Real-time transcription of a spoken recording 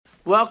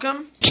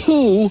Welcome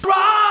to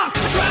Rock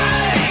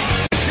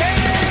Strikes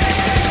 10!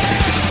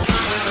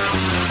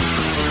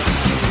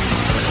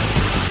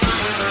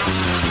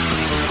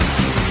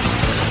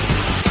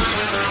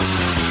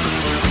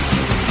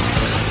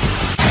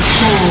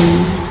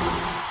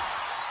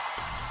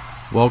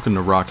 Welcome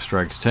to Rock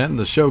Strikes 10,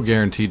 the show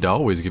guaranteed to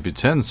always give you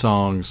 10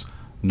 songs,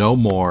 no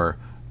more,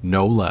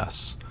 no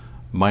less.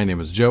 My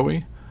name is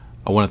Joey.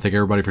 I want to thank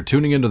everybody for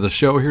tuning into the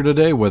show here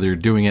today, whether you're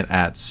doing it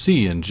at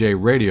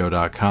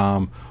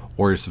cnjradio.com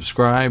or you're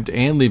subscribed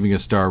and leaving a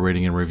star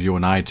rating and review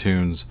on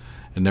iTunes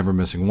and never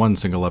missing one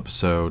single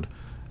episode.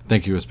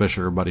 Thank you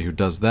especially everybody who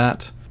does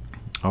that.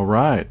 All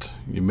right,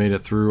 you made it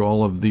through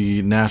all of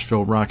the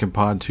Nashville Rockin'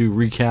 Pod 2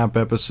 recap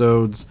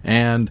episodes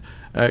and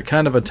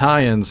kind of a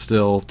tie-in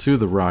still to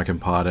the Rockin'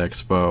 Pod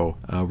Expo.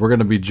 We're going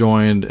to be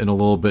joined in a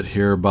little bit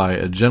here by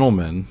a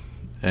gentleman,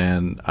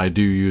 and I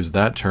do use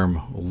that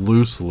term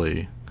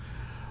loosely,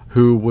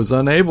 who was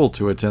unable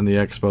to attend the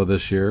Expo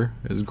this year,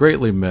 is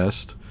greatly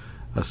missed.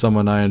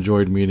 Someone I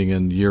enjoyed meeting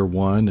in year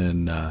one,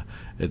 and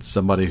it's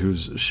somebody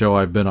whose show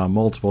I've been on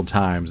multiple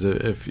times.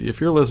 If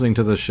you're listening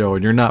to this show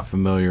and you're not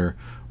familiar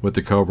with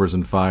the Cobras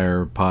and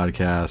Fire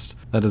podcast,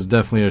 that is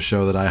definitely a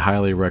show that I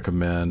highly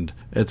recommend.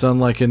 It's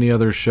unlike any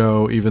other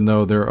show, even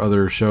though there are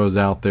other shows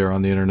out there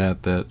on the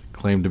internet that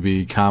claim to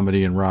be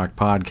comedy and rock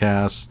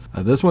podcasts.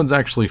 This one's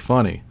actually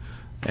funny,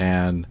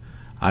 and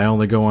I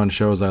only go on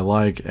shows I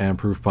like and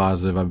proof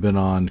positive. I've been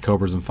on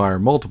Cobras and Fire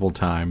multiple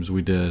times.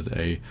 We did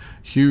a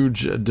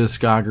huge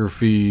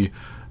discography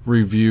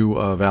review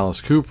of Alice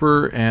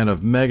Cooper and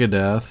of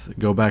Megadeth.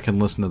 Go back and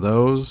listen to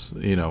those.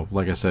 You know,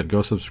 like I said,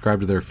 go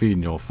subscribe to their feed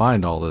and you'll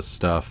find all this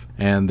stuff.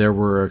 And there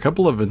were a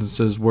couple of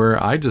instances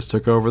where I just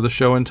took over the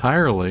show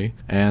entirely,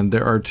 and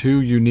there are two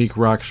unique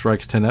Rock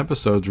Strikes 10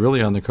 episodes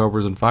really on the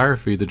Cobras and Fire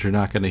feed that you're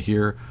not going to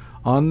hear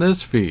on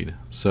this feed.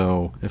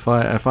 So if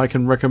I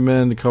can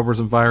recommend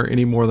Cobras and Fire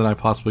any more than I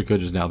possibly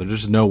could just now,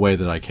 there's just no way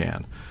that I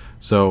can.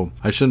 So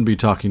I shouldn't be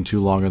talking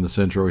too long on this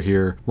intro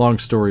here. Long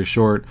story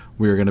short,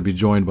 we are going to be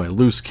joined by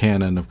Loose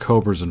Cannon of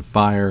Cobras and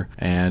Fire,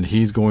 and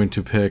he's going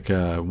to pick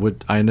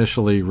what I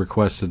initially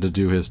requested to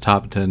do his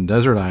top 10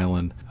 desert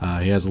island.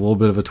 He has a little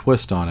bit of a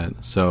twist on it.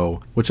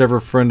 So whichever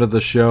friend of the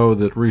show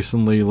that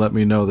recently let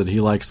me know that he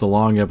likes the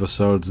long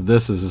episodes,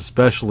 this is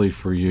especially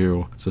for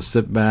you. So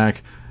sit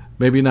back,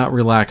 maybe not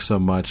relax so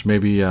much,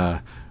 maybe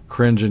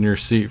cringe in your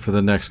seat for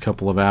the next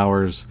couple of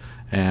hours,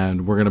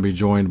 and we're going to be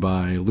joined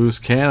by Loose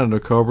Cannon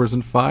of Cobras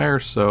and Fire,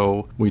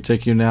 so we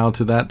take you now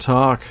to that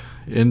talk.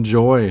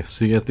 Enjoy.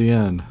 See you at the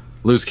end.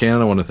 Loose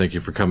Cannon, I want to thank you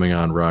for coming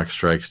on Rock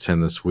Strikes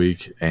 10 this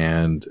week,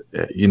 and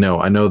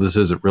I know this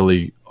isn't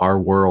really our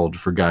world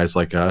for guys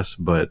like us,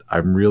 but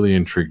I'm really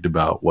intrigued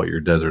about what your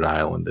desert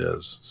island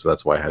is, so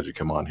that's why I had you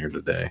come on here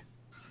today.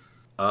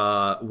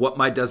 What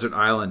my desert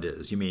island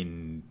is? You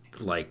mean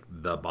like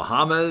the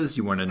Bahamas?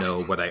 You want to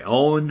know what I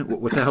own?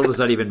 What the hell does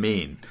that even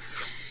mean?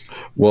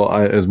 Well,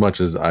 as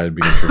much as I'd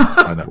be interested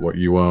to find out what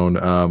you own,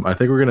 I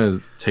think we're going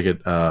to take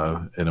it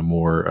in a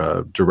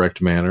more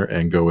direct manner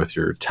and go with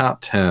your top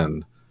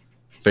 10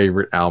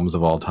 favorite albums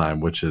of all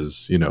time, which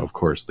is, of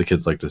course, the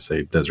kids like to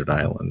say Desert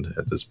Island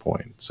at this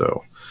point.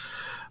 So,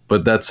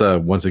 but that's,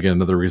 once again,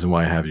 another reason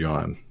why I have you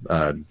on.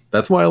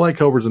 That's why I like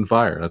Cobras and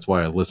Fire. That's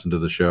why I listen to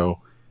the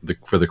show,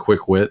 for the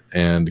quick wit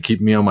and to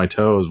keep me on my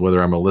toes,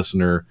 whether I'm a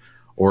listener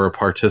or a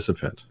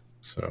participant.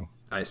 So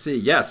I see.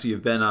 Yes,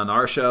 you've been on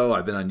our show.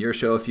 I've been on your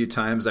show a few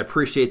times. I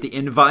appreciate the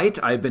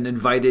invite. I've been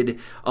invited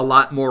a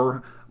lot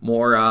more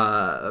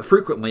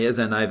frequently, as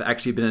in I've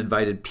actually been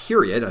invited,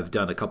 period. I've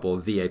done a couple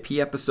of VIP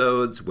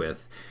episodes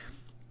with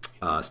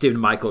Stephen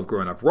and Michael of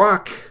Growing Up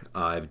Rock.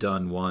 I've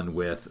done one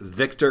with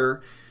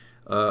Victor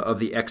of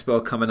the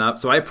Expo coming up.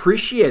 So I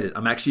appreciate it.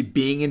 I'm actually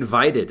being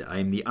invited.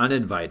 I'm the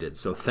uninvited.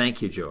 So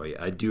thank you, Joey.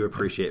 I do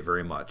appreciate it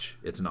very much.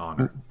 It's an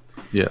honor.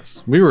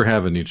 Yes, we were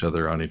having each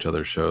other on each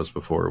other's shows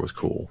before it was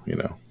cool,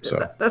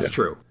 So that's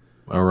true.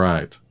 All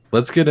right,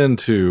 let's get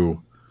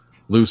into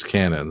Loose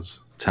Cannon's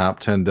top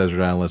 10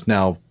 desert islands.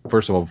 Now,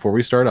 first of all, before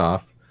we start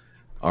off,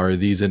 are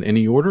these in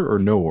any order or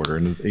no order?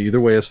 And either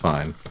way is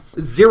fine.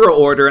 Zero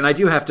order, and I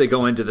do have to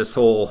go into this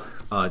whole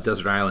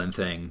desert island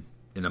thing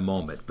in a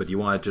moment. But you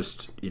want to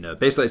just,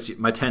 basically it's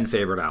my 10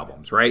 favorite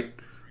albums, right?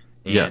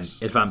 And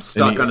yes. If I'm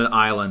stuck on an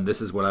island,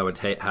 this is what I would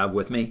have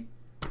with me.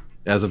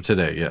 As of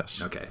today,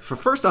 yes. Okay.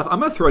 First off, I'm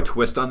going to throw a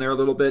twist on there a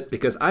little bit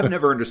because I've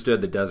never understood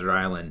the desert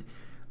island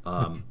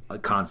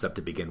concept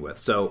to begin with.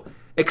 So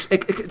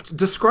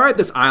describe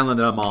this island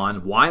that I'm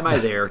on. Why am I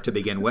there to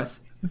begin with?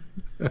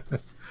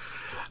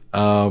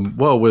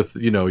 Well, with,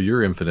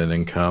 your infinite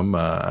income,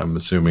 I'm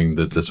assuming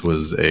that this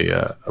was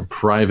a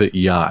private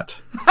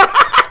yacht.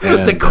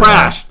 And, that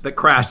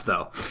crashed,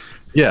 though.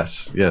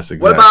 Yes, exactly.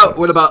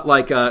 What about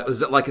like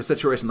is it like a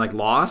situation like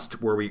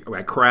Lost where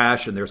I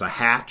crash and there's a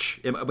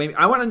hatch?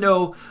 I want to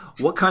know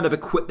what kind of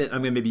equipment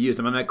I'm going to be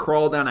using. I'm going to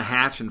crawl down a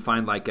hatch and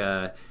find like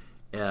a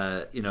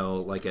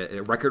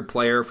record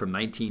player from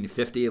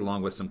 1950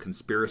 along with some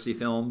conspiracy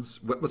films.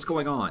 What's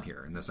going on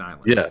here in this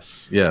island?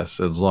 Yes.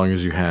 As long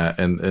as you have,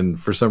 and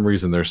for some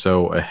reason they're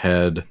so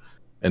ahead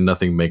and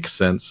nothing makes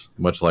sense,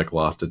 much like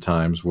Lost at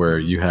times, where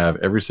you have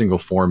every single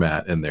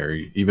format in there,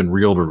 even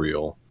reel to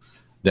reel,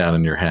 down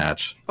in your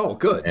hatch. Oh,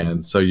 good.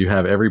 And so you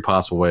have every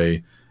possible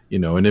way,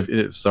 and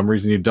if some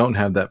reason you don't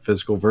have that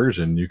physical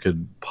version, you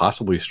could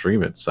possibly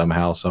stream it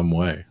somehow, some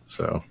way.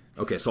 So.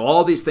 Okay, so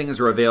all these things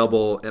are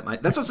available at my.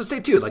 That's what I was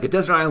going to say too. Like a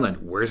desert island,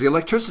 where's the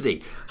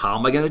electricity? How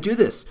am I going to do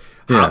this?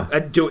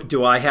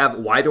 Do I have?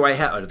 Why do I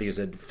have? Are these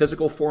in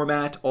physical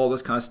format? All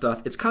this kind of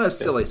stuff. It's kind of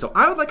silly. So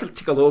I would like to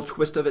take a little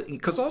twist of it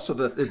because also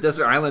the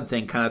desert island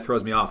thing kind of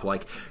throws me off.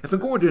 Like if I'm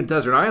going to a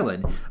desert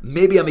island,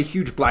 maybe I'm a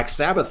huge Black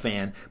Sabbath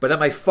fan, but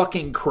am I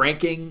fucking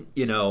cranking?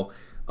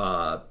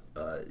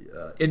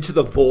 Into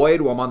the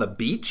void while I'm on the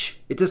beach?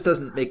 It just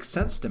doesn't make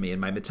sense to me in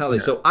my mentality.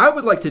 Yeah. So I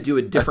would like to do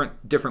a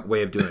different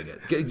way of doing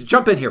it.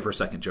 Jump in here for a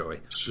second, Joey.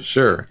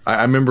 Sure.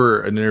 I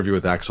remember an interview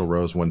with Axl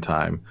Rose one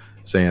time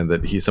saying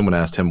that someone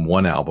asked him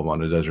one album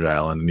on a desert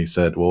island, and he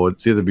said, well,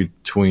 it's either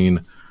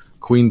between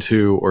Queen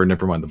 2 or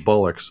Nevermind the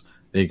Bollocks.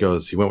 And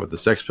he went with the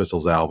Sex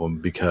Pistols album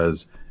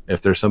because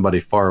if there's somebody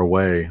far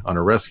away on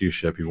a rescue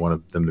ship, he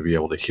wanted them to be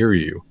able to hear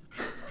you.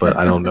 But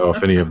I don't know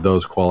if any of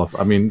those qualify.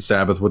 I mean,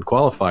 Sabbath would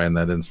qualify in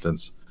that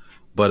instance.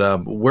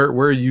 But where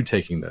are you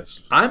taking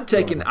this? I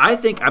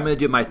think I'm going to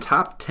do my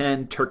top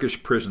 10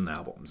 Turkish prison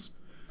albums.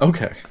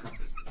 Okay.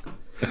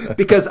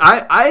 Because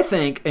I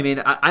think,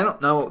 I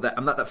don't know, that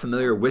I'm not that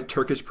familiar with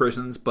Turkish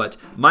prisons, but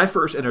my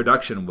first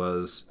introduction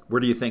was,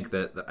 where do you think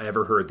that I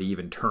ever heard the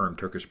even term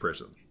Turkish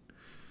prison?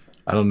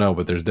 I don't know,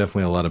 but there's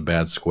definitely a lot of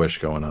bad squish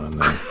going on in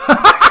there.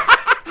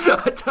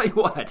 I tell you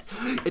what,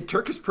 in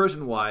Turkish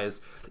prison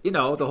wise, the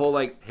whole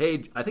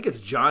hey, I think it's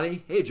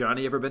Johnny. Hey,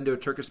 Johnny, ever been to a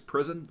Turkish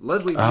prison?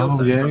 Leslie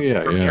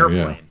Nielsen from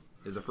Airplane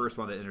is the first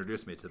one that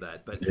introduced me to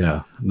that. But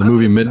yeah, the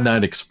movie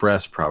Midnight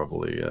Express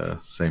probably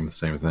same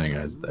thing.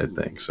 I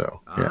think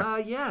so. Yeah.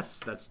 Yes,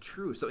 that's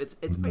true. So it's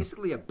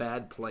basically a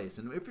bad place,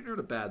 and if you're in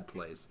a bad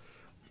place.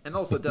 And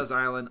also, Desert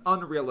Island,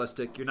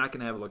 unrealistic. You're not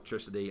going to have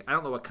electricity. I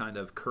don't know what kind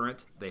of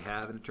current they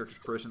have in a Turkish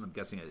prison. I'm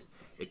guessing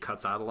it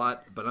cuts out a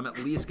lot. But I'm at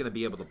least going to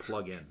be able to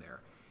plug in there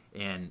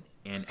and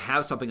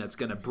have something that's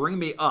going to bring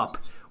me up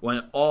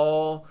when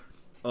all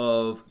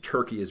of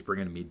Turkey is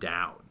bringing me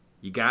down.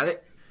 You got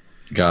it?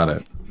 Got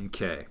it.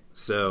 Okay.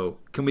 So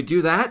can we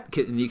do that?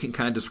 And you can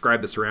kind of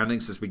describe the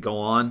surroundings as we go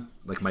on,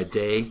 like my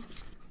day.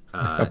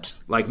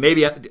 Like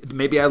maybe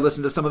I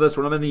listen to some of this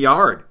when I'm in the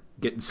yard.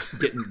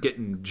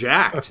 Getting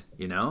jacked,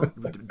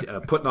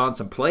 putting on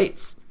some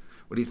plates.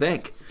 What do you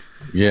think?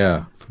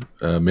 Yeah,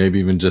 maybe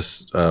even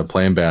just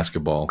playing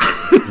basketball.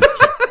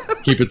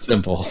 Keep it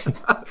simple.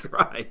 That's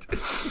right.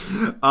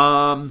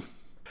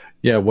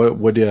 Yeah.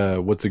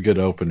 What's a good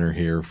opener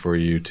here for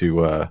you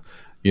to? I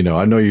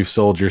know you've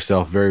sold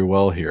yourself very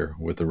well here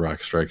with the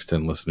Rock Strikes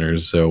 10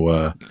 listeners.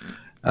 So,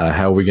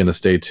 how are we going to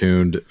stay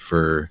tuned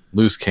for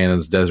Loose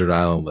Cannon's Desert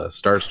Island list?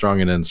 Start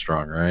strong and end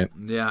strong, right?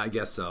 Yeah, I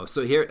guess so.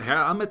 So here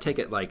I'm going to take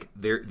it like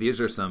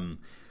these are some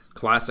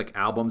classic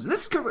albums. And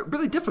this is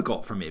really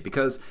difficult for me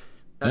because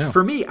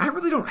for me, I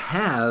really don't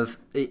have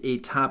a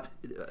top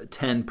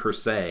 10 per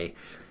se.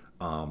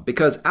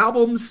 Because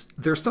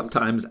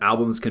sometimes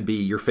albums can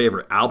be your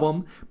favorite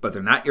album, but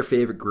they're not your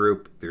favorite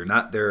group. They're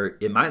not there.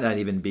 It might not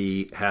even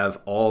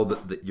have all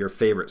your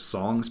favorite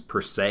songs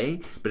per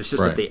se, but it's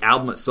just that the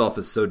album itself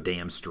is so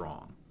damn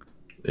strong.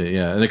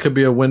 Yeah, and it could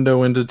be a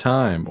window into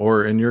time.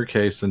 Or in your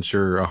case, since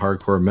you're a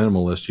hardcore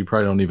minimalist, you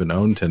probably don't even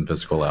own 10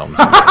 physical albums.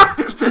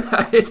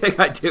 I think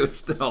I do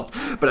still,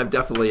 but I've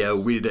definitely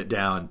weeded it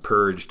down,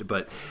 purged.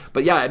 But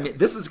yeah,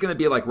 this is going to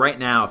be like right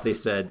now. If they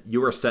said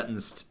you were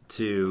sentenced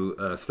to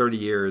 30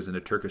 years in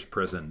a Turkish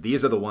prison,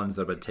 these are the ones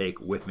that I would take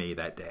with me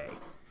that day.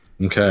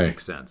 Okay, that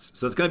makes sense.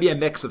 So it's going to be a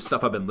mix of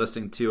stuff I've been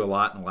listening to a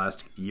lot in the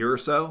last year or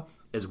so,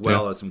 as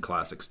well as some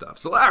classic stuff.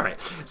 So all right,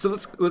 so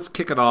let's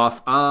kick it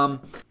off.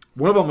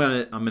 One of them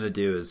I'm gonna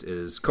do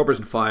is Cobras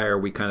and Fire.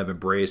 We kind of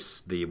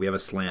embrace we have a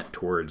slant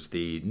towards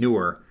the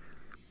newer.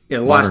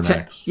 Modern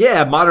acts.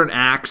 Modern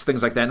acts,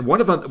 things like that. And one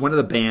of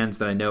the bands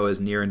that I know is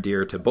near and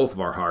dear to both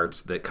of our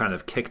hearts that kind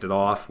of kicked it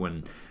off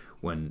when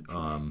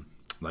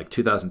like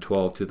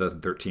 2012,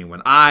 2013,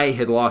 when I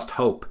had lost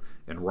hope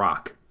in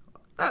rock.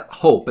 Not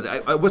hope, but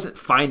I wasn't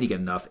finding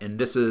enough. And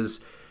this is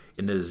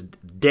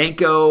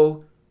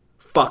Danko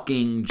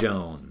fucking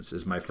Jones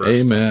is my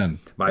first. Amen.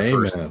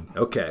 First.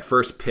 Okay,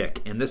 first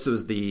pick. And this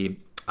was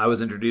I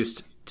was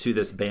introduced to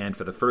this band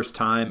for the first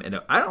time, and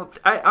I'm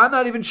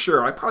not even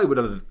sure. I probably would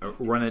have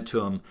run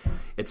into him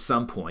at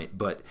some point,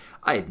 but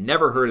I had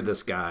never heard of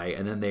this guy.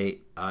 And then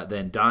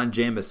then Don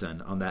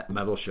Jamieson on that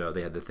metal show,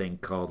 they had the thing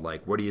called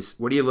like, what are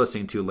you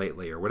listening to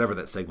lately, or whatever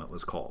that segment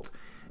was called.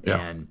 Yeah.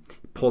 And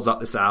he pulls out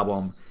this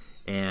album,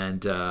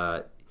 and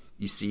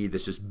you see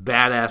this just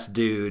badass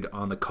dude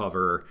on the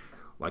cover,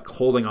 like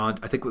holding on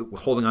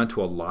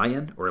to a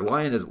lion, or a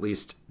lion is at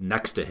least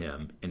next to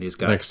him, and he's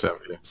got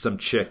some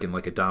chick in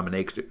like a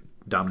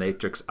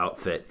dominatrix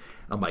outfit.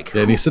 I'm like,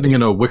 yeah, and he's sitting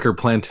in a wicker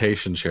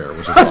plantation chair,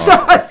 which is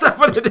awesome. That's not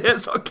what it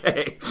is.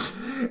 Okay,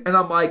 and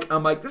I'm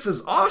like, this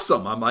is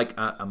awesome. I'm like,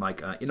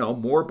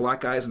 more black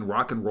guys in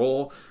rock and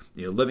roll,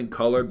 Living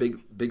Color,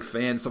 big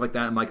fan, stuff like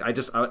that. I'm like,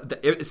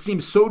 it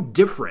seems so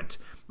different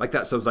like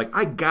that. So I was like,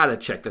 I gotta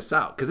check this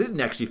out because it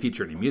didn't actually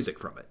feature any music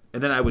from it.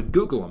 And then I would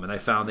Google them, and I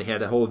found they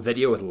had a whole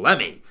video with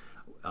Lemmy,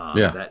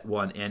 that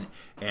one,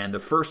 and the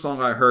first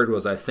song I heard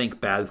was I Think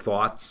Bad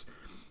Thoughts,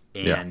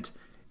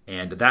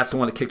 And that's the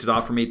one that kicked it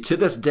off for me. To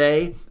this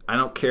day, I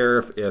don't care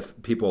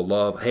if people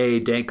love, hey,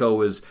 Danko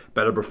was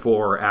better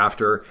before or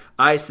after.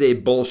 I say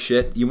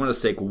bullshit. You want to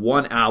take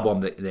one album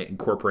that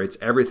incorporates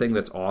everything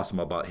that's awesome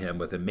about him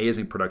with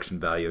amazing production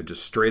value,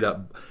 just straight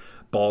up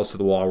balls to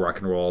the wall rock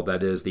and roll.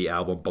 That is the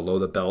album Below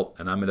the Belt.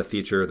 And I'm going to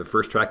feature the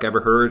first track I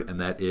ever heard, and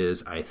that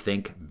is I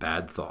Think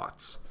Bad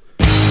Thoughts.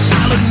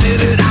 I'll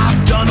admit it,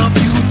 I've done a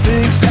few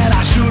things that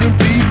I shouldn't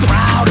be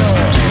proud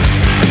of.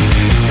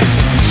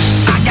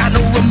 Got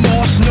no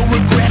remorse, no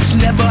regrets,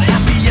 never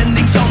happy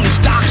endings on these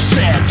dark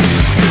sets.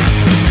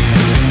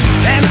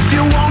 And if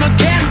you wanna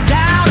get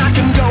down, I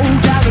can go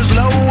down as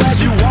low as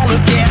you wanna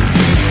get.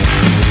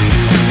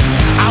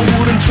 I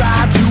wouldn't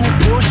try to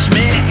push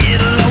me,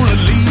 it'll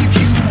only leave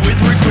you with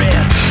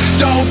regret.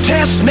 Don't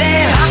test me,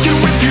 I can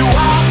rip you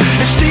off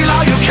and steal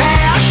all your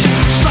cash.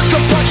 Sucker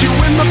punch you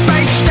in the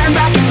face, stand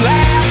back and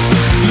laugh.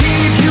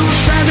 Leave you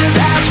stranded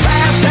as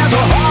fast as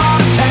a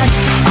heart attack.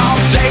 All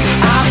day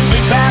I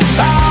think bad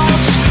thoughts.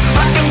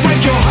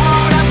 Break your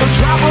heart at the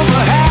drop of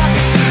a hat.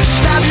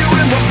 Stab you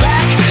in the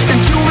back in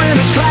 2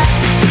 minutes flat.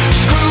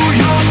 Screw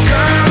your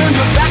girl in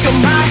the back of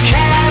my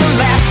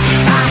Cadillac.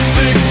 I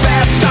think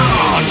bad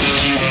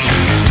thoughts.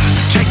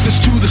 Take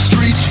this to the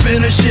streets,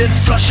 finish it,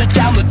 flush it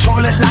down the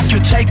toilet like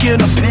you're taking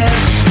a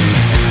piss.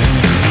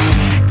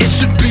 It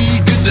should be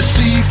good to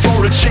see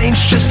for a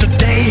change just a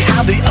day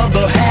how the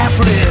other half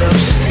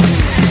lives.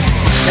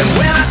 And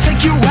when I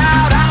take you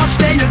out, I'll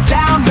stay you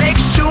down, make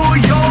sure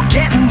you're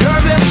getting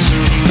nervous.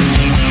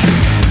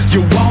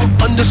 You won't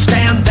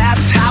understand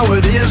that's how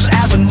it is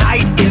as a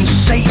knight in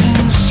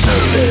Satan's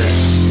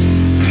service.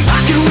 I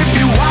can rip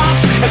you off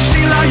and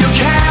steal all your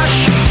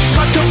cash.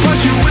 Sucker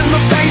punch you in the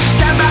face,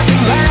 stand back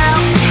and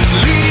laugh.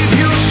 Leave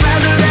you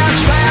stranded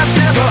as fast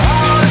as a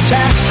heart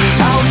attack.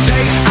 All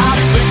day I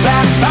think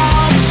bad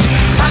thoughts.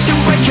 I can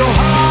break your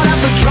heart at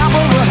the drop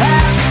of a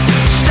hat.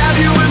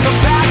 Stab you in the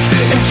back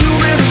in 2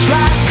 minutes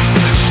flat.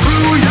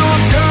 Screw your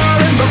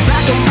girl in the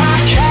back of my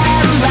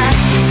Cadillac.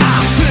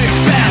 I think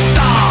bad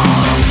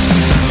thoughts.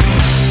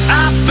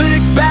 I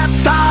think bad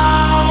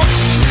thoughts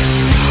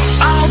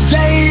all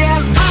day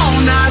and all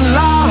night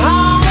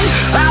long.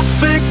 I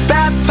think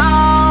bad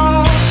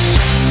thoughts.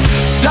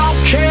 Don't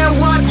care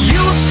what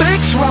you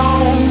think's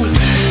wrong.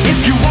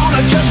 If you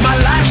wanna judge my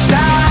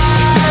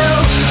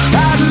lifestyle,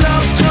 I'd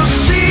love to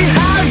see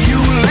how you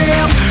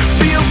live.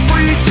 Feel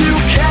free to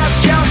cast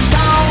your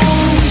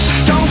stones.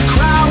 Don't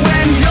cry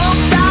when you're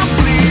found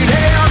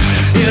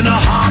bleeding. In a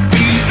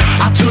heartbeat,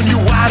 I'll turn you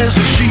white as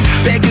a sheet,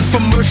 begging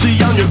for mercy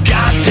on your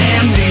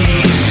goddamn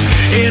knees.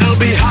 It'll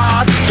be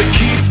hard to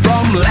keep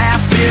from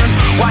laughing.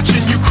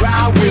 Watching you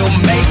cry will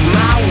make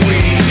my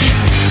week.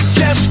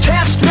 Just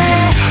test me,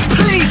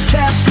 please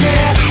test me.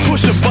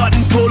 Push a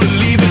button, pull a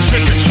lever,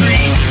 trick or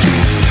treat.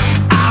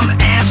 I'm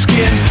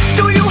asking,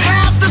 do you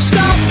have the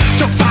stuff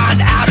to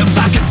find out if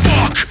I can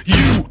fuck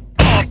you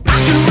up? I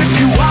can rip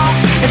you off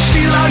and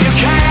steal all your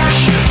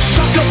cash.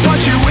 Sucker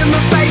punch you in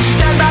the face,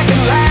 stand back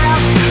and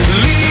laugh.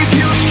 Leave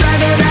you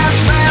stranded as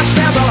fast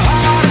as a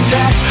heart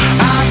attack.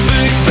 I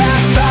think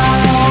bad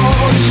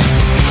thoughts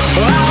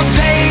all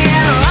day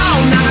and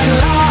all night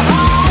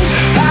long.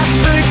 I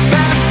think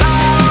bad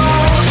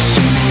thoughts.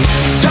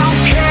 Don't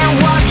care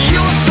what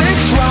you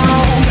think's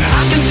wrong.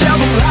 I can tell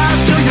them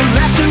lies till you're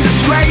left in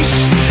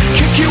disgrace.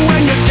 Kick you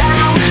when you're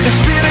down and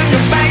spit in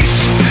your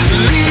face.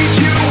 Lead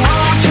you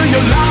on till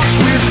you're lost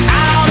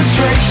without a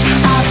trace.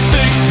 I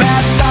think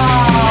bad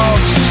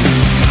thoughts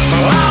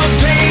all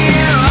day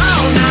and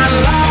all night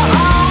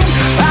long.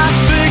 I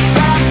think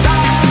bad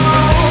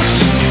thoughts.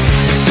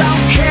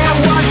 Don't care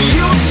what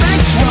you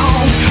think's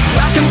wrong.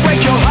 I can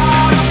break your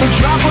heart off the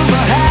drop of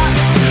a hat.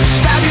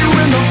 Stab you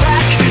in the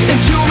back in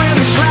 2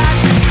 minutes flat.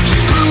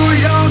 Screw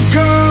your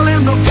girl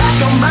in the back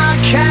of my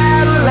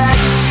Cadillac.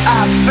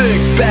 I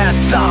think bad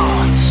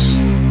thoughts.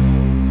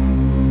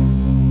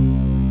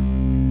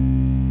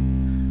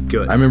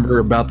 Good. I remember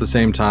about the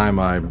same time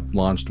I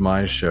launched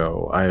my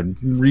show, I had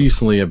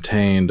recently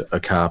obtained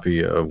a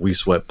copy of We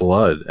Sweat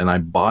Blood, and I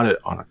bought it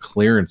on a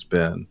clearance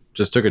bin.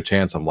 Just took a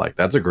chance. I'm like,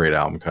 that's a great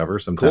album cover.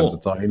 Sometimes Cool.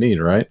 It's all you need,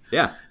 right?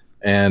 Yeah.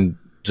 And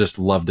just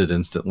loved it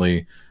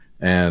instantly.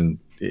 And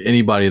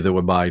anybody that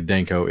would buy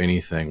Danko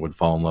anything would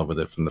fall in love with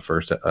it from the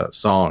first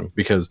song,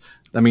 because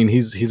I mean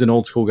he's an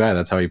old school guy.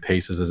 That's how he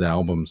paces his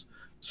albums.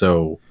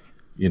 So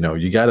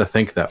you got to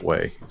think that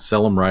way.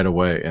 Sell them right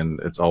away, and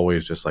it's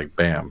always just like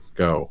bam,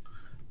 go.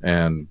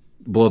 And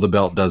Below the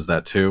Belt does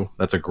that too.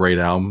 That's a great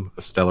album,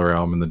 a stellar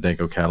album in the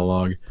Danko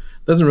catalog.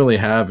 Doesn't really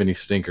have any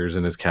stinkers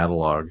in his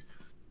catalog,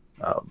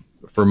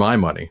 for my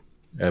money.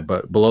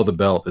 but Below the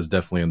Belt is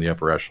definitely in the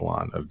upper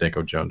echelon of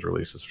Danko Jones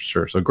releases for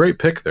sure. So great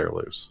pick there,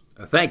 Luce.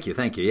 Thank you.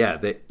 Yeah,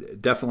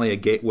 definitely a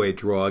gateway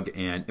drug.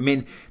 And I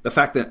mean, the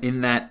fact that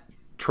in that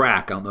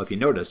track, I don't know if you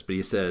noticed, but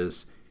he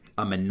says,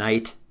 "I'm a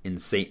knight in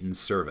Satan's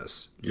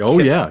service." Oh,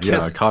 yeah,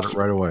 I caught it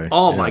right away.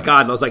 Oh, my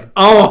God. And I was like,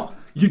 oh,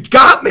 you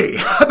got me.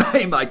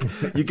 I'm like,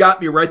 you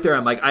got me right there.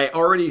 I'm like, I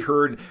already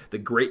heard the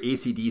great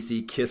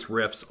AC/DC Kiss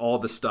riffs, all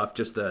the stuff,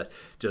 just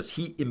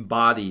he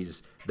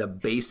embodies the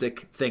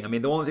basic thing. I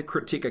mean, the only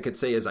critique I could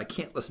say is I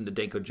can't listen to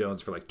Danko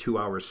Jones for like 2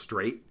 hours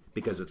straight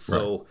because it's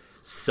so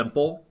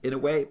simple in a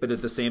way, but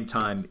at the same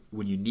time,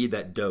 when you need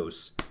that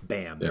dose,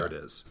 bam, there it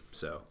is.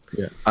 So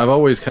I've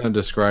always kind of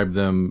described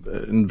them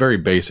in very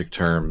basic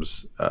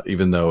terms,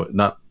 even though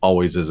not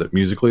always is it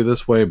musically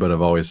this way, but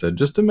I've always said,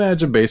 just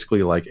imagine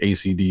basically like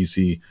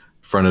AC/DC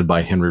fronted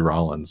by Henry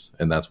Rollins,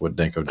 and that's what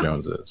Danko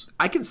Jones is.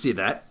 I can see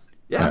that.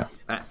 Yeah.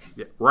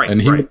 Right.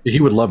 And he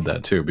would love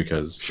that too,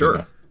 because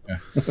sure.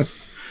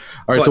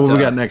 All right, so what we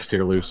got next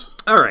here, Luce?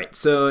 All right,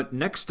 so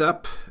next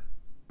up,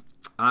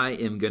 I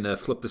am going to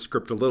flip the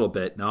script a little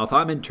bit. Now, if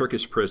I'm in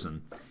Turkish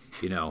prison,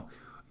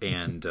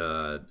 and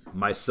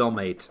my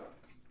cellmate,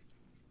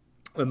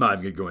 I'm not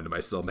even going to go into my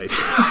cellmate.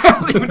 I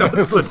don't even know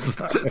what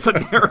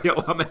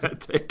scenario I'm going to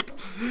take.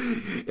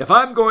 If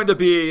I'm going to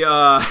be,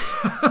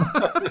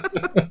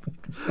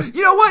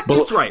 you know what?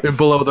 It's right.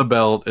 Below the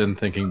belt and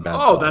thinking back.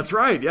 Oh, that's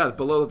right. Yeah,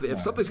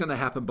 if something's going to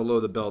happen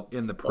below the belt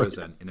in the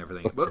prison and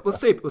everything. But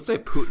let's say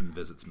Putin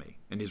visits me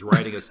and he's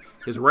riding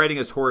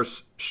his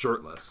horse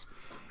shirtless.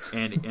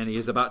 And he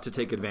is about to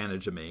take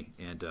advantage of me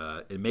and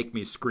make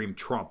me scream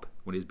Trump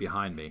when he's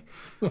behind me.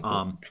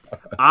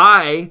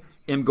 I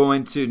am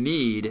going to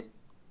need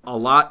a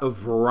lot of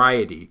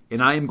variety,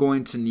 and I am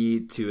going to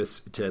need to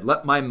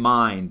let my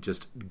mind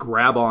just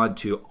grab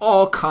onto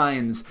all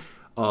kinds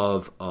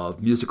of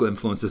musical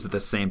influences at the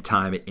same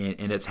time,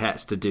 and it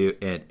has to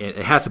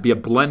be a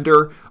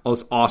blender of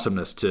its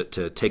awesomeness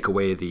to take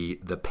away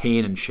the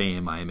pain and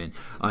shame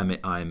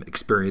I'm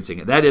experiencing.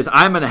 And that is,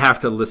 I'm going to have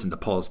to listen to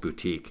Paul's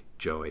Boutique,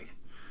 Joey.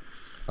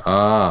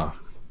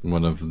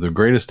 One of the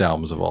greatest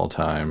albums of all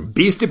time.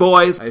 Beastie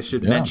Boys, I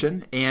should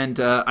mention. And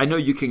I know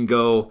you can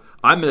go,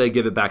 I'm going to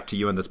give it back to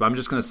you on this, but I'm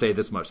just going to say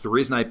this much. The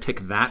reason I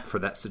picked that for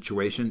that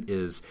situation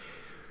is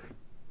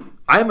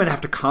I'm going to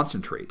have to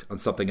concentrate on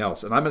something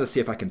else, and I'm going to see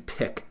if I can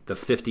pick the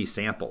 50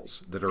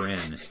 samples that are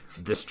in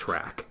this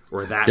track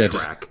or that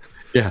track.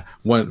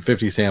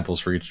 50 samples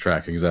for each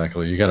track,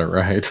 exactly. You got it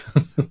right.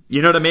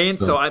 You know what I mean?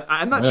 So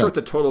I'm not sure what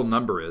the total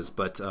number is,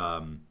 but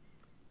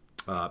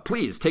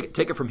please take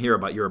it from here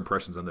about your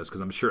impressions on this,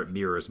 because I'm sure it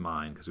mirrors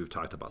mine, because we've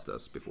talked about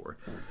this before.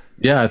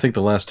 Yeah, I think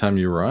the last time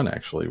you were on,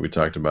 actually, we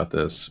talked about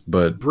this.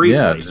 But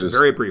briefly,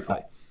 very briefly.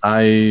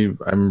 I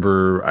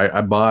remember I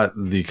bought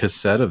the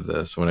cassette of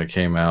this when it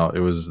came out. It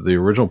was the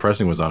original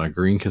pressing was on a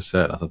green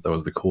cassette. I thought that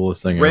was the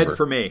coolest thing ever. Red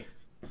for me.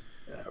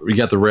 You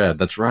got the red.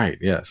 That's right.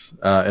 Yes.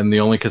 And the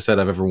only cassette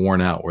I've ever worn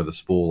out where the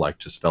spool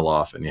just fell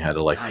off and you had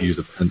to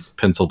use a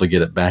pencil to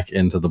get it back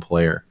into the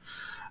player.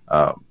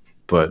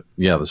 But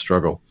yeah, the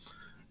struggle.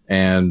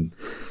 And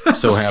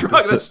so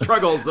the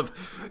struggles of,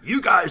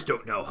 you guys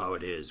don't know how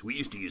it is. We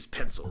used to use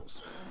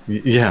pencils.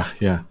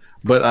 Yeah.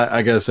 But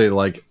I gotta say,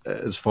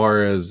 as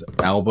far as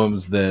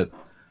albums that,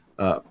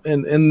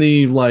 in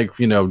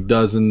the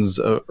dozens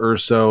or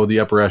so, the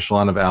upper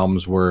echelon of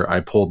albums where I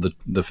pulled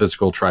the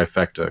physical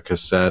trifecta,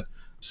 cassette,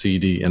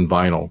 CD, and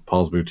vinyl,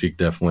 Paul's Boutique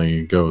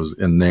definitely goes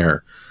in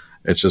there.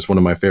 It's just one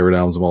of my favorite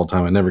albums of all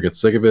time. I never get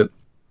sick of it.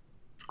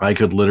 I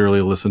could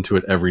literally listen to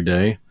it every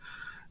day,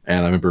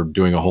 and I remember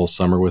doing a whole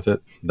summer with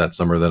it. That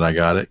summer that I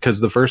got it, because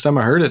the first time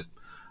I heard it,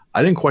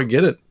 I didn't quite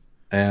get it.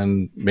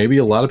 And maybe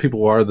a lot of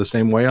people are the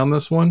same way on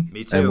this one.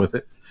 Me too. And with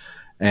it,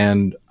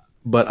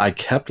 but I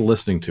kept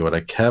listening to it.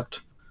 It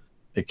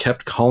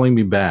kept calling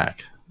me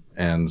back,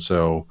 and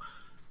so,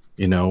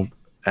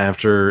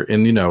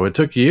 it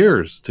took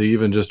years to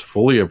even just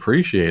fully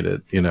appreciate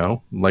it.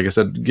 Like I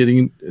said,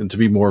 getting to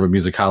be more of a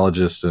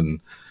musicologist, and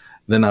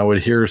then I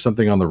would hear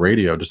something on the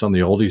radio, just on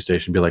the oldie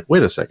station, be like,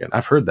 "Wait a second,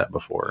 I've heard that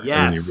before." Yes.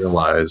 And then you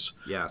realize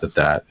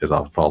that is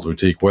off of Paul's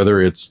Boutique,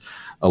 whether it's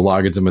a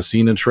Loggins and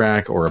Messina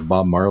track or a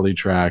Bob Marley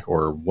track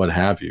or what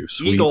have you.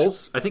 Sweet.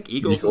 Eagles. I think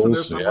Eagles is in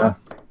there somewhere.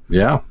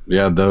 Yeah.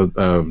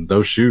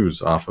 Those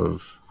shoes off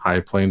of High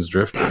Plains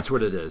Drifter. That's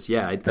what it is.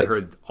 Yeah, I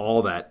heard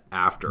all that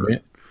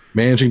after.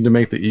 Managing to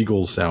make the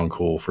Eagles sound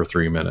cool for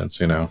 3 minutes,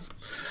 And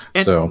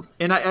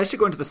I should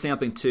go into the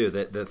sampling too.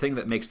 The thing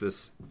that makes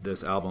this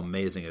album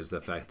amazing is the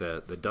fact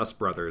that the Dust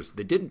Brothers,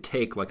 they didn't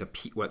take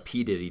what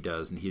P. Diddy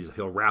does, and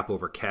he'll rap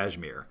over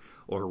Cashmere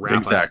or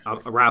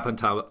rap on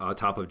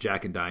top of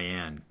Jack and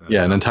Diane.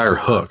 An entire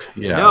hook.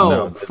 Yeah.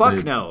 No.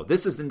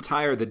 This is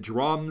the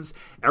drums,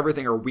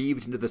 everything are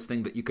weaved into this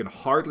thing that you can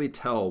hardly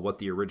tell what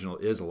the original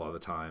is a lot of the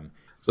time.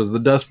 So it's the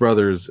Dust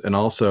Brothers and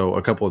also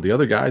a couple of the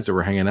other guys that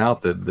were hanging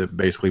out that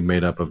basically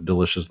made up of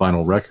Delicious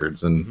Vinyl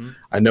Records. And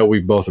I know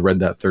we've both read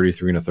that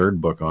 33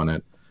 1/3 book on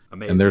it.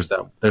 Amazing. And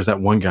there's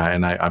that one guy,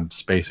 and I'm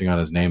spacing on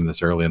his name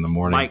this early in the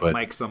morning.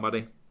 Mike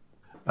somebody?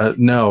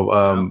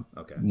 No,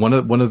 Okay.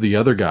 one of the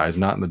other guys,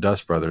 not in the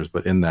Dust Brothers,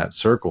 but in that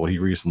circle, he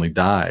recently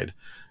died,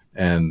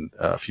 and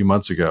a few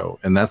months ago,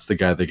 and that's the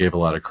guy they gave a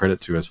lot of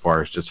credit to as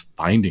far as just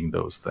finding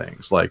those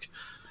things. Like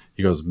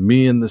he goes,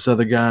 me and this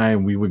other guy,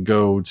 and we would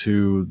go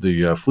to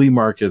the flea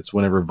markets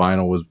whenever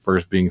vinyl was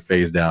first being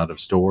phased out of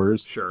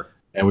stores. Sure.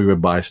 And we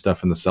would buy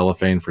stuff in the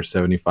cellophane for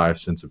 75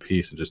 cents a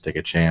piece and just take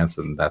a chance,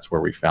 and that's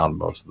where we found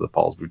most of the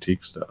Paul's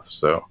Boutique stuff.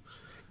 So.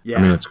 Yeah.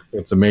 I mean,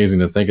 it's amazing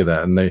to think of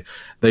that. And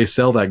they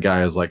sell that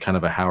guy as like kind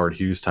of a Howard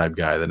Hughes type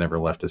guy that never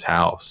left his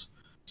house.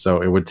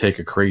 So it would take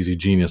a crazy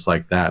genius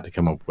like that to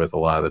come up with a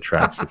lot of the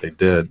tracks that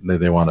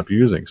they wound up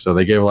using. So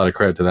they gave a lot of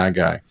credit to that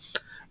guy.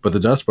 But the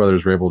Dust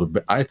Brothers were able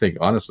to, I think,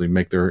 honestly,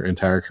 make their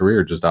entire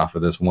career just off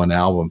of this one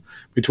album.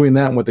 Between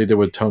that and what they did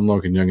with Tone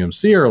Loc and Young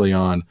MC early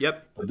on,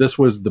 yep. This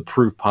was the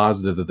proof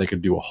positive that they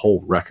could do a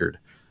whole record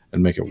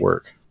and make it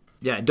work.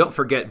 Yeah, and don't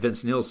forget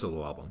Vince Neil's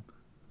solo album.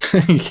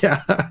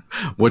 Yeah,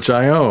 which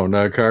I own,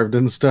 Carved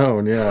in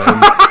Stone. Yeah,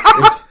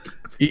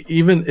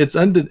 and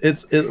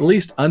it's at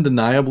least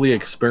undeniably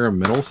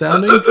experimental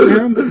sounding for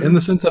him in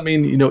the sense. I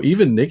mean,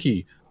 even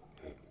Nicky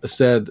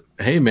said,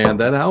 "Hey, man,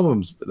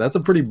 that's a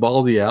pretty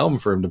ballsy album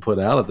for him to put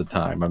out at the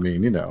time." I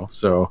mean,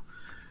 so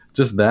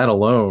just that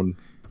alone.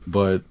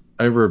 But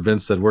I remember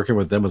Vince said working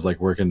with them was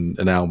like working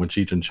an album with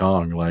Cheech and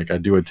Chong. Like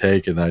I'd do a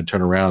take and I'd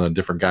turn around and a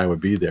different guy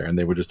would be there, and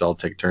they would just all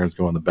take turns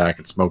go in the back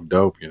and smoke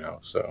dope.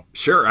 So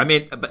sure. I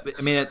mean,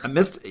 a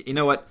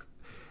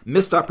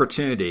missed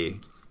opportunity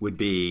would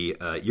be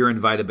you're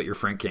invited but your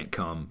friend can't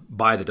come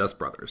by the Dust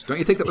Brothers. Don't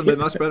you think that would have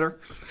been much better?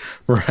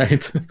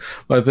 Right.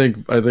 I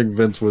think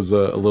Vince was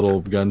a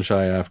little gun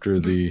shy after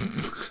the,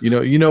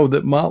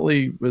 that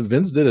Motley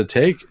Vince did a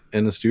take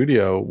in the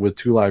studio with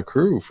Two Live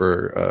Crew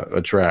for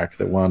a track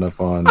that wound up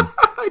on a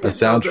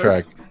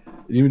soundtrack.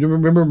 You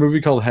remember a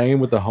movie called Hanging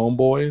with the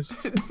Homeboys?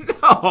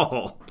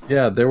 No.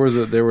 Yeah, there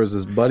was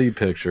this buddy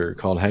picture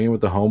called Hanging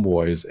with the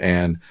Homeboys,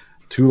 and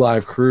Two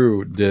Live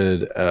Crew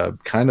did a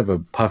kind of a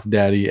Puff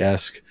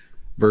Daddy-esque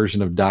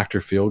version of Dr.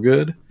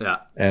 Feelgood. Yeah.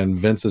 And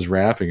Vince is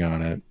rapping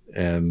on it.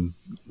 And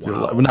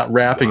not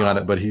rapping on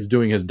it, but he's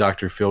doing his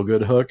Dr.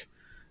 Feelgood hook.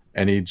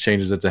 And he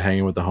changes it to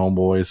Hanging with the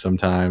Homeboys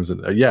sometimes. And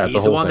it's he's a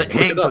whole the one thing. that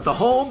hangs with the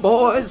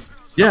homeboys.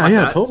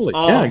 Yeah, totally.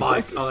 Oh, yeah, my.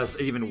 exactly. Oh, that's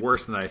even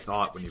worse than I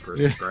thought when you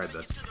first described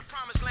this. And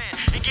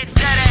get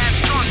that ass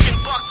drunk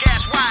and buck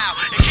ass wild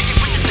and kick it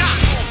with the doc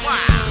for a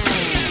while.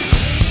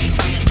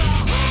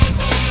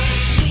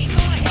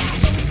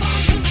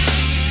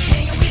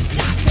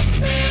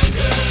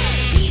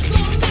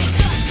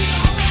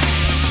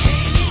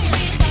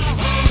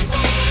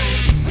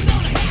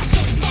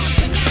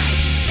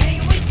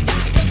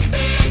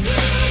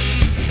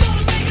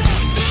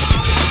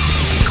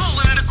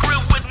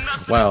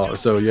 Wow.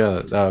 So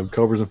yeah,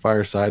 Cobras and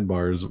Fire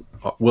sidebars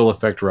will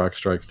affect Rock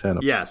Strikes 10.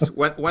 Yes.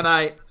 When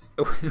I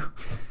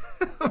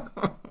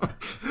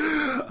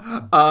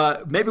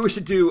maybe we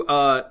should do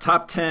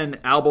top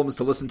 10 albums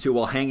to listen to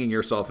while hanging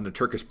yourself in a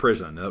Turkish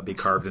prison. That would be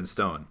Carved in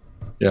Stone.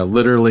 Yeah,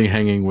 literally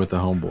hanging with the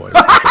homeboy.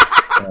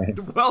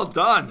 Well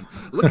done.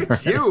 Look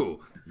at you.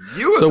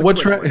 You. So what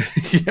track?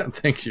 Yeah,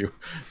 thank you.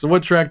 So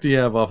what track do you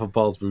have off of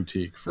Paul's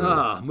Boutique?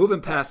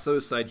 Moving past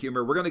Suicide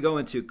Humor, we're going to go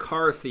into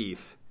Car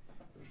Thief.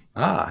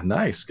 Ah,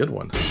 nice. Good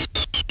one.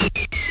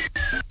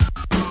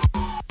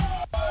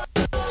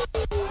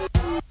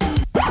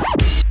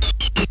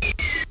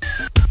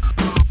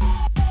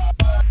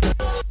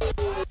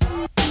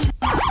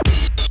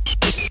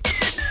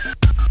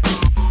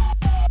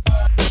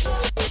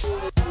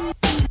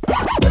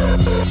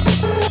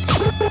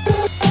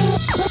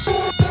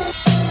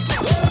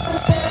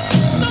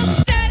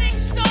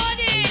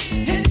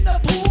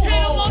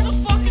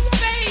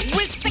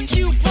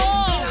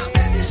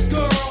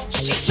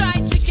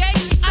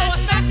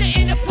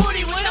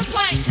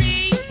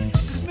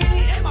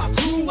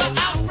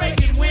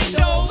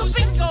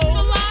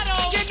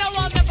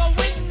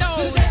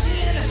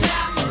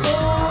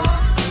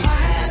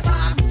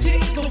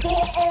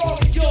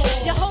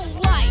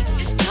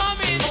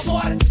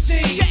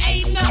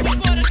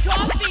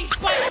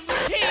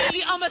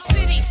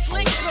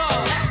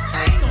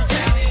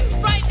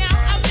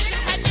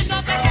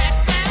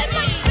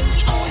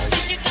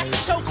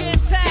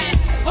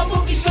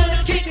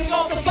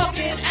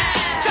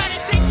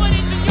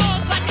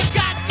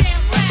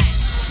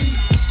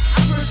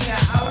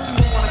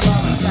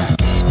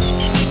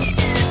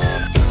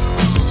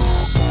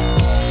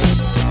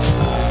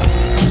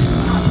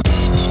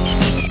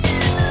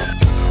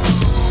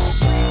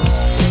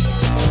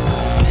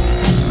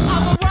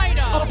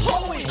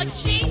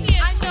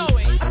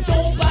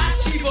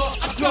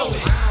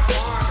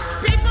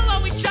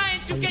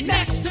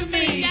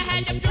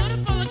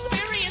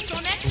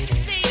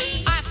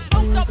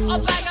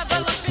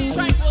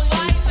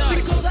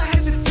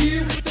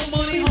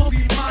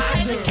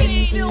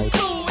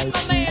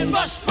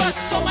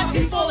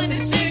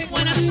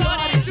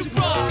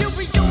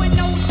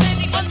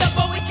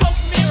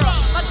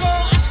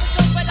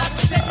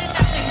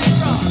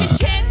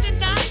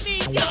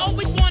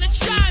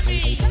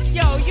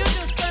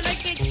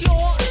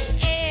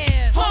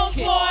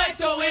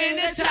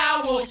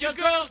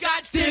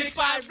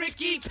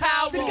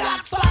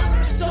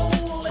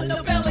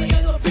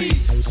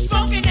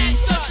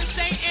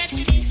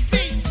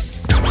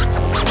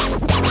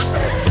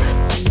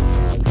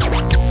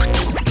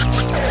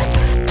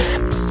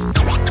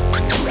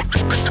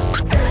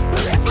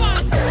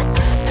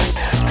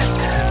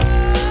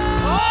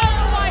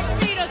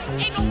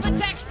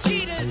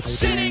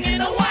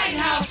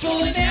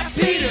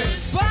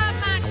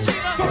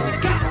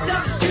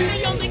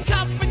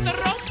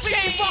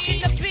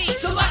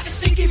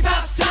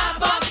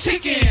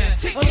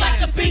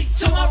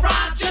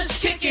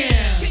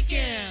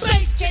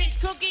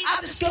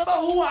 discover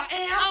who I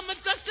am. I'm a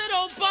dusted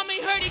old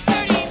bummy,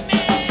 hurdy-gurdy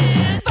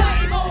man.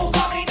 Fame old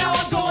body, now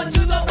I'm going to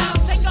the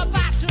mountains. Take a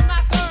bite to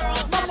my girl.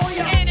 Mama,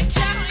 yeah. And a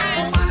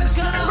countenance. Mine is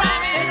gonna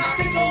Rhyme it. and I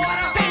think of what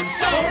I Think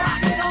so.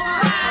 rocking on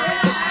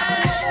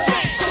my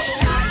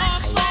Straight.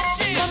 All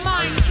flashing. My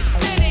mind is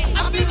spinning.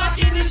 I feel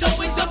like it is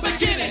always the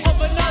beginning.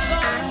 Of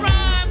another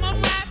rhyme I'm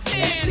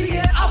rapping. See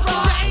it, I There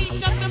rock. ain't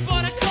nothing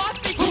but a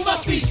coffee. Who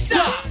must be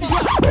stopped?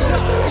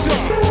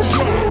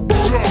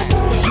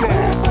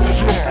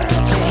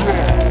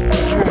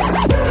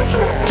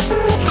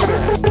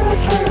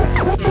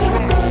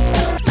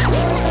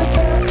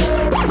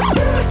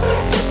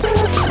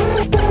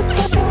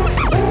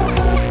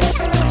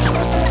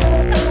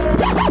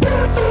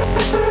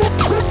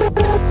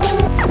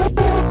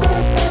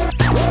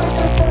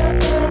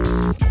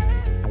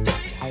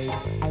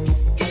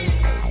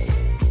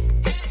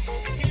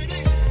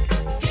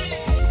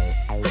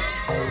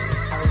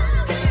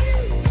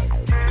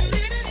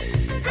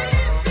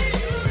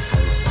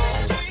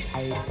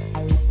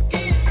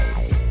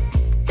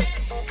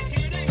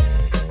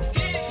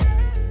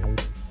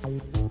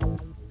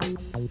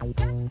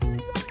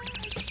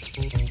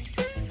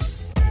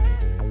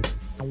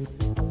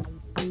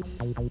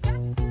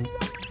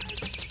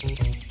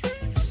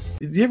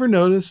 Did you ever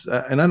notice,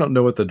 and I don't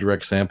know what the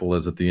direct sample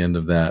is at the end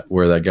of that,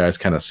 where that guy's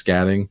kind of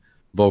scatting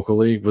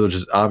vocally, which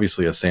is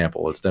obviously a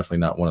sample. It's definitely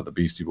not one of the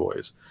Beastie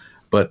Boys.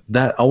 But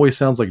that always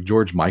sounds like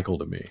George Michael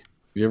to me.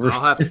 You ever?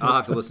 I'll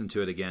have to listen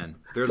to it again.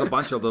 There's a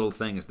bunch of little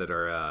things that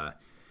are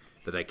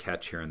that I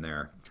catch here and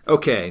there.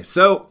 Okay,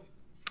 so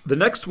the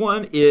next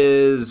one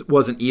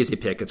was an easy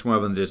pick. It's one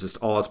of them that just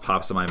always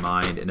pops in my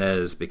mind, and that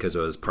is because it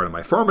was part of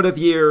my formative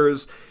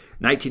years,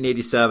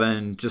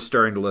 1987, just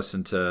starting to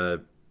listen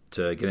to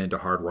get into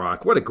hard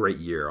rock. What a great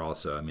year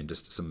also. I mean,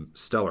 just some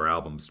stellar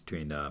albums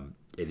between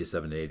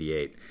 87 and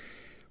 88.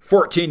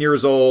 14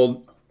 years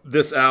old,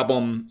 this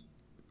album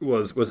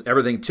was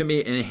everything to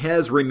me, and it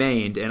has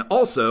remained. And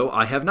also,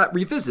 I have not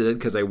revisited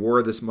because I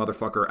wore this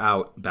motherfucker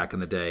out back in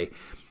the day.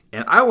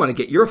 And I want to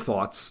get your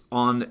thoughts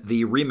on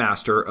the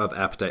remaster of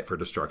Appetite for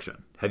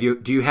Destruction.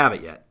 Do you have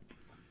it yet?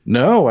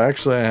 No,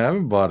 actually, I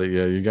haven't bought it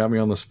yet. You got me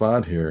on the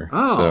spot here.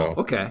 Oh, so.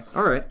 Okay.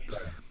 All right.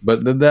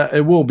 But that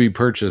it will be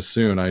purchased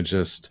soon.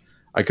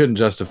 I couldn't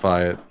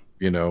justify it,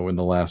 in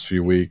the last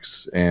few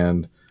weeks,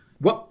 and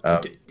what?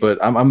 But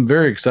I'm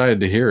very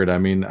excited to hear it. I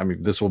mean,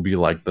 this will be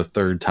like the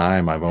third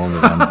time I've owned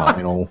it on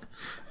vinyl.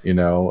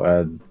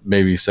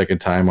 Maybe second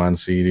time on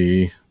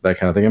CD, that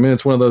kind of thing. I mean,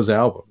 it's one of those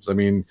albums. I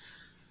mean,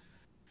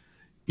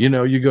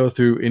 you go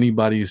through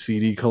anybody's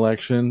CD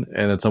collection,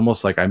 and it's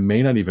almost like I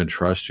may not even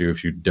trust you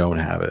if you don't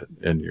have it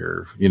in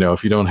your,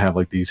 if you don't have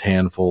like these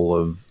handful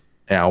of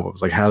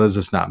albums. Like, how does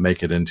this not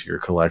make it into your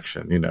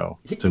collection?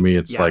 To me,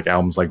 it's like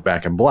albums like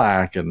Back in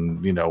Black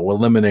and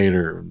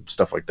Eliminator and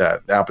stuff like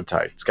that.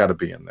 Appetite, it's got to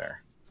be in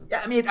there.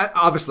 Yeah, I mean,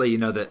 obviously,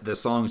 that the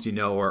songs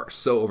are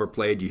so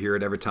overplayed. You hear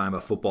it every time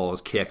a football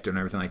is kicked and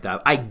everything like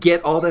that. I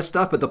get all this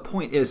stuff, but the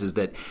point is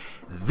that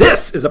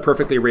this is a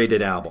perfectly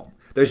rated album.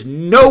 There's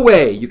no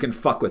way you can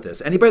fuck with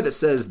this. Anybody that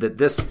says that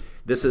this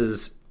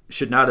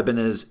should not have been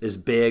as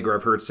big, or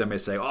I've heard somebody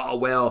say, oh,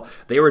 well,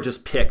 they were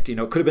just picked, could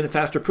have been a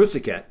Faster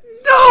Pussycat.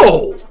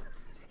 No!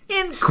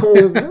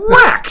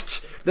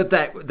 Incorrect!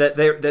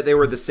 that they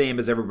were the same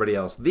as everybody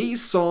else.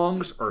 These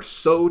songs are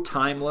so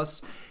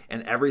timeless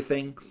and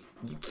everything.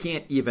 You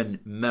can't even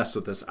mess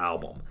with this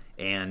album.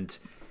 And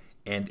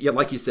yeah,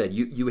 like you said,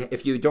 you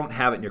if you don't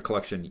have it in your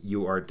collection,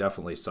 you are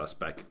definitely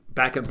suspect.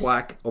 Back in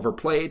Black,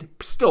 overplayed,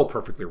 still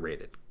perfectly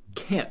rated.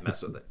 Can't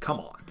mess with it. Come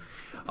on.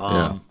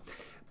 Yeah.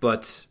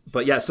 But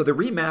yeah, so the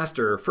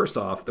remaster, first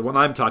off, the one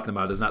I'm talking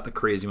about is not the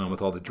crazy one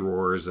with all the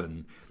drawers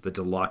and the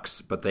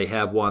deluxe, but they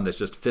have one that's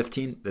just I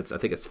think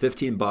it's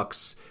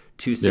 $15,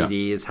 2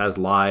 CDs, has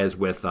Lies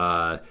with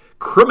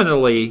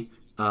criminally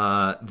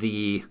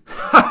the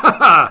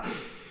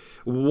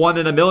One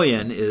in a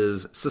Million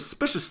is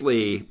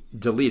suspiciously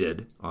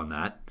deleted on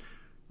that.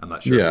 I'm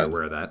not sure if you're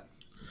aware of that.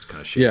 It's kind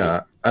of shady.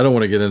 Yeah, I don't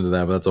want to get into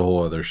that, but that's a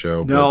whole other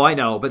show. No, I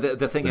know, but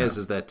the thing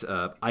is that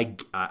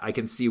I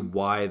can see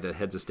why the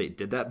Heads of State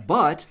did that,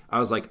 but I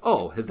was like,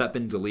 oh, has that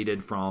been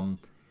deleted from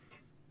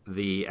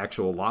the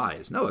actual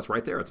Lies? No, it's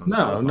right there. It's on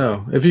Spotify.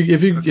 No.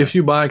 If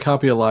you buy a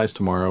copy of Lies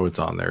tomorrow, it's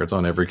on there. It's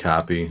on every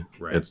copy.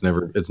 Right. It's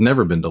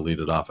never been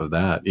deleted off of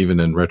that, even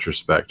in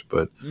retrospect.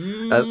 But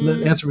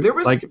the answer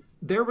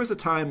there was a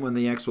time when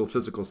the actual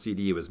physical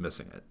CD was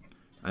missing it.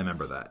 I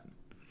remember that.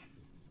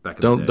 Back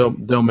in the day.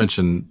 Don't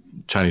mention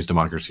Chinese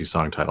Democracy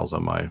song titles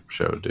on my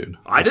show, dude.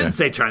 I didn't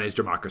say Chinese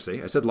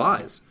Democracy. I said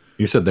Lies.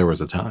 You said there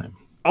was a time.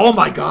 Oh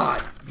my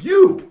God,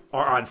 you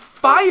are on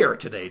fire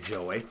today,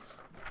 Joey.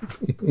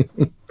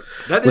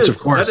 Which of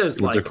course,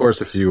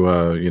 if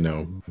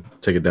you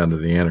take it down to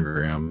the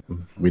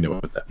anagram, we know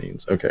what that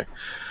means. Okay.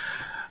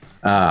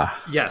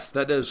 Yes,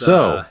 that is.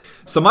 So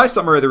my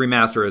summary of the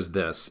remaster is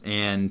this,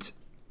 and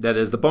that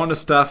is the bonus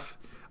stuff.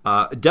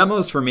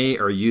 Demos for me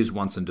are use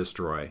once and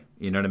destroy.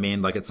 You know what I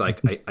mean? Like, it's like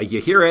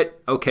you hear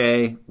it,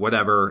 okay,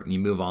 whatever, and you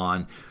move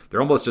on.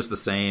 they're almost just the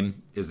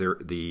same as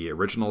the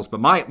originals. But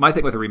my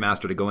thing with the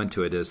remaster, to go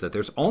into it, is that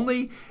there's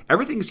only,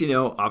 everything's,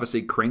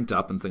 obviously cranked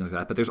up and things like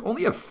that, but there's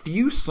only a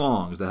few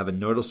songs that have a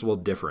noticeable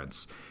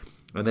difference.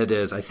 And that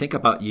is, I Think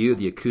About You,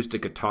 the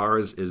acoustic guitar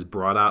is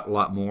brought out a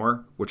lot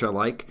more, which I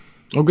like.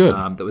 Oh, good.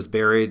 That was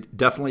buried.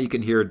 Definitely you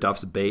can hear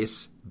Duff's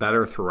bass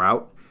better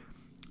throughout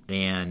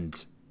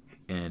and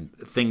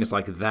things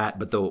like that.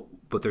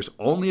 But there's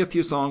only a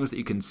few songs that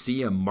you can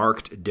see a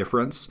marked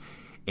difference.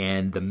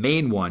 And the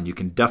main one you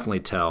can definitely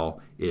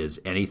tell is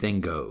Anything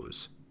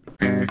Goes.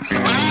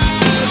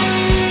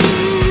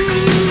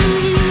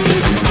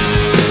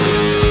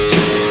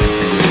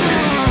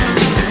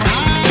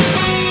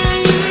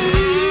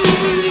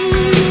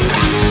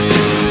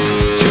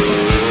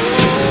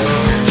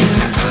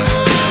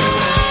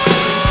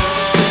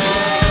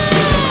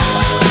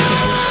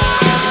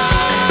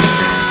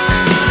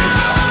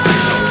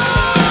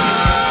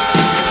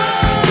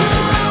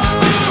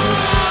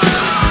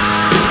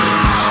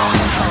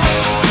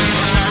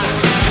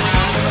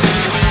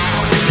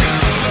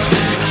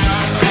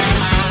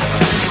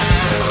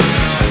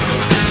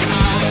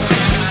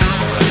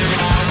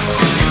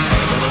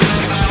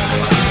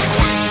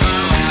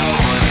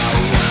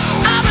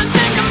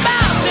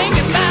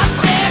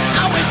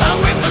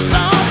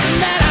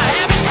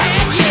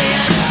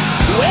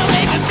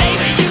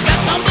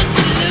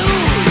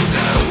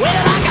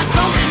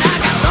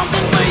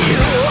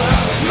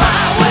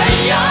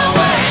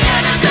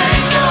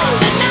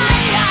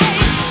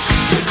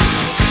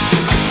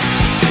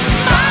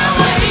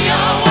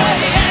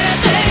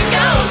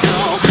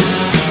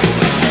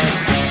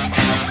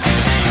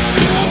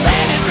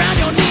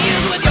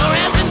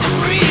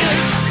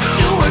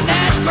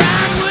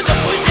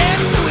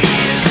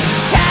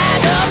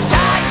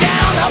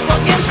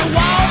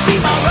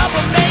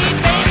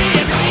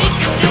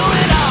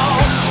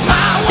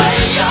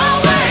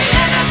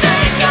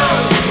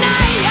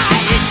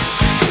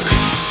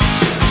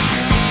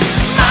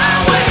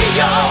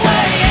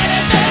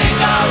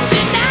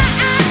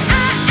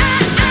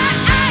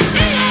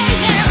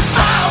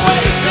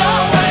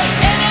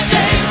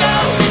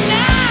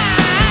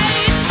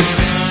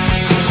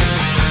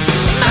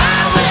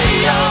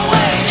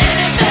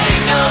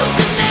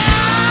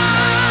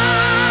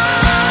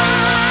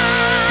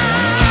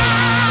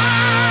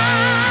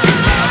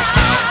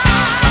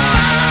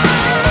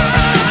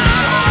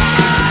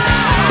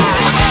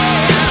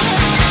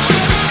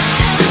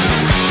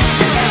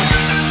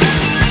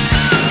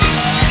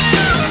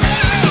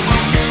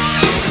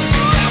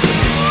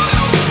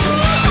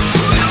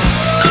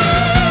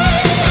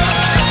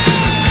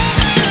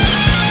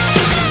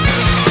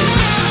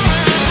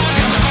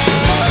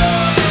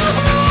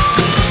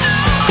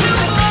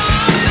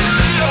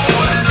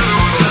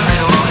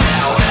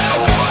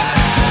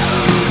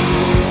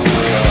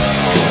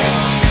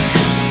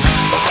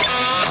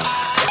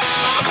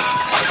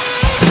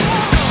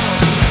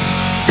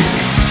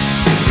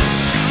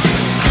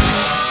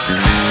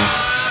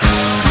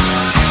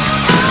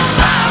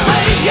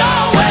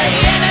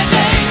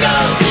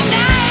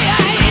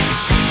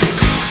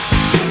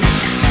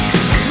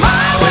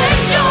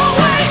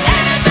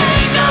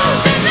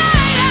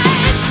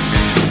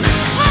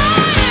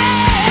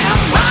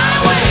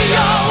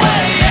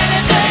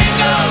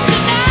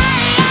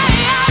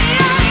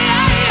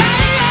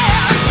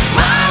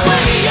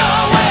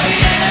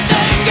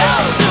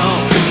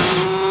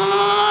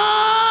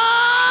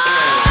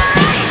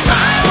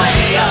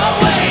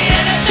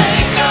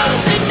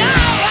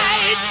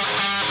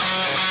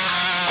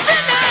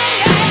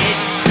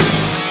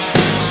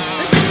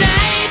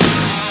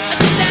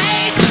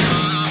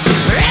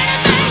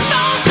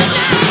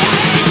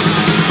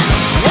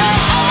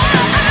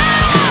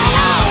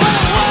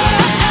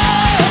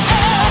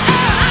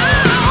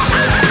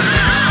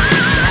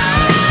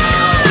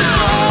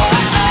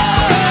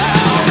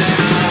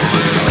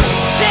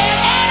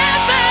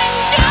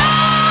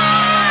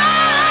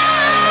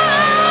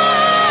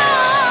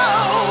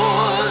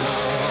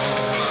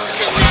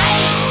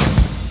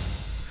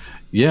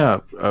 Yeah,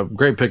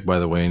 great pick, by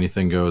the way.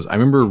 Anything Goes. I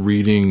remember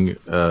reading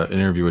an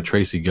interview with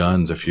Tracy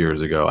Guns a few years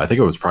ago. I think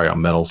it was probably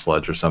on Metal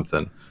Sludge or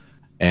something.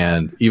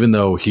 And even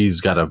though he's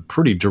got a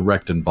pretty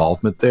direct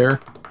involvement there,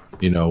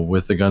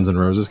 with the Guns N'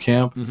 Roses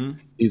camp,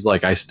 he's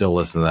like, I still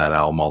listen to that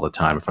album all the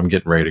time. If I'm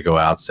getting ready to go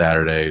out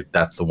Saturday,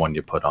 that's the one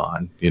you put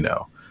on,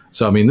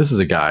 So, I mean, this is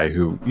a guy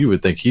who you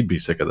would think he'd be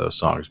sick of those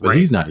songs, but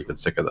he's not even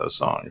sick of those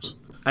songs.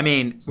 I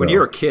mean, when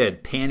you're a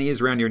kid,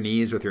 panties around your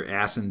knees with your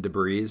ass in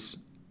debris.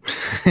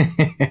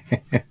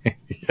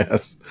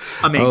 Yes.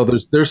 I mean,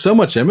 there's so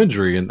much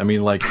imagery, and I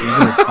mean, like,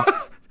 even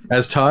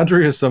as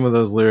tawdry as some of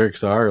those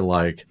lyrics are,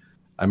 like,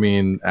 I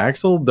mean,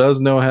 Axl does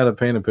know how to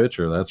paint a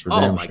picture. That's for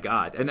damn my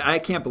God! And I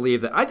can't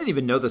believe that I didn't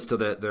even know this till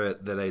that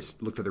I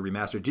looked at the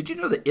remaster. Did you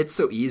know that "It's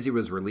So Easy"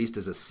 was released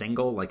as a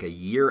single like a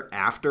year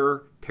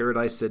after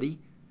Paradise City?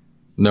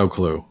 No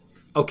clue.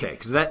 Okay,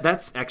 because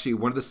that's actually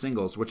one of the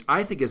singles, which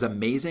I think is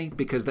amazing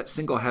because that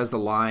single has the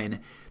line,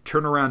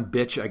 "Turn around,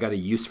 bitch, I got a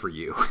use for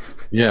you."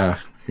 Yeah,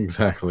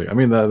 exactly. I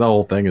mean, the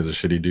whole thing is a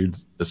shitty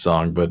dude's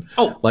song, but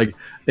Oh. like,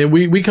 and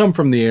we come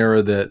from the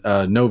era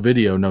that no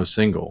video, no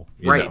single,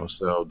 you Right. know,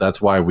 so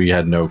that's why we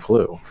had no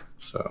clue.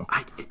 So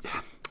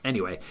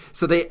Anyway,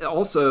 so they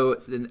also,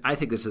 and I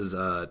think this is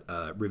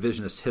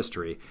revisionist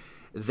history,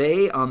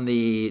 they, on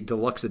the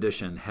deluxe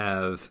edition,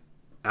 have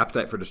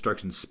Appetite for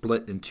Destruction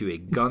split into a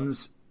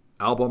Guns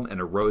album and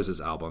a Roses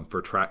album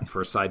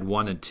for side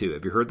 1 and 2.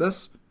 Have you heard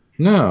this?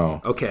 no,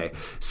 Okay,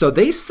 so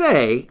they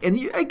say,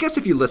 and I guess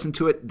if you listen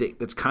to it,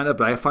 it's kind of,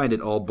 but I find it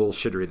all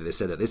bullshittery that they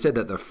said that. They said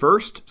that the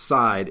first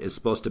side is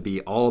supposed to be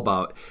all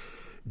about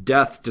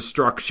death,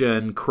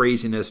 destruction,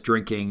 craziness,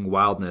 drinking,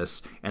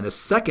 wildness, and the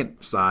second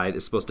side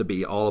is supposed to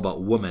be all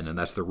about woman, and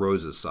that's the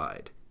Roses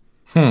side.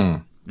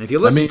 And if you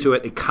listen to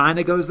it, it kind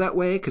of goes that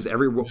way because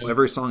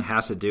every song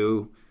has to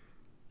do.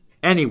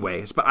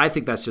 Anyways, but I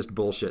think that's just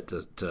bullshit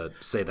to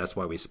say that's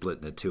why we split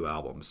into 2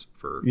 albums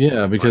for.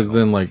 yeah, because vinyl.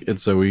 then like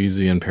It's So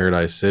Easy and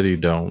Paradise City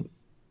don't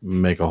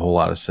make a whole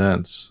lot of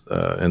sense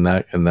in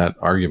that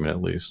argument,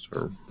 at least,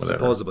 or whatever.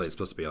 Supposedly it's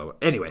supposed to be all.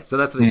 Anyway, so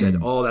that's what they said.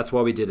 Oh, that's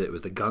why we did it. It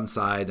was the Gun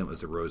side and it was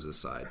the Roses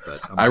side.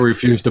 But I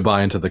refuse to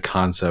buy into the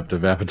concept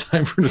of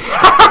Appetite for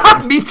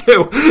Destruction. me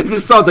too.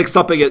 This sounds like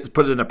something it's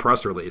put in a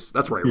press release.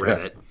 That's where I read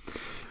it.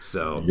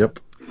 So Yep.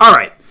 all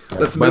right,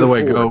 let's. By the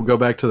way, forward. go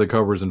back to the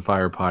Cobras and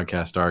Fire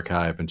podcast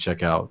archive and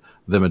check out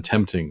them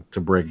attempting to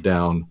break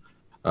down,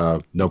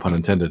 no pun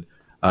intended,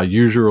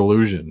 Use Your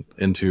Illusion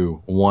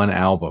into one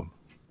album.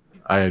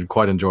 I had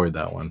quite enjoyed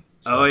that one.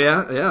 So. Oh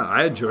yeah,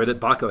 I enjoyed it.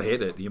 Baco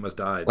hated it. He almost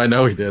died. I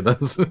know he did.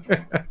 That's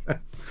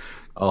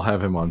I'll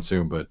have him on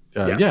soon, but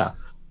Yes. yeah.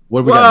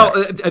 What we got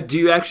next? Do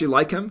you actually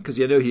like him? Because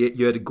you know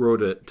you had to grow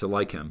to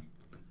like him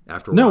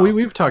after a No, while.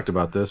 we've talked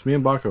about this. Me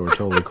and Baco are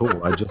totally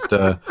cool. I just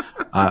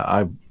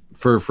I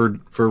for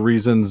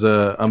reasons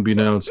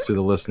unbeknownst to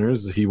the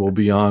listeners, he will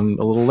be on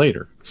a little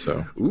later.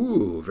 So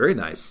Ooh, very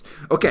nice.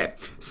 Okay,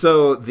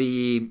 so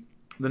the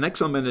next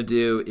one I'm going to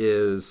do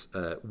is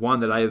one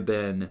that I have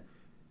been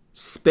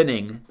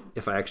spinning,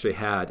 if I actually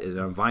had it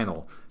on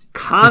vinyl,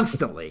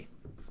 constantly.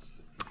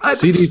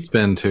 CD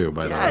spin too,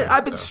 by the way.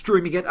 I've been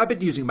streaming it. I've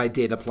been using my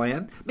data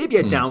plan. Maybe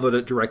I download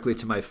it directly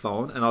to my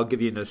phone, and I'll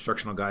give you an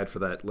instructional guide for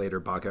that later,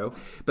 Baco.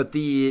 But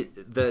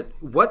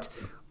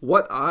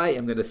what I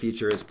am going to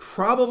feature is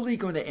probably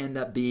going to end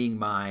up being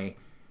my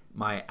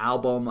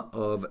album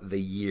of the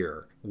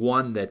year.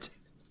 One that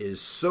is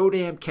so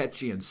damn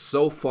catchy and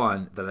so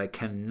fun that I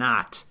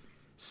cannot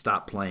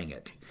stop playing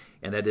it.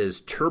 And that is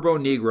Turbo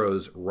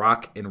Negro's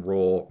Rock and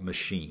Roll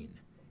Machine.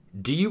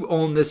 Do you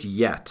own this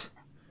yet?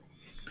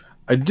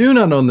 I do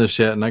not own this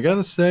yet, and I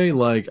gotta say,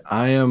 like,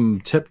 I am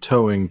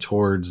tiptoeing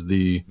towards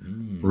the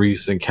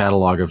recent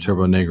catalog of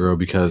Turbo Negro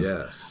because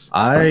Yes.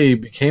 I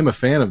became a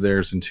fan of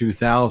theirs in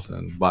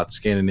 2000. Bought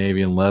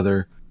Scandinavian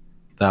Leather.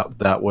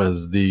 That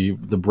was the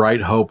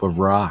bright hope of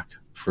rock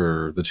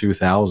for the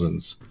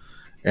 2000s,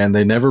 and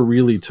they never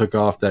really took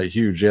off that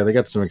huge. Yeah, they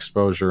got some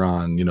exposure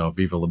on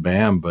Viva La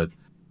Bam, but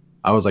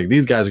I was like,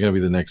 these guys are gonna be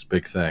the next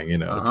big thing,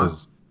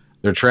 because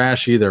they're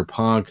trashy, they're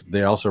punk.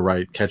 They also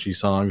write catchy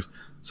songs.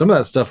 Some of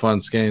that stuff on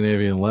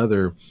Scandinavian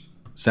Leather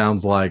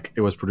sounds like it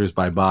was produced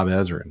by Bob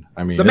Ezrin.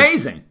 I mean, It's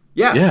amazing.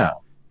 Yes. Yeah.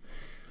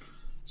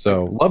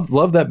 So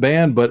love that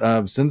band,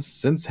 but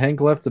since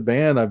Hank left the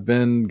band, I've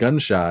been gun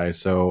shy.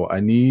 So I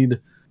need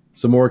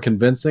some more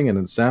convincing, and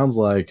it sounds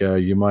like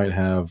you might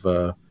have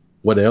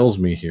what ails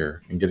me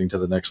here in getting to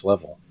the next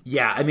level.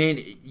 Yeah, I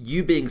mean,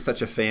 you being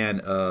such a fan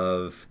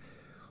of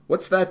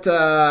what's that?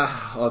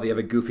 They have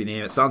a goofy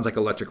name. It sounds like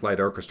Electric Light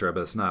Orchestra,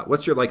 but it's not.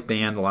 What's your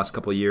band the last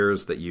couple of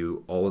years that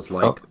you always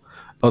liked?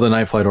 Oh, the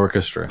Night Flight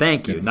Orchestra.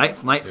 Thank you, Night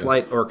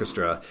Flight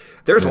Orchestra.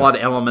 There's a lot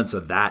of elements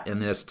of that in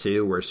this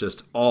too, where it's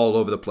just all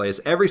over the place.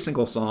 Every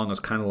single song is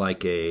kind of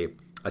like a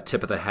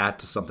tip of the hat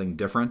to something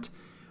different.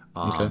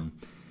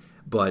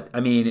 But I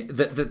mean,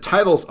 the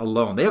titles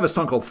alone. They have a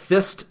song called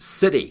Fist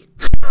City,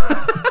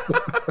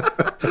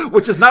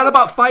 which is not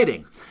about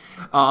fighting.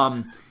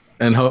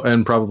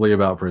 And probably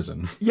about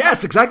prison.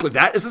 Yes, exactly.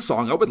 That is a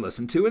song I would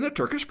listen to in a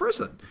Turkish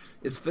prison.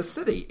 Is Fist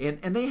City,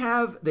 and they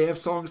have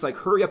songs like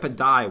 "Hurry Up and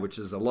Die," which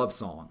is a love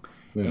song,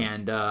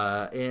 and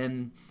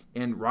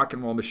 "Rock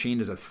and Roll Machine"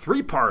 is a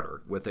 3-parter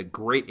with a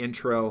great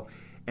intro,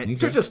 and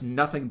they're just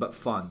nothing but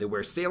fun. They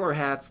wear sailor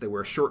hats, they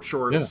wear short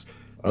shorts. Yeah.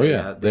 Oh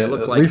yeah, they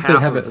look like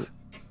half of.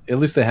 At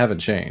least they haven't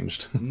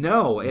changed.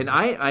 No, and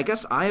I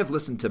guess I have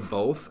listened to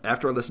both.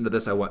 After I listened to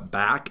this, I went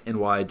back, and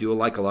while I do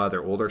like a lot of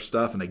their older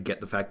stuff, and I get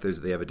the fact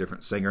that they have a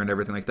different singer and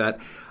everything like that,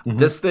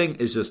 this thing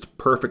is just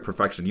perfect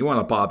perfection. You want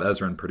a Bob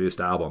Ezrin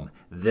produced album,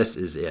 this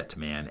is it,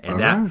 man.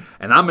 And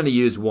and I'm going to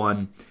use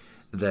one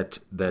that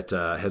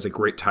has a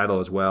great title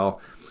as well.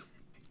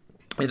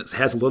 And it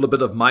has a little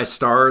bit of My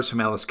Stars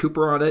from Alice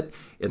Cooper on it.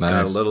 It's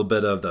got a little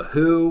bit of The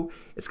Who.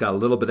 It's got a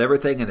little bit of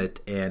everything in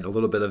it, and a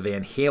little bit of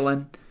Van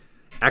Halen.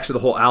 Actually, the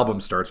whole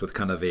album starts with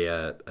kind of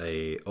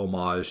a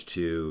homage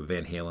to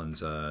Van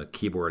Halen's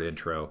keyboard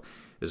intro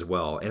as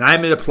well. And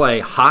I'm going to play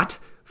Hot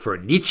for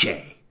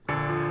Nietzsche.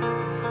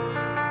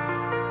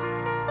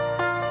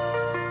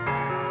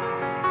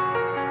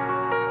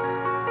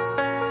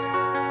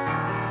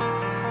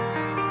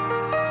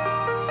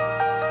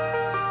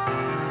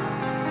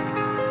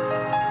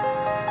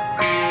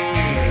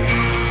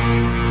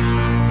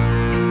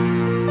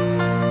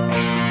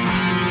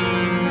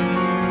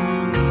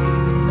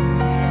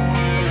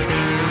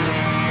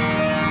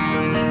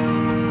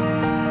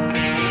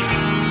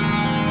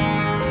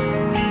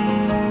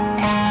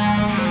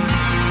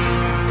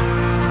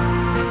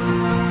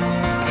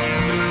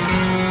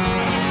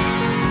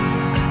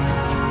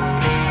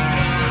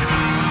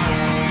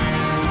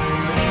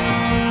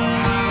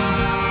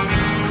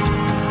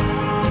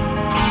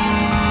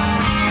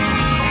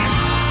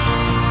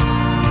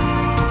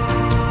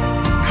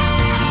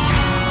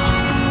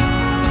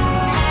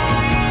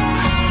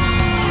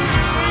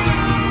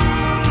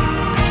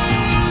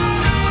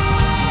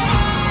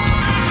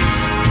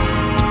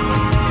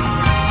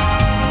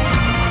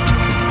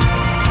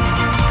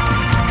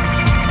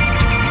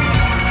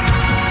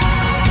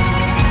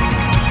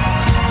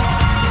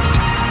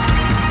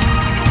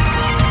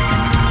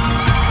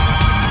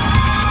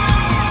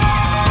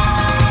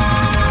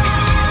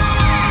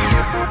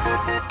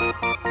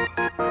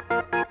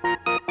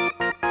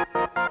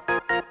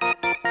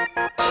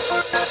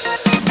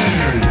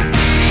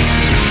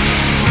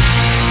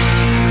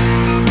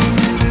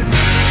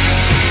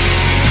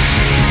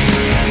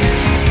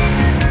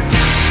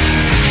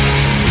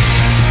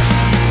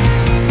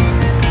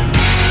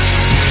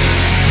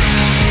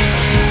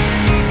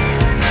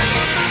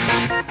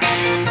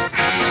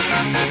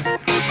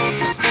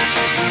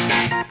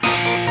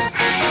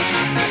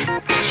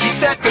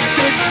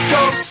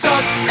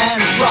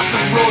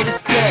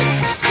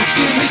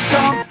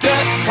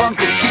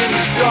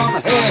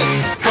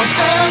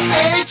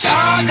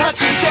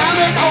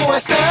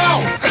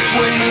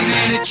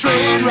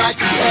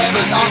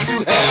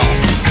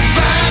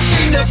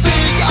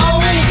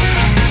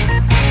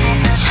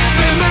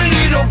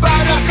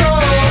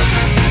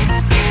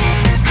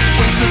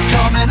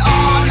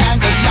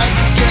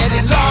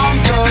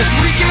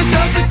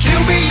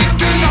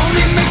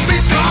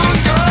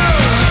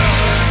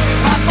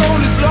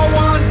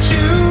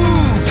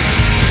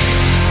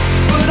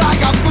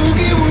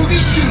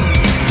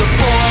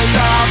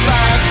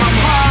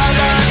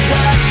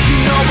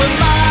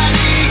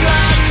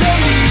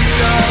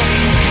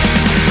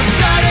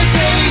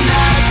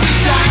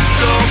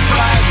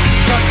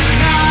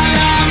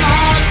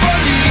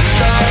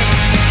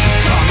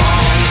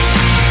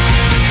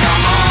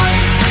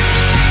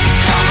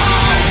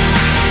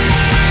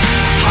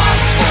 Hot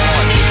for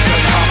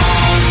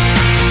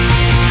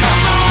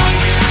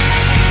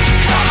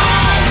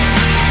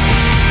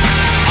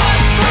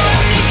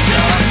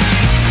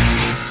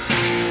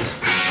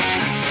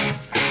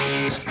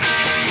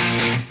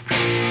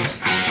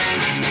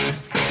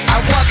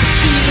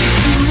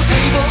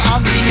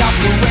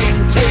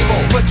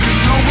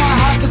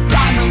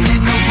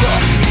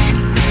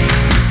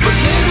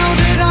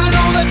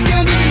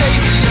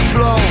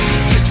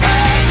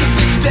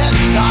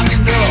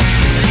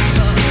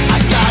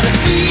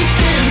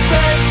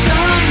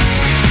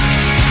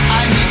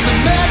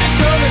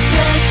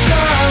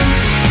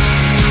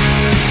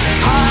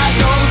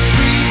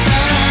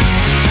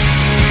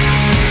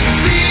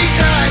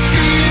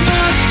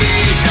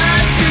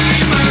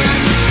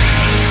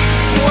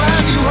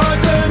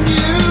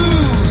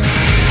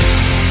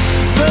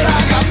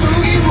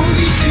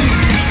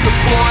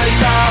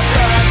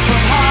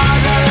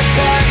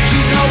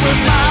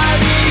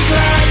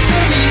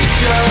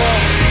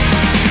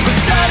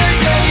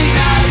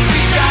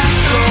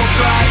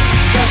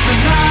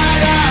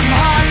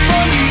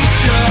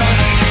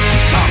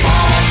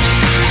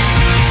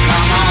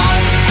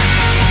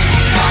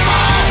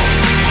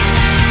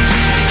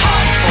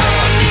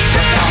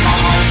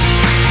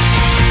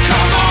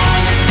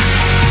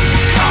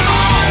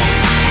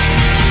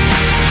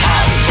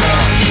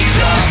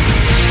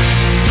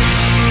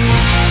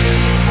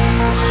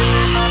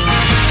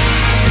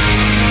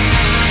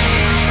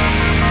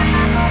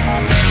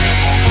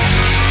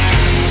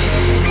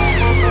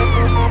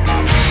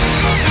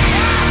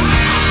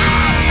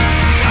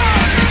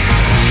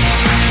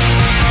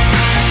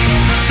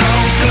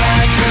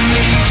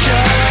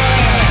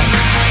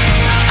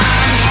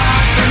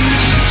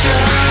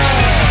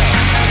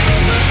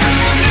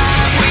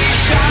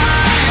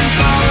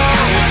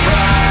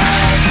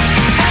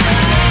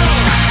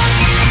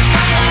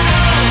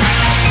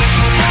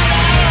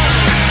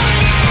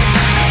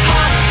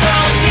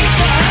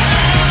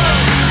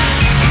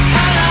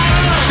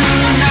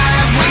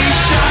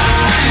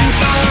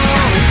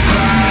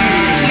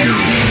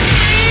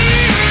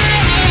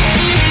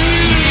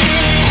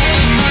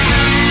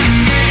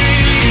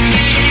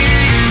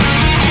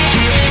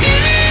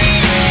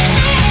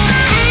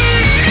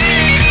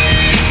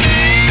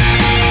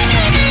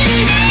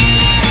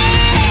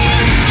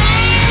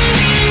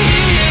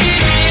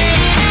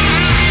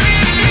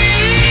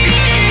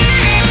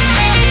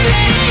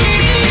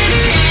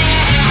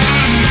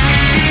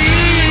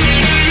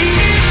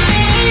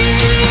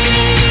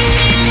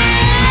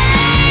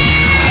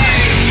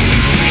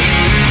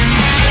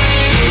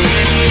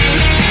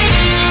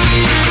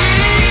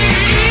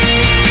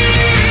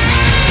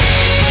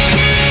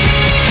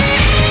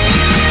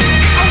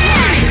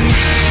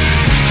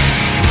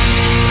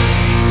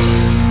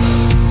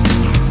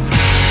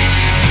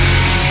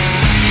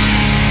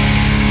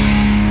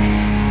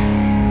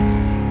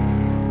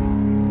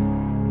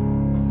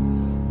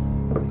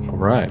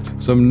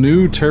Some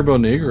new Turbo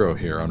Negro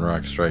here on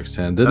Rock Strikes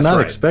 10. Did That's not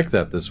right. expect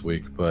that this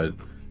week, but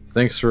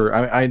thanks for...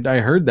 I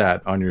heard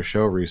that on your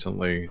show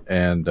recently,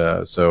 and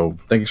so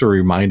thanks for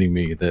reminding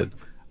me that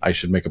I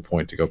should make a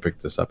point to go pick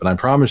this up. And I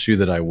promise you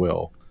that I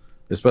will,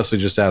 especially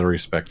just out of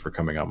respect for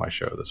coming on my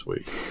show this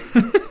week.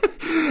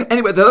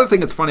 Anyway, the other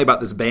thing that's funny about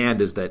this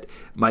band is that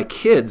my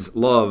kids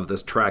love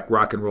this track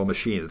Rock and Roll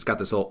Machine. It's got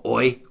this little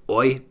oi,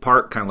 oi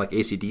part, kind of like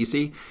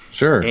AC/DC.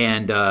 Sure.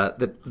 And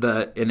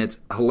and it's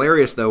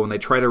hilarious, though, when they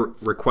try to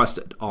request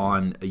it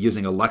on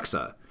using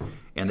Alexa.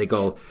 And they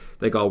go,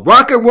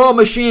 Rock and Roll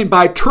Machine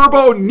by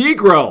Turbo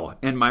Negro.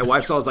 And my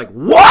wife's always like,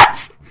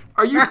 what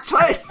are you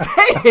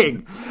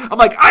saying? I'm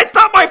like, it's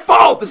not my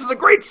fault. This is a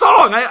great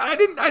song. I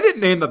didn't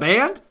name the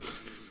band.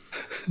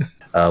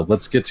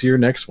 Let's get to your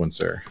next one,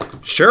 sir.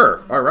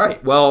 Sure. All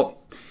right. Well,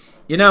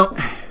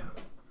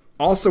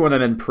 also when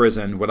I'm in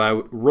prison, what I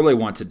really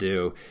want to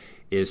do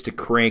is to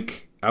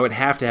crank. I would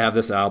have to have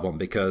this album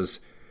because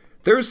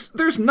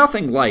there's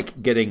nothing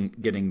like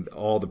getting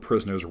all the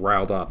prisoners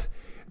riled up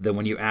than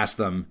when you ask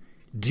them,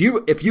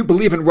 if you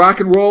believe in rock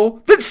and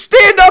roll, then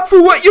stand up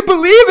for what you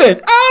believe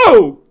in.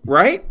 Oh,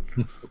 right?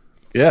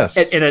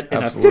 Yes. In a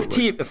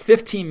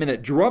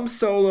 15-minute drum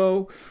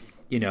solo.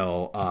 You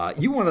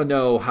want to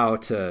know how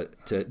to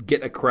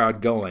get a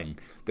crowd going.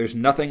 There's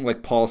nothing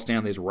like Paul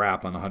Stanley's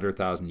rap on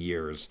 100,000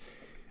 Years,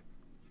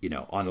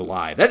 on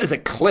Live. That is a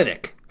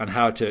clinic on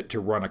how to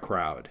run a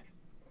crowd.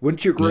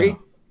 Wouldn't you agree? Yeah,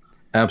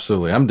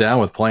 absolutely. I'm down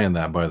with playing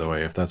that, by the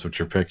way, if that's what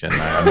you're picking.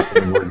 I'm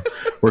assuming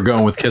we're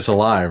going with Kiss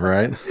Alive,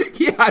 right?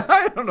 Yeah,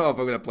 I don't know if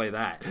I'm going to play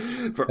that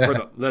for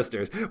the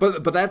listeners.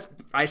 But that's,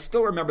 I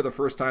still remember the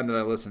first time that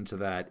I listened to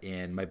that,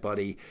 and my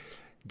buddy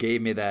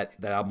gave me that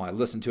album. I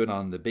listened to it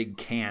on the big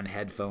can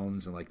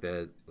headphones in like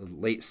the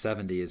late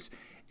 70s,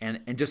 and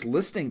just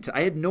listening to,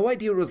 I had no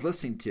idea what I was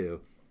listening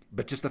to,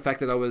 but just the fact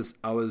that I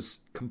was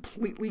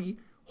completely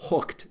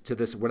hooked to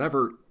this,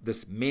 whatever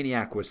this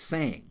maniac was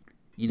saying,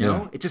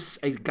 Yeah.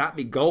 it got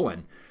me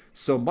going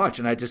so much.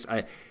 And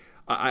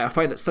I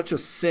find it such a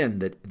sin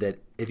that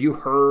if you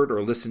heard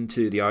or listened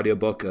to the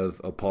audiobook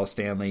of Paul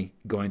Stanley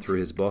going through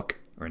his book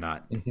or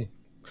not. Mm-hmm.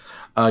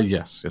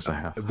 Yes, I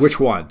have. Which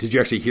one? Did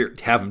you actually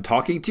have him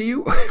talking to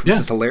you? Yeah.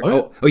 Just hilarious. Oh,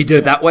 yeah. Oh, you did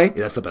it that way? Yeah,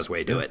 that's the best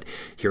way to do it.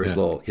 Hear his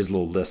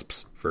little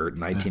lisps for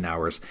 19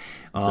 hours.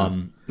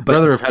 I'd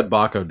rather have had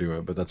Baco do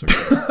it, but that's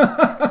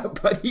okay.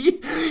 But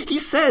he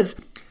says,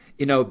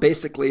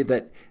 basically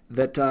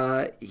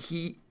that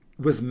he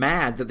was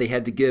mad that they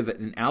had to give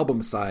an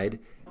album side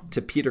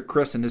to Peter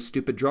Criss and his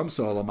stupid drum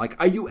solo. I'm like,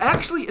 are you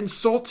actually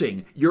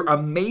insulting your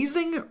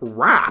amazing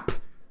rap?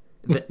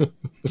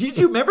 Did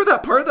you remember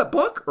that part of that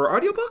book or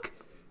audiobook?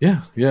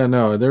 Yeah,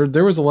 no,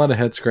 there was a lot of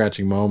head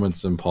scratching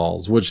moments in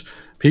Paul's, which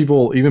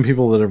even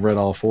people that have read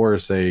all four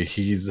say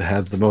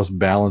has the most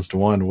balanced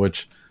one,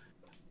 which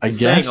I He's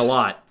guess saying a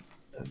lot.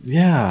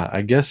 Yeah,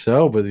 I guess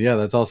so, but yeah,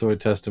 that's also a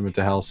testament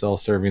to how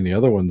self-serving the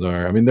other ones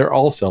are. I mean, they're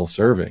all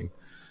self-serving,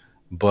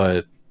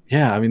 but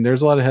yeah, I mean,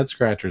 there's a lot of head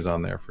scratchers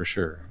on there for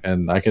sure,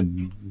 and I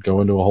could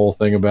go into a whole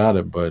thing about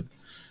it, but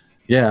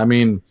yeah, I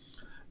mean,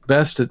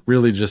 best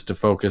really just to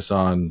focus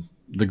on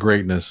the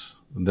greatness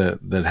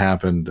that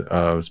happened,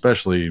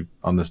 especially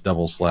on this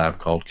double slab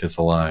called Kiss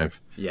Alive.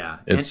 Yeah.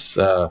 It's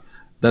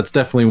that's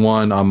definitely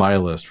one on my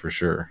list for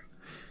sure.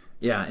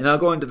 Yeah, and I'll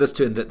go into this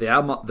too. And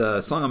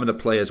the song I'm going to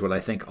play is what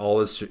I think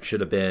always should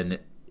have been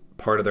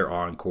part of their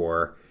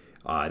encore.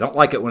 I don't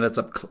like it when it's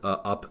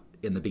up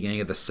in the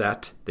beginning of the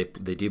set.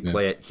 They do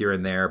play it here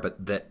and there,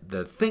 but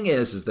the thing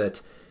is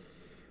that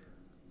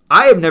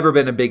I have never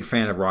been a big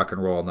fan of Rock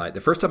and Roll All Night.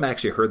 The first time I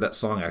actually heard that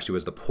song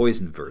was the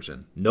Poison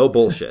version. No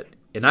bullshit.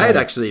 And I had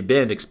actually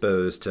been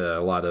exposed to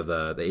a lot of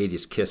the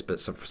 80s Kiss, but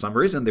for some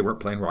reason they weren't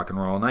playing Rock and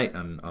Roll All Night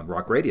on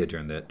rock radio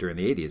during the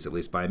 80s, at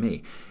least by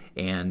me.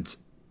 And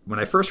when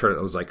I first heard it,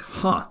 I was like,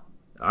 huh,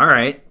 all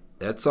right,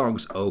 that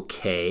song's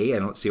okay. I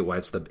don't see why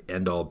it's the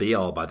end-all,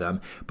 be-all by them.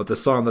 But the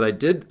song that I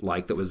did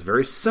like that was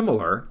very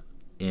similar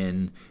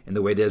in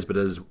the way it is,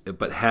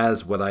 but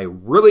has what I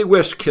really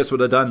wish Kiss would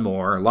have done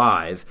more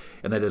live,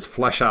 and that is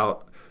flesh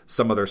out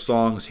some of their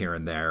songs here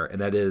and there,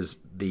 and that is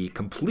the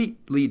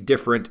completely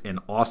different and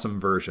awesome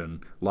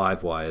version,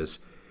 live-wise,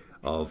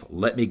 of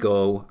Let Me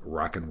Go,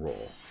 Rock and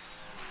Roll.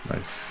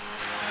 Nice.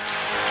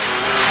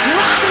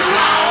 Rock and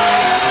roll!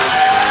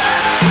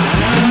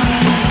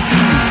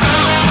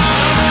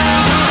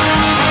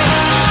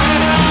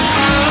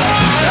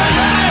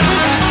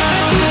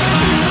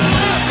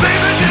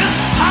 Baby,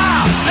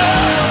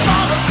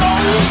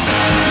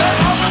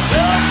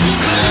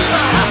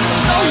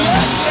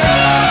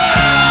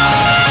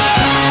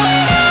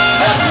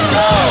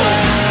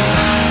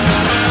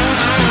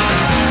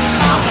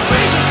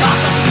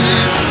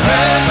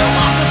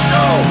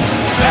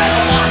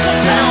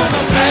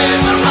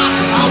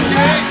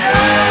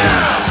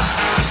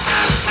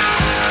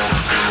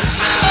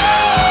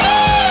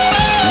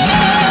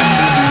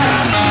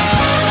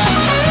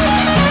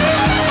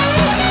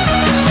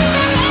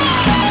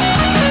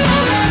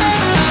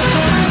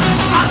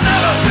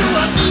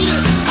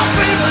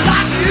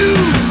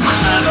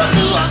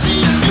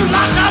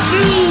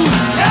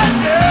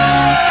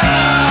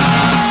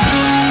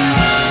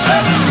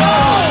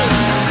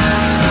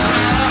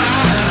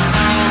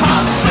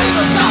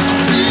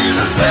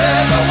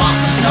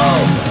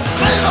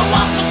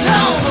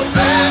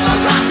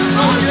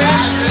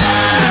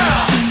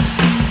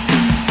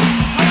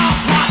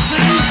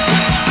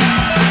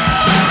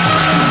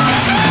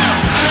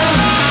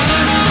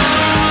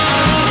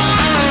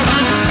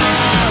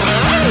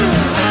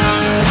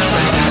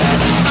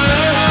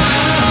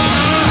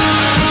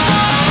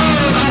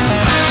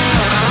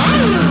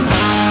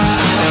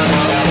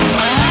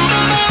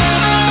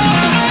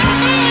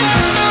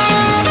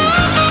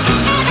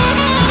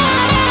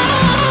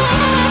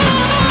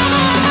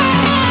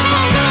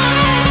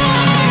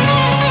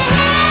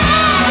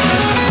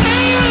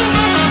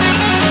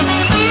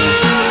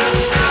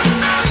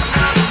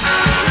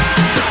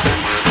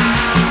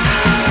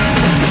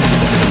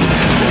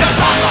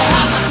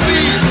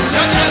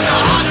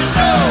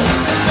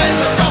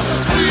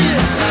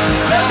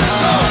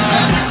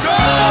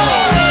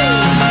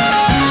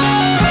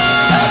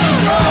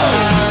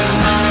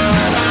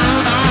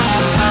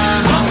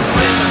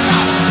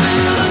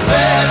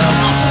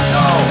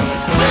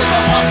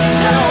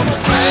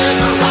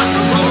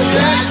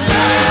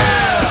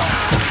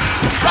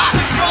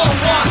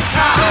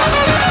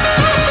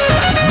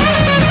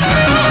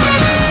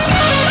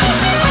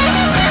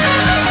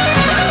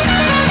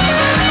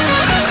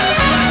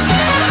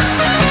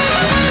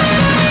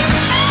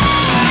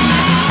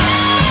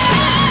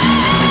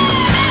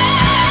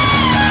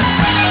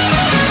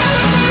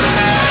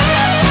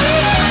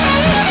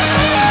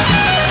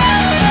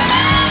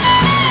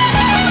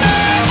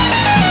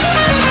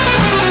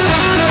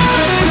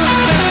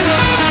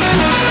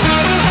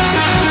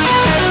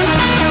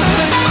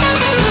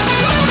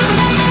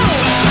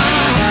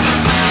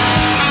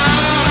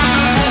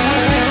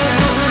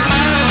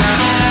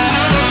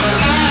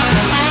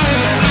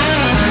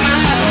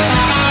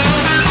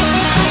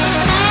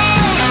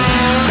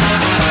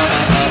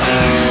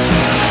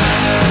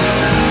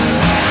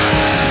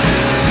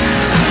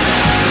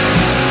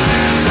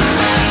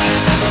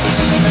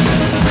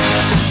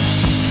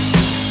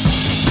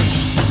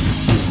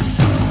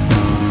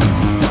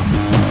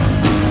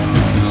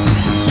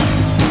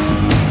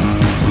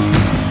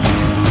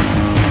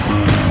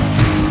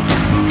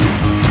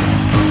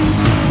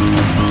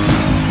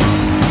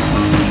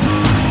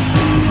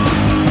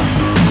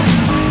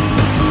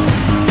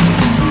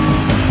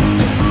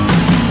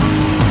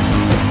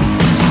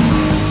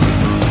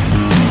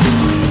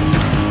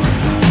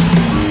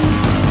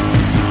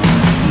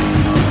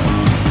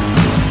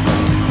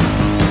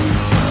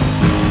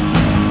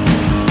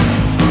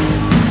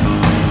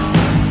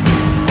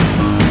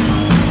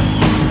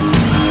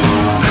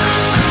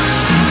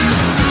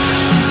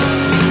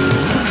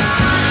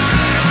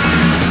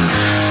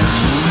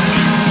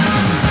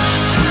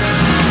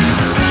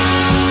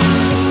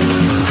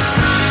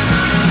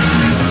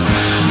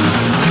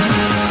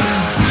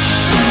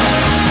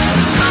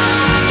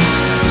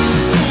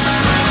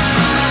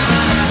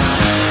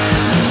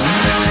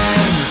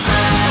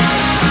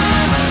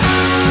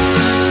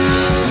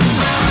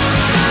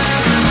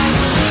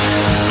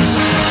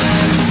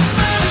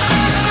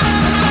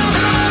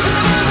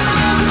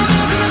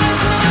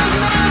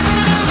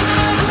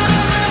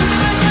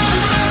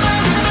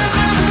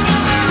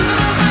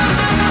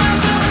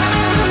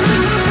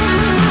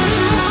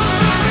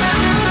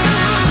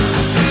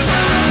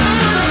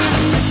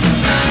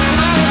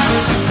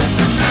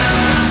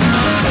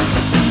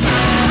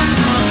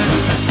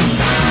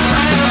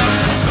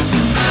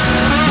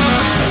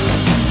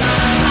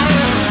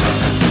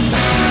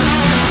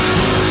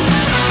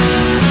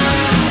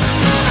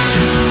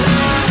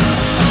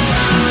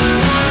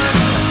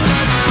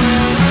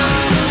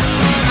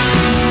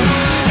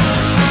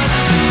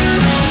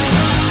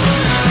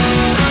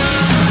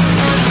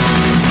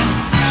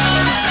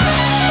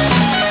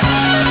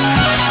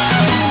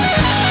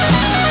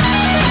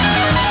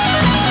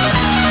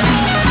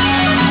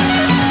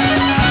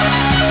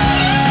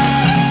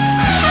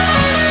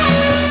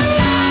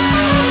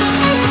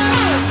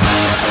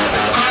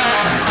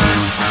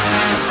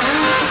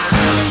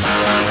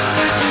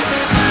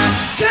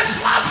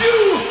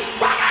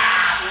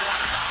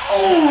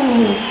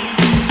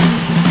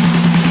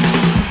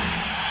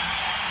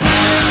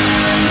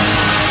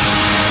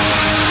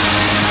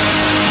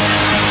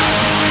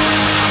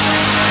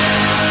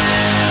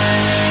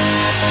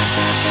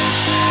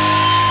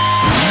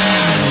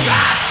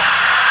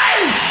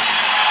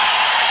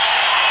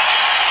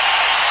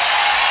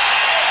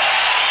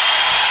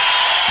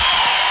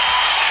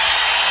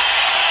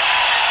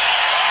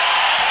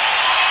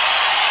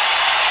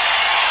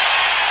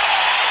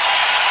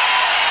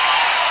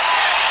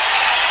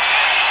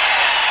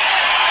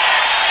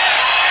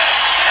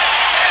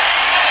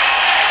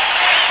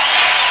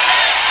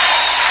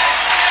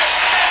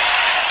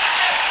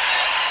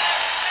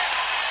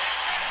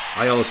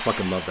 always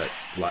fucking love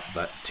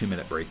that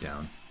 2-minute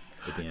breakdown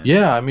at the end.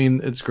 Yeah, I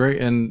mean, it's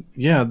great. And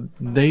yeah,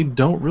 they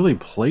don't really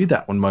play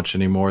that one much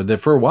anymore.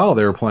 For a while,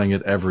 they were playing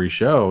it every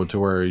show to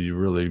where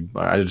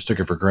I just took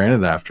it for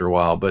granted after a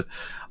while. But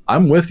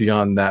I'm with you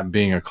on that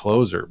being a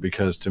closer,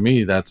 because to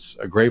me, that's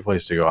a great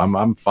place to go.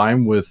 I'm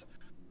fine with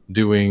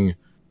doing,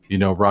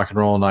 Rock and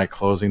Roll Night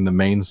closing the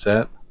main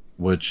set,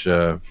 which,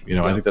 I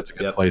think that's a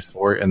good place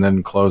for it. And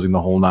then closing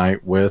the whole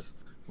night with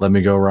Let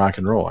Me Go Rock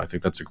and Roll. I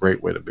think that's a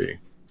great way to be.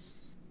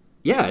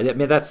 Yeah, I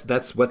mean,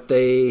 that's what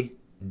they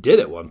did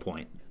at one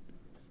point.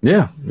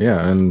 Yeah,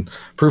 and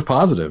proof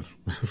positive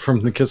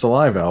from the Kiss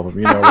Alive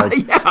album.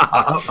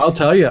 I'll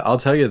tell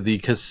you, the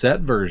cassette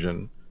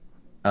version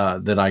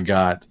that I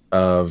got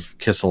of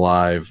Kiss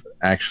Alive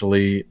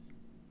actually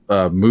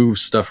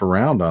moves stuff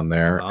around on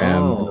there,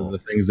 and one of the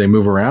things they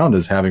move around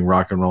is having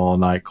Rock and Roll All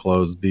Night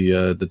close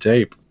the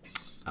tape.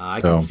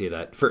 I can see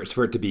that for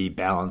it to be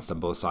balanced on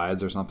both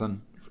sides or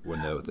something.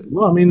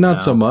 Well, I mean,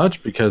 not so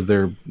much, because they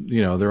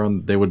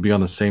would be on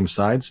the same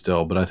side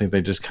still, but I think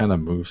they just kind of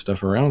move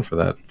stuff around for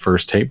that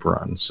first tape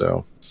run.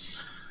 So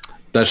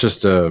that's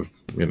just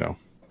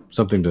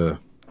something to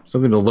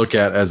look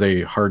at as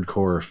a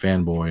hardcore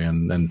fanboy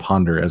and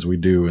ponder, as we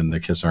do in the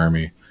Kiss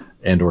Army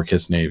or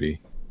Kiss Navy.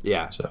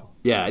 Yeah. So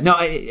yeah, no,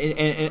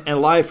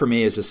 and Live for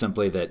me is just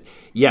simply that,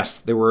 yes,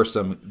 there were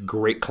some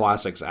great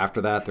classics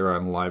after that. They're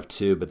on Live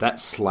too, but that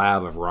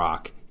slab of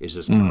rock is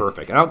just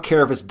perfect. I don't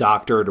care if it's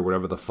doctored or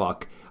whatever the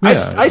fuck.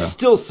 Yeah, I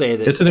still say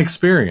that it's an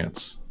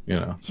experience.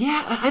 Yeah,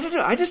 I don't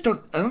know. I just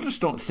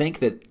don't think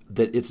that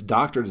it's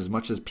doctored as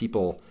much as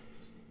people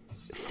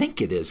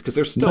think it is, because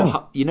there's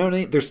still,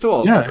 there's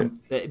still. I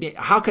mean,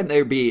 how can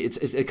there be? It's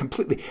a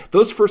completely.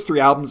 Those first 3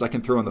 albums I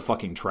can throw in the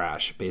fucking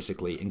trash,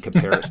 basically, in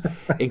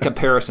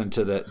comparison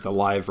to the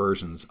live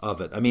versions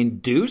of it. I mean,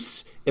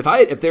 Deuce. If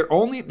the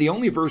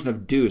only version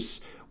of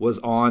Deuce was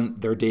on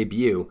their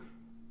debut,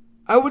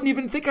 I wouldn't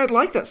even think I'd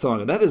like that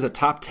song. And that is a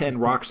top 10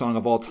 rock song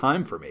of all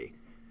time for me.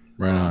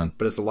 Right on.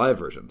 But it's a live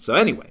version. So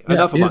anyway,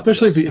 enough about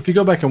especially this. if you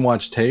go back and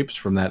watch tapes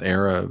from that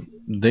era,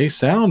 they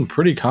sound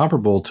pretty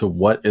comparable to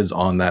what is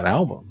on that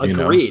album.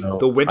 Agreed.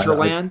 The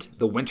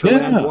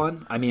Winterland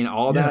one. I mean,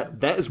 all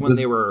that is when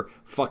they were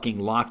fucking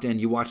locked in.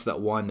 You watch that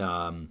one.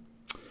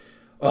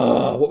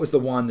 What was the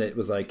one that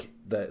was like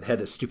that had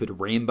a stupid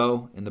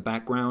rainbow in the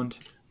background?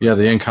 Yeah,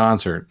 the In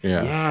Concert.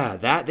 Yeah,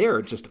 that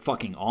they're just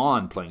fucking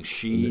on playing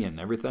She and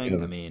everything.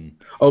 Yeah. I mean,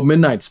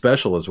 Midnight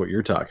Special is what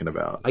you're talking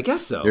about. I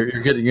guess so.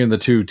 You're getting in the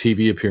 2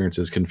 TV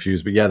appearances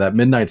confused, but yeah, that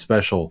Midnight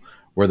Special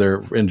where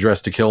they're in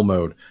Dress to Kill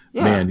mode.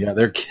 Yeah. Man, yeah,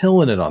 they're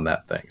killing it on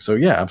that thing. So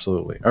yeah,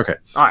 absolutely. Okay.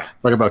 All right.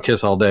 Talk about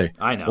Kiss all day.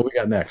 I know. What we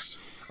got next?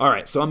 All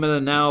right, so I'm going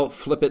to now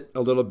flip it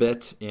a little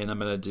bit, and I'm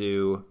going to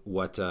do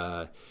what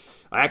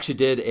I actually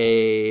did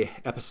a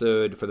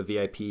episode for the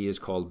VIPs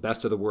called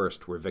Best of the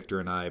Worst, where Victor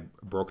and I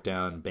broke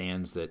down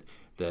bands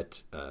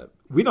that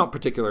we don't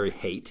particularly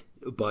hate,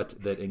 but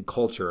that in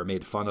culture are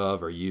made fun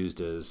of or used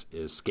as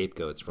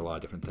scapegoats for a lot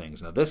of different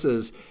things. Now, this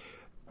is,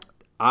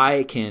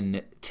 I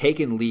can take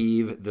and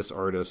leave this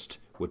artist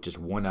with just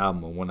one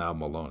album and one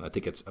album alone. I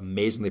think it's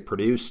amazingly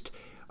produced.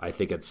 I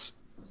think it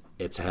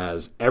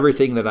has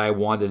everything that I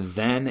wanted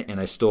then, and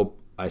I still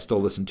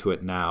listen to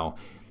it now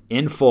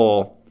in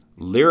full,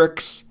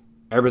 lyrics,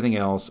 everything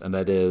else, and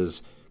that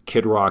is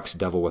Kid Rock's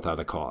Devil Without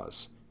a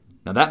Cause.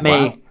 Now that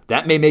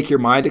may make your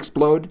mind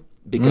explode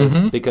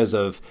because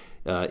of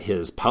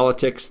his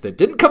politics that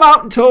didn't come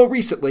out until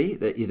recently,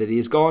 that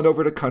he's gone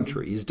over to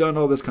country, he's done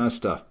all this kind of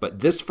stuff.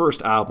 But this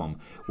first album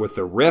with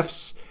the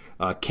riffs,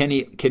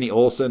 Kenny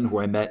Olsen, who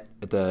I met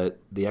at the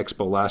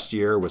expo last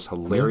year, was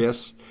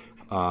hilarious.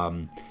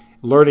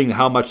 Learning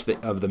how much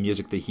of the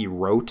music that he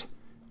wrote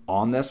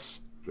on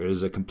this. It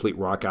is a complete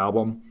rock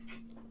album.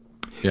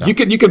 Yeah. You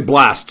can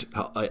blast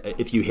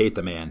if you hate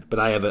the man, but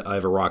I have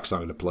a rock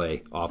song to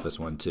play off this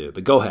one too.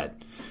 But go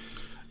ahead.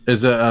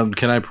 Is it?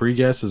 Can I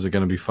pre-guess? Is it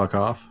going to be "Fuck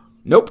Off"?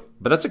 Nope,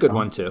 but that's a good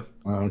one too.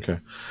 Okay.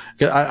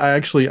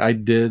 I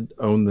did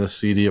own this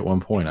CD at one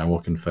point. I will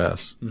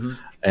confess,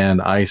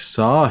 and I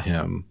saw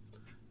him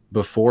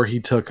before he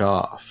took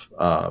off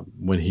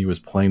when he was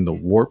playing the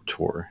Warped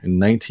Tour in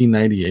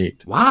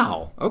 1998.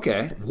 Wow.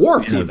 Okay.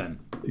 Warped even.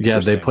 Yeah,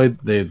 they played.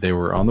 They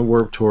were on the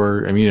Warped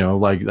Tour. I mean,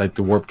 like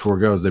the Warped Tour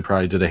goes, they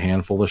probably did a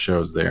handful of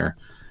shows there.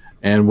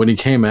 And when he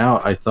came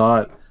out, I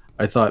thought,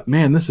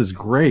 man, this is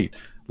great.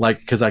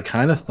 Like, because I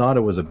kind of thought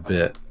it was a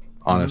bit,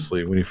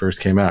 honestly, when he first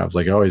came out. I was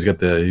like, oh,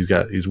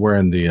 he's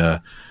wearing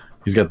the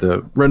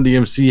Run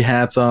DMC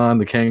hats on,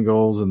 the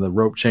Kangol and the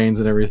rope chains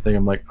and everything.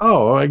 I'm like,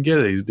 oh, I get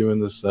it. He's doing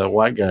this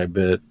white guy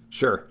bit.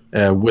 Sure.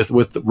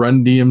 With the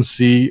Run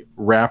DMC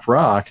rap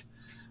rock.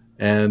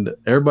 And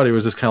everybody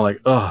was just kind of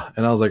like, ugh.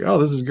 And I was like, oh,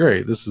 this is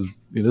great. This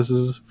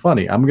is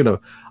funny.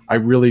 I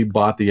really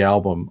bought the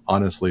album,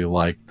 honestly,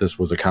 like this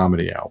was a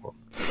comedy album.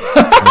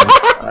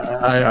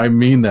 I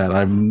mean that.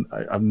 I'm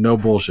no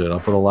bullshit. I'll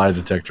put a lie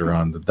detector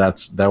on.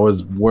 That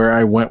was where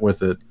I went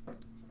with it.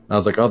 I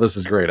was like, oh, this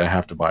is great. I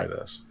have to buy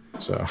this.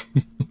 So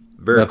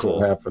Very That's cool.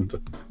 what happened.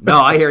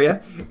 No, I hear you.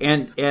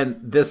 And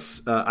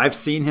this, I've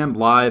seen him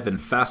live in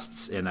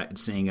fests, and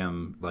seeing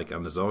him like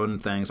on his own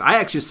things. I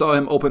actually saw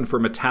him open for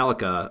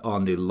Metallica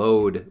on the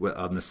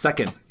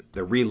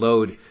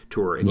Reload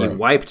tour, and he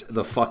wiped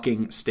the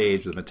fucking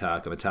stage with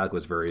Metallica. Metallica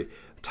was very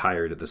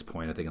tired at this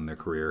point, I think, in their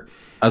career.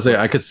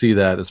 I could see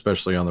that,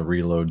 especially on the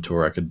Reload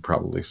tour. I could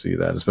probably see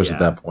that, especially at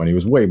that point. He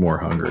was way more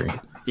hungry.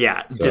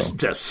 Yeah,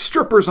 just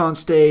strippers on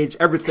stage,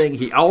 everything.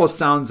 He always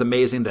sounds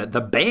amazing. That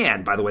the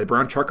band, by the way,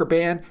 Brown Trucker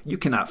Band, you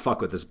cannot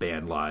fuck with this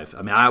band live.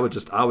 I mean, I would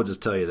just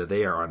tell you that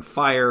they are on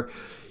fire.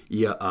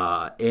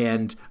 Yeah,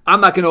 and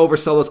I'm not going to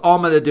oversell this. All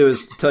I'm going to do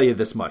is tell you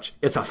this much: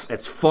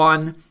 it's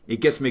fun.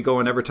 It gets me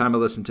going every time I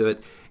listen to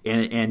it.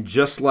 And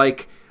just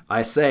like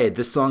I say,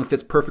 this song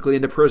fits perfectly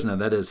into Prison, and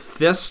that is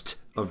 "Fist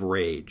of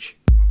Rage."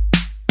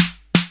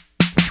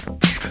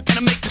 And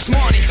I make this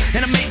money,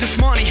 and I make this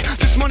money.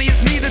 This money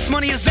is me, this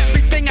money is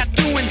everything I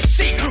do and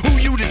see. Who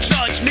you to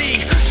judge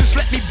me? Just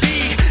let me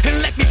be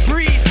and let me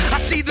breathe. I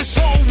see this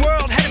whole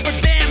world headed for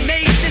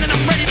damnation, and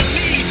I'm ready to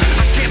leave.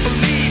 I can't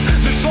believe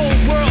this whole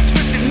world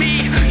twisted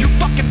me. You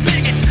fucking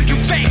bigots, you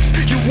fakes,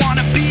 you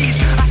wannabes.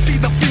 I see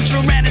the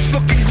future and it's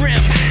looking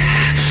grim.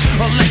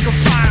 A lake of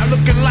fire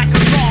looking like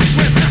a long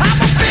swim. I'm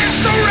a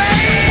fist of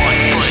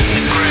rage.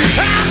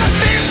 I'm a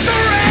fist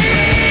of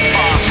rage.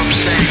 Far from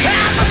safe.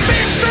 I'm a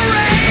fist of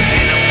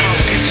rage.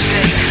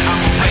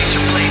 I'm a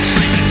razor blade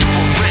slicking through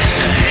a wrist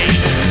of hate.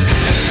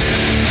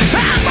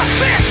 I'm a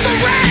fist of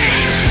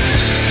rage.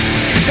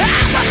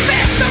 I'm a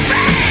fist of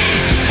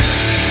rage.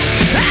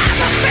 I'm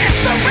a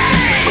fist of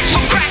rage.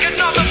 Crack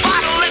another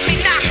bottle, let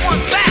me knock one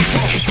back.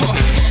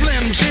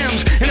 Slim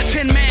Jims and a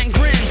 10-man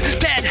grins.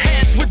 Dead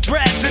heads with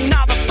dreads and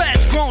now the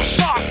feds grown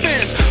shark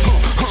fins.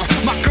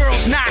 My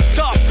girl's knocked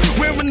up.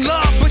 We're in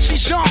love, but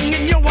she's young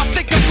and yo, I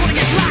think I'm gonna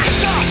get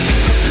locked up.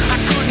 I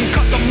couldn't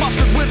cut the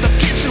mustard with a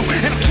kintsu,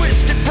 and I'm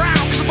twisted brown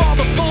cause of all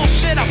the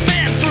bullshit I've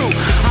been through.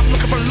 I'm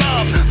looking for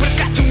love, but it's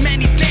got too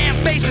many damn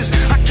faces.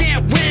 I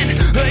can't win,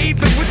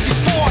 even with these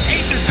 4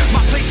 aces.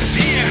 My place is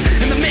here,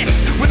 in the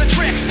mix, with the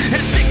tricks and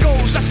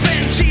sickos. I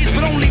spend cheese,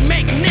 but only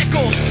make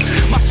nickels.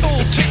 My soul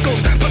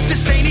tickles, but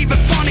this ain't even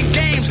fun and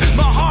games.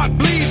 My heart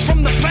bleeds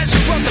from the pleasure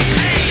of the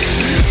pain.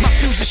 My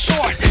fuse is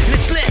short, and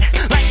it's lit,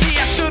 like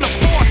me, I should have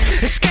fought.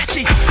 It's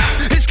sketchy,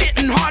 it's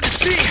getting hard to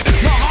see.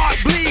 My heart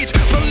bleeds,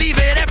 believe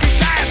it every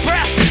dying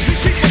breath.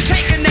 These people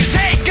take and they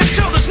take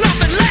until there's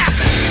nothing left.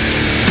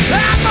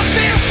 I'm a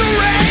fist of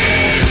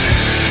rage.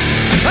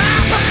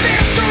 I'm a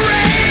fist of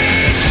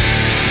rage.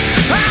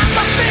 I'm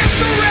a fist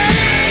of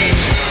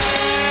rage.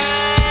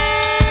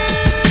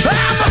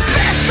 I'm a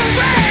fist of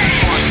rage.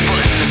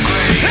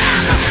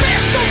 I'm a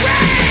fist of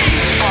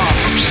rage.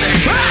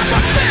 I'm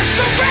a fist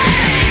of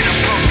rage. In a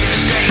broken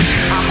state,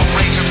 I'm a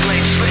razor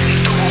blade slitting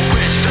through a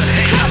wrist of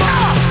hate. Come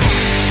on!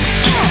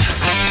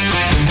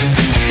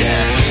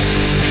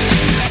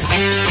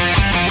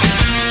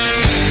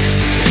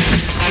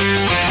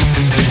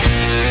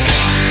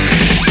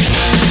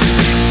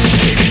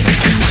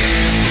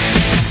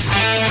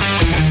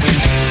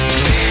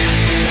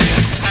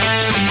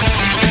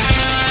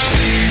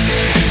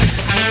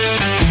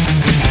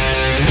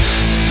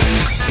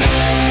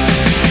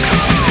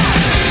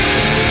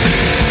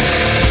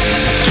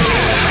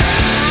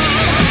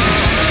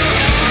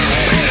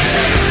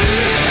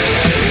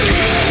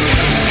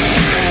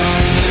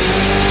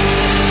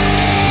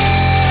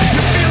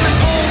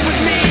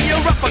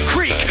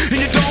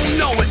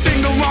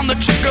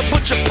 Trigger,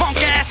 put your punk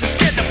ass and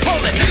scared to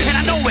pull it. And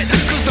I know it,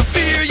 cause the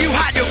fear you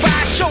hide your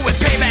eyes show it.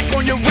 Payback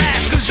on your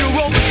rash, cause you're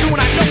overdue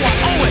and I know I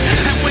owe it.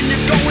 And when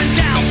you're going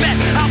down, bet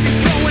I'll be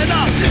blowing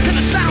up. Hear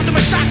the sound of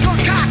a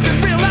shotgun cock and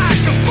realize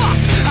you're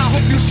fucked. I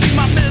hope you see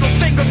my middle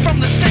finger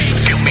from the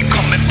stage. Feel me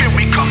coming, feel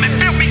me coming,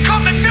 feel me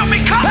coming, feel me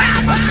coming.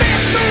 I'm a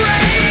fist of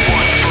rage.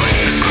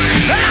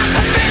 I'm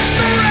a fist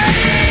of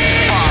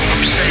rage.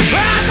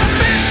 I'm a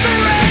fist of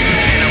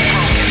rage. In a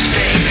broken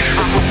state,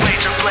 I'm a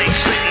razor blade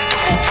slitting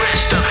through a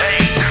wrist of hate.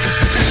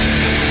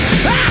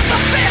 I'm a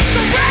fist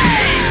of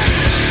rage.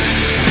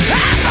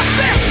 I'm a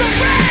fist of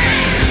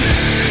rage.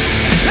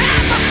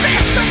 I'm a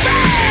fist of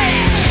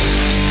rage.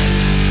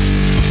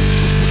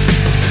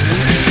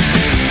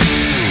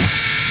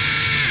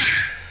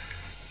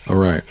 All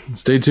right.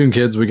 Stay tuned,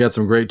 kids. We got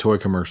some great toy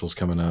commercials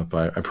coming up.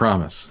 I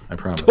promise. I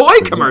promise. Toy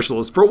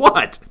commercials for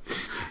what?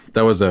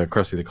 That was a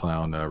Krusty the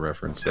Clown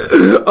reference.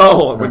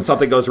 Oh, when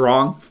something goes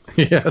wrong?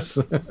 Yes.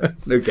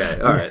 Okay,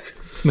 all right.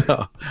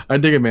 No, I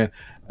dig it, man.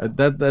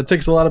 That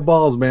takes a lot of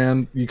balls,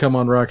 man. You come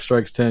on Rock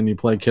Strikes 10, you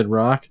play Kid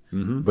Rock,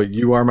 but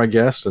you are my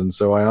guest, and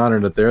so I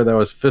honored it there. That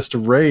was Fist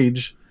of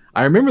Rage.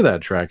 I remember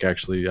that track,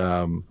 actually.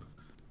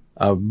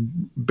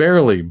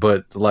 Barely,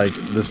 but like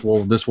this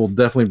will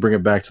definitely bring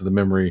it back to the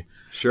memory.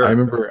 Sure. I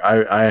remember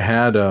I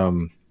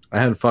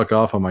had Fuck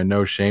Off on my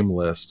no shame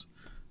list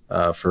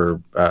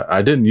for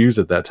I didn't use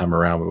it that time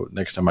around, but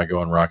next time I go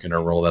on Rock and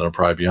Roll, that'll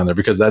probably be on there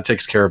because that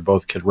takes care of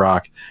both Kid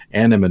Rock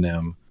and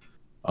Eminem.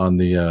 on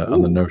the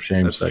No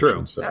Shame That's section.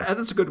 true. So.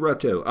 That's a good rep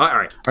too. All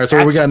right. All right, so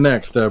what we got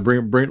next? Let's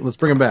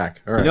bring him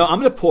back. All right. I'm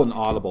going to pull an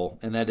audible,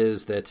 and that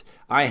is that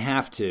I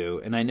have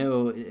to, and I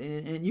know,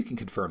 and you can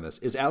confirm this.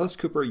 Is Alice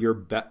Cooper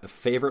your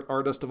favorite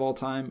artist of all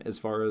time as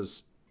far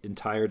as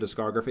entire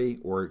discography,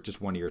 or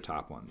just one of your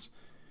top ones?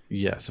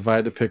 Yes, if I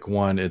had to pick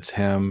one, it's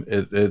him.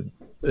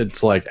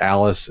 It's like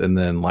Alice, and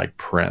then like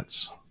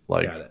Prince.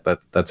 Like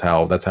that's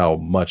how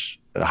much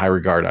high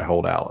regard I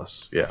hold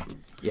Alice. Yeah.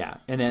 Yeah,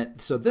 and then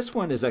so this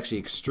one is actually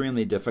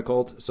extremely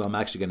difficult. So I'm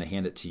actually going to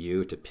hand it to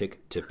you to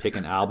pick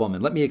an album,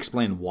 and let me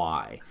explain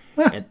why.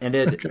 And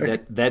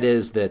Okay. that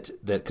is that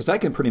because I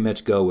can pretty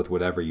much go with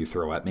whatever you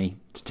throw at me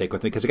to take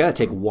with me, because I got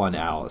to take one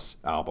Alice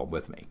album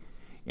with me,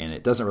 and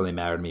it doesn't really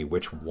matter to me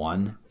which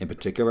one in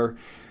particular.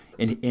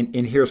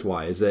 And here's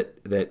why: is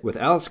that with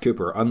Alice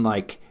Cooper,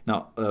 unlike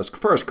now as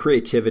far as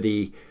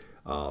creativity,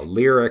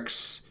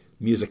 lyrics,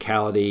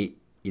 musicality,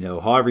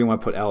 however you want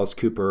to put Alice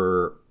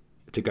Cooper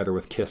together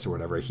with Kiss or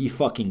whatever, he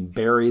fucking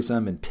buries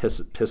them and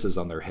pisses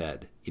on their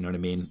head. You know what I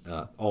mean?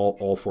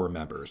 All four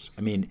members.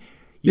 I mean,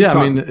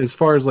 as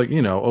far as like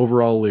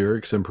overall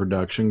lyrics and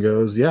production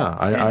goes,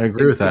 I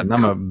agree with that, and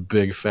I'm a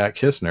big fat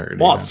Kiss nerd.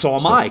 Well, so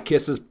am I.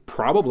 Kiss is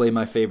probably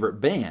my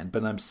favorite band,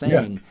 but I'm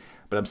saying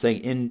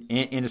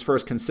in as far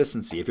as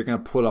consistency, if you're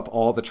going to put up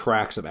all the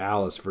tracks of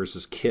Alice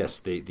versus Kiss,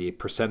 the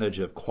percentage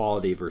of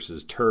quality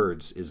versus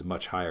turds is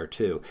much higher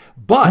too.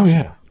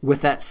 But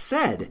with that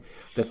said,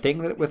 the thing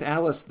that with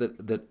Alice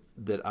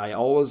that I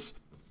always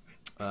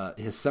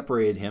has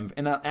separated him,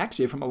 and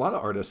actually from a lot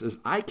of artists, is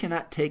I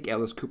cannot take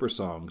Alice Cooper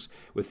songs,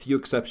 with few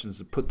exceptions,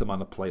 and put them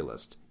on a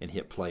playlist and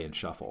hit play and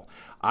shuffle.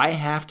 I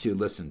have to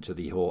listen to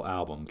the whole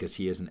album because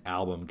he is an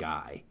album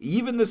guy.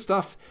 Even the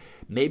stuff,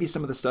 maybe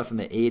some of the stuff in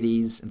the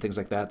 80s and things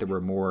like that were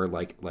more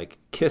like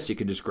Kiss, you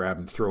could just grab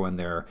and throw in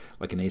there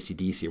like an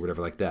AC/DC or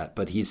whatever like that.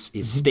 But he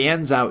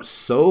stands out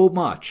so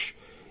much.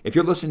 If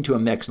you're listening to a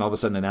mix and all of a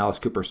sudden an Alice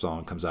Cooper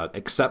song comes out,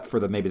 except for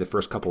maybe the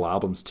first couple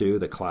albums too,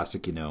 the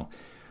classic,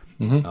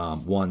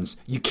 ones,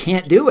 you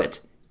can't do it.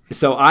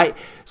 So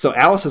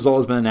Alice has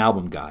always been an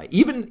album guy.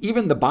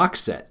 Even the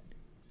box set,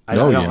 I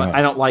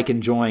don't like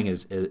enjoying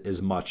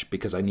as much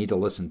because I need to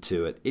listen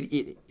to it.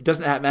 It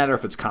doesn't matter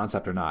if it's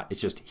concept or not.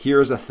 It's just,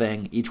 here's a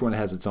thing. Each one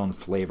has its own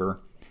flavor,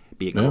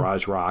 be it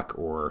garage rock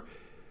or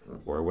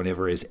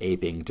whenever is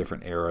aping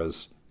different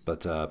eras.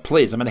 But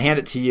please, I'm going to hand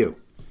it to you.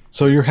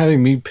 So you're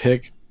having me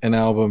pick an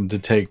album to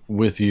take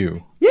with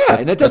you. Yeah,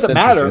 and it doesn't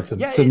matter. It's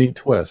a neat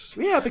twist.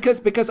 Yeah,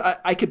 because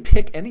I could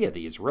pick any of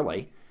these,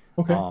 really.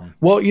 Okay.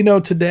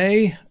 Well,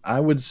 today I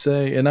would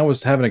say, and I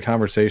was having a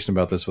conversation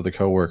about this with a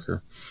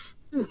coworker.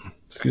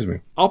 Excuse me.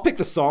 I'll pick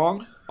the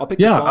song.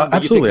 Yeah,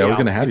 absolutely. I was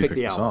going to have you pick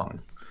the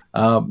song.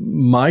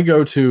 My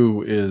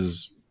go-to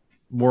is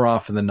more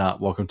often than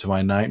not "Welcome to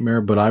My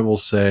Nightmare," but I will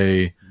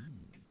say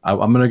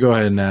I'm going to go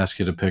ahead and ask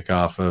you to pick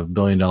off of $1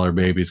 Billion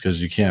Babies,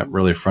 because you can't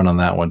really front on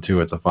that one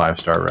too. It's a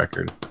 5-star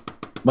record,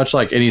 much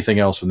like anything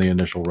else from the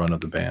initial run of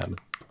the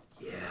band.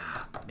 Yeah,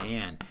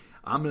 man.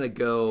 I'm going to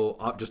go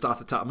just off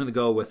the top. I'm going to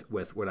go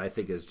with what I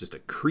think is just a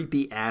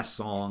creepy ass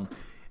song,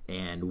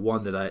 and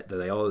one that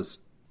I always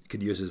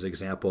could use as an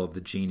example of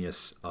the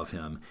genius of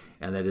him,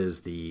 and that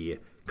is the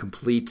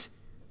complete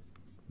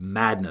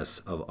madness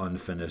of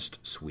Unfinished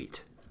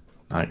Suite.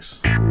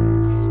 Nice.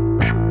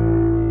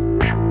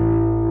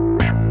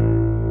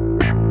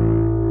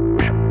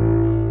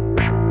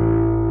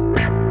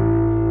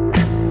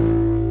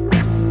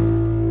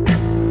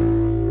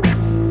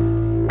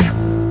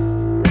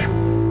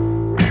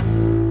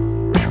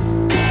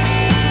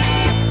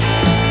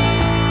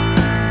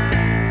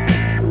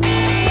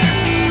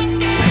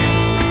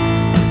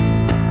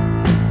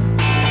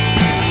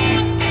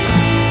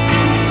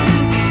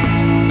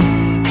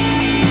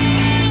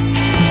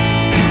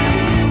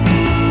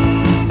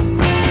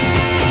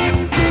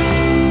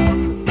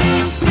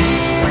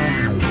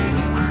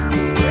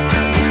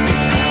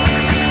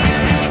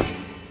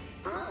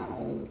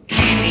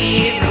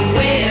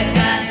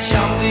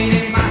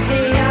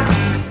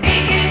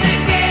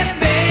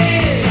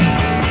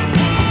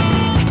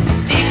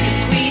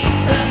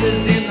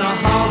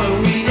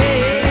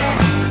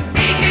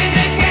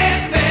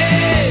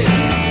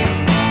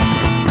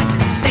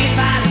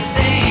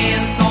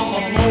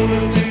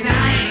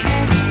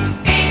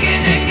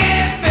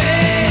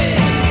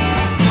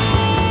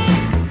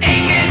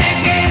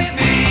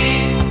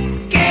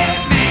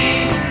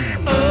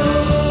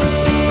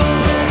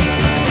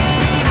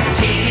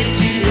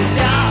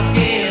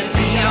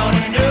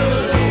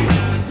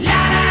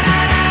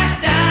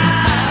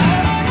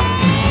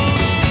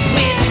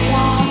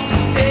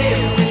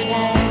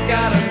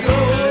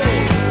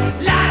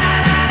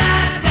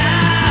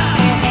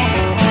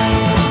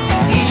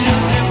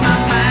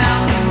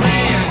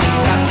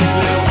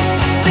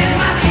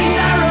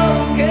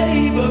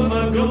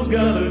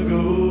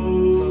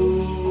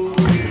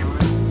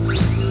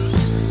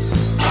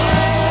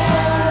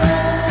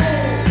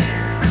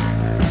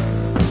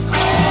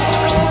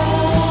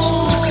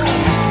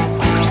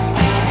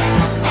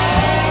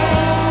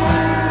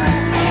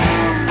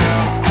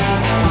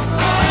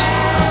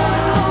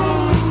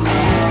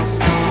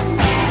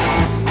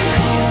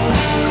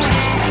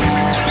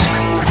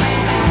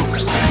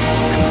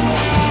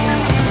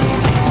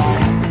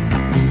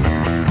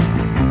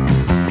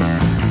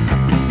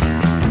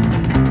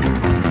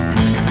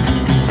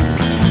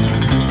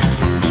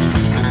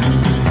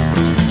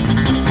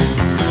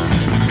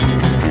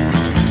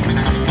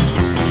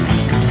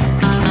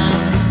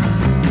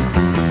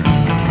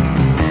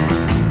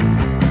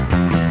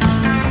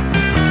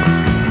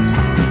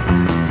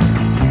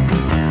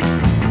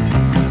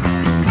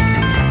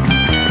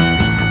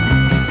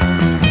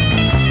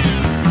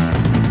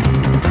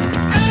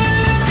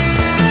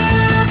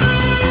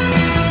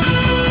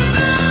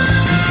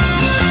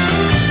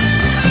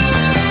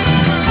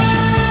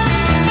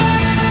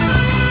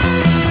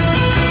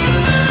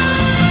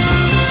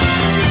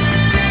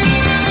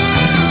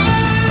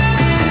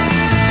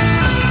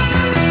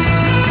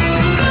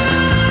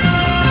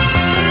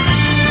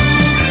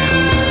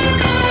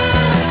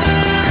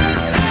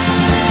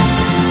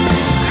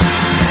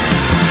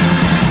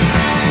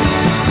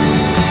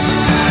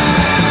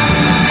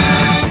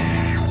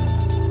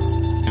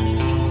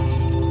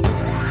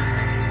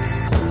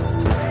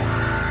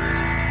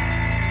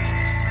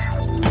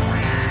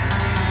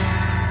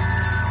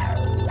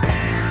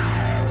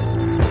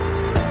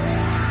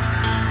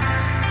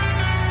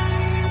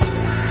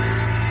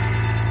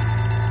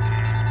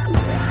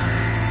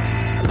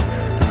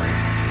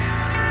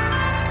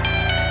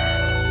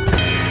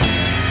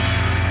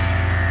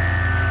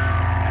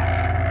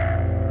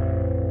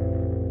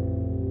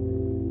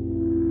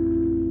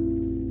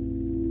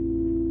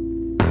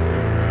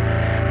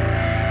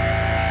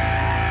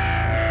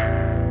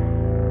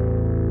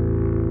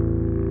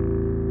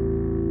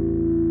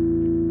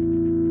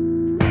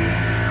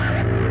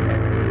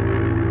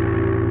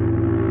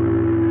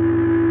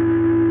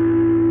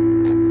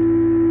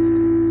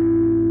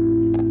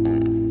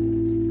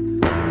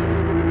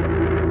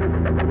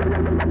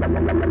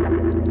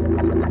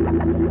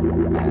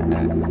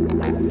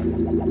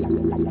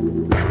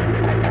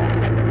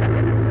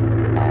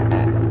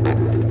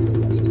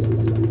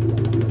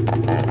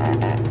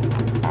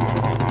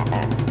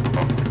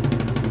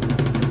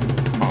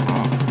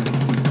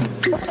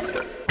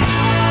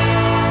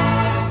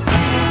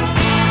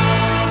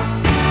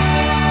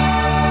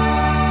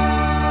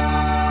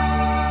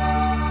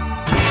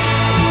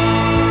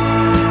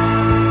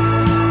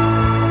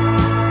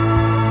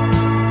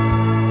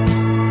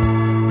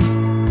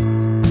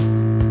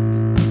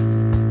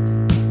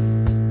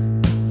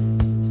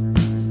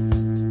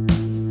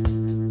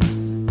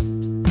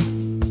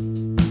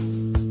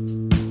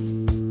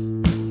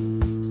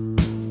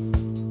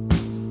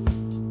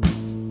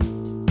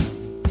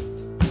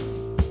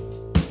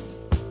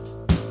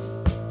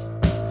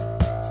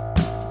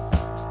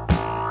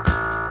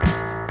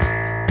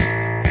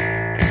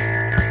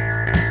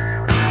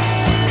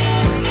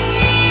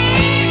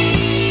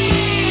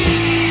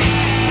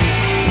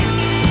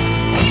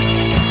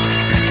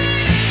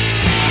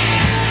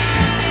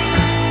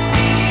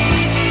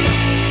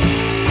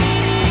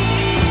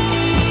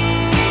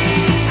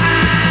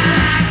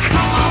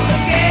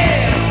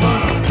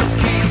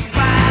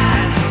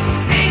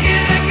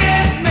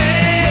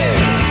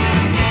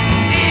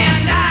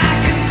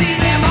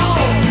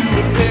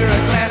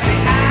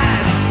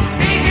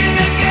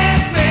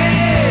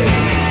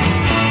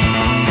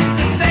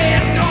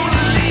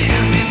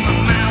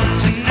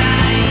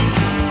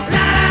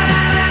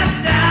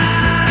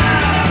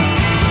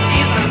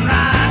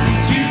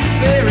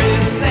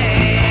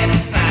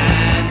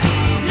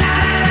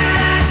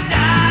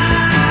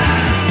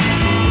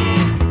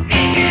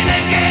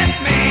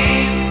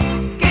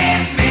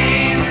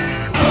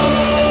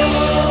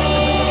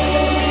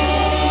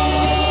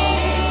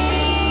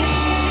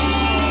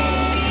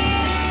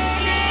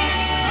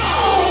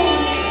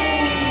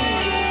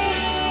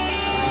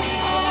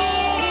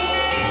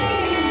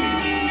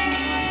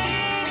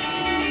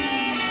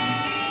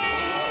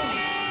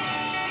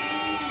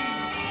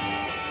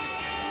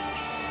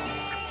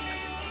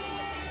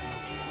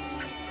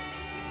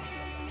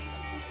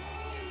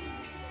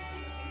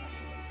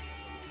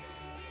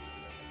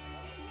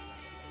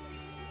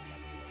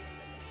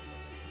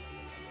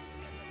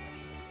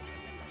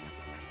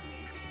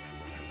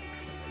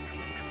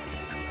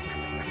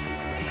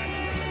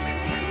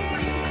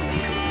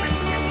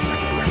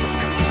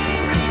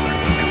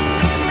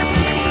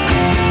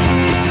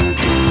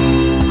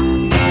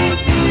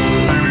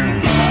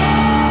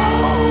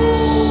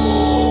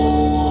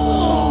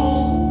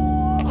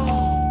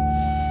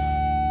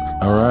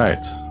 All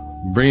right.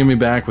 Bringing me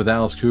back with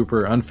Alice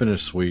Cooper,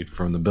 Unfinished Suite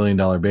from the $1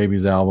 Billion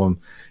Babies album.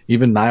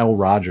 Even Nile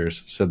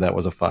Rodgers said that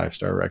was a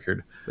 5-star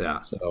record. Yeah.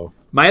 So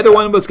my other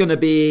one was going to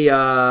be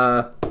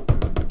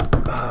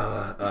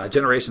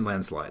Generation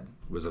Landslide.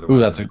 Was the other ooh,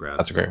 one that's I a grabbed.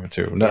 that's a great one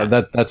too. No,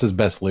 Yeah. that's his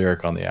best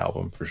lyric on the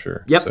album for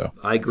sure. Yep, So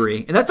I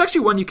agree. And that's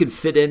actually one you can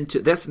fit into.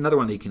 That's another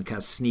one that you can kind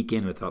of sneak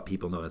in without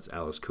people know it's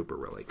Alice Cooper,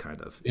 really,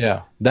 kind of.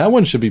 yeah, that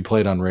one should be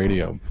played on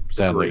radio.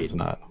 Sadly, Agreed. it's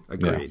not.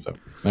 Agreed. Yeah,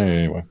 so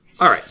anyway.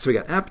 All right, so we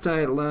got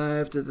Appetite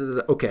Live.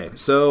 Okay,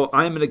 so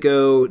I'm going to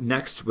go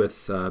next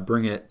with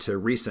Bring It to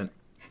Recent.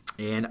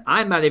 And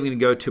I'm not even going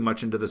to go too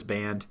much into this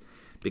band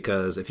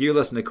because if you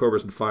listen to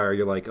Cobras and Fire,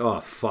 you're like, oh,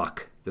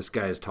 fuck, this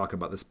guy is talking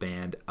about this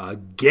band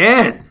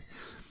again.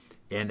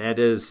 And that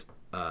is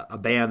a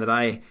band that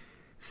I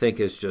think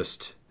is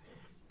just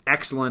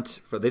excellent.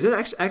 They did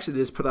actually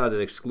just put out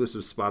an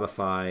exclusive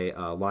Spotify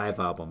live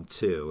album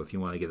too, if you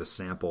want to get a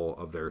sample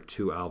of their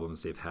 2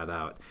 albums they've had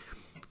out.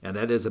 And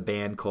that is a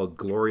band called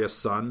Glorious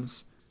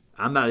Sons.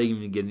 I'm not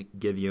even going to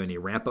give you any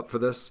ramp up for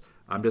this.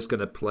 I'm just going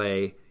to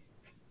play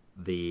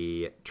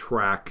the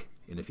track,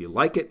 and if you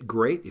like it,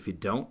 great. If you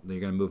don't, then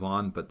you're going to move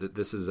on. But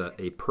this is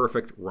a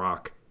perfect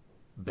rock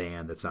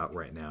band that's out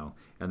right now,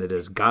 and that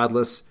is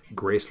Godless,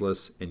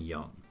 Graceless, and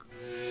Young.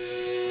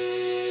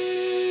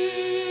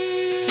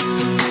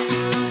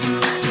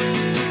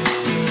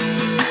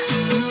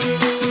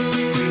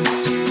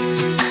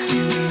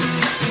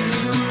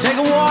 Take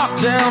a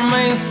walk down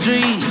Main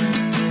Street.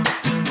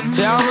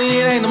 Tell me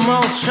it ain't the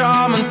most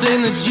charming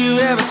thing that you've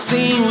ever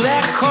seen, with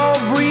that cold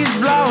breeze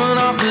blowing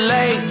off the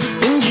lake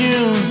in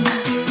June.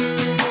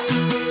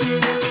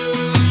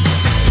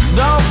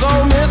 Don't go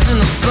missing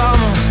the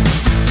summer.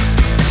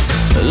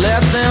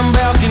 Let them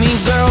balcony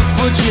girls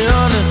put you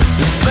under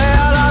the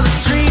spell of the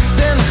streets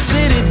and the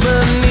city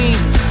beneath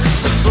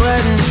the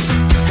sweating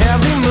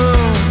heavy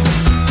moon.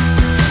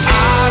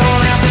 I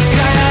don't have to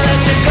tell you that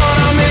you're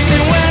gonna miss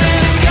it when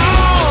it's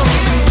gone.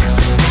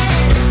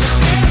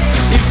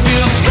 It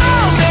feels so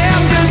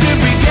damn good to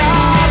be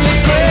godless,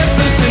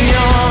 graceless, and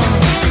young.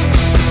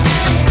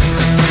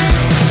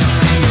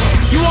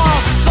 You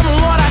want some of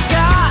what I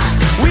got?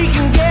 We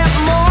can get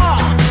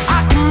more.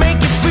 I can make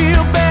you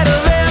feel better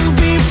than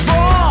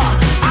before.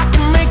 I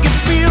can make it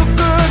feel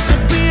good to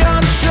be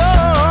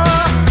unsure.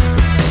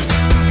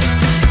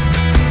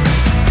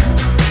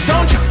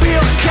 Don't you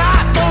feel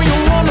caught? Don't you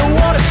wonder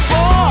what it's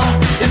for?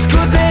 It's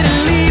good that it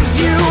leaves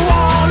you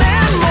on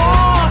and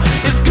more.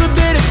 It's good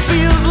that it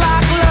feels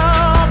like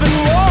love and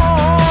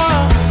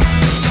war.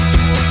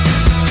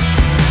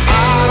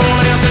 I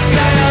don't have to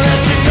tell you that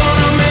you're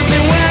gonna miss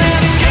it when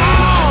it's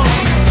gone.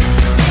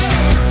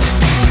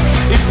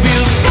 It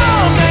feels so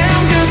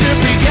damn good to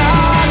be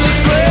godless,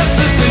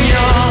 graceless, and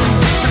young.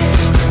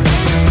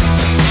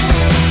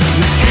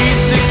 The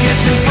streets are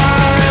catching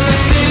fire and the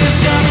city's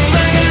just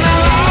singing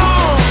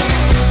along.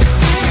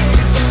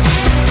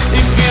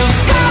 It feels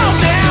so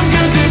damn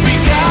good to be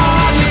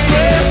godless,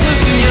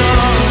 graceless, and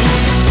young.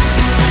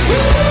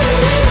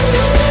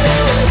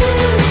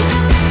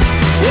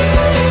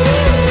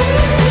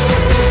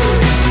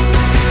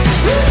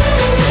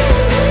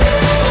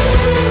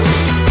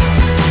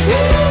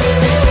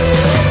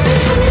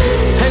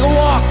 Take a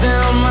walk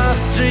down my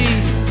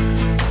street.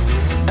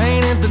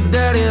 Ain't it the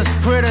dirtiest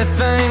pretty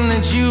thing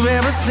that you've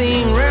ever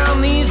seen?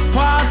 Round these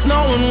parts,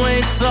 no one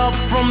wakes up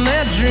from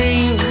their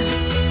dreams.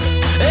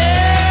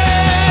 Yeah,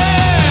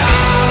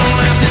 I don't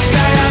have to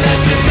tell you that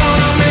you're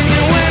gonna miss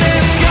it when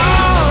it's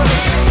gone.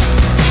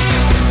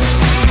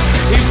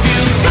 It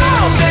feels so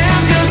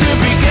damn good to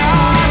be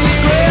godless,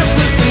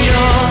 graceless, and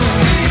young.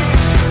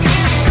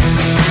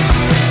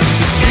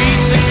 The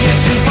streets are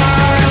catching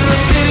fire and the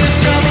city's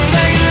just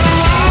singing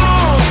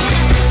along.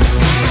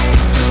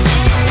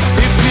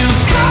 It feels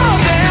so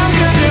damn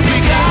good to be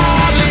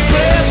godless,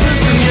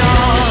 graceless, and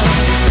young.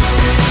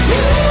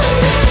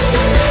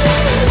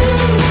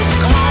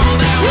 Come on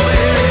down,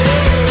 baby.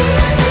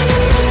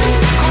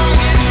 Come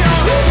get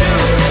yours too.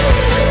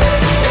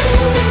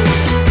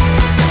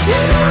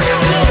 I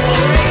got one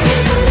for me.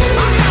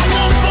 I got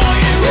one for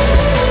you.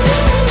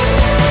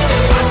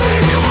 I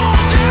said, come on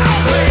down,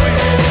 baby.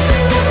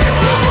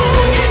 Come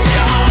on, get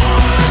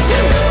yours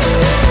too.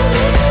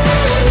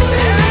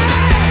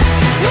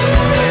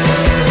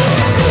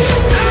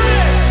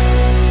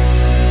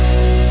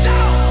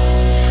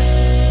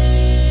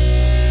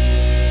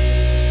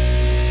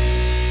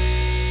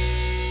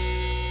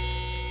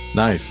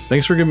 Nice.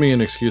 Thanks for giving me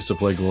an excuse to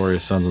play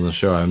Glorious Sons on the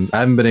show. I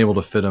haven't been able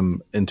to fit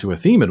them into a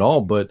theme at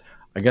all, but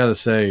I got to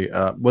say,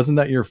 wasn't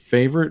that your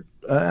favorite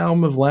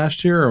album of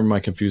last year, or am I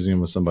confusing them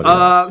with somebody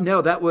else?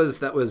 No, that was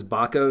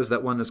Baco's.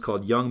 That one is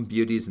called Young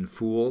Beauties and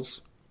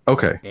Fools.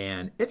 Okay.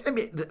 And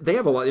they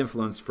have a lot of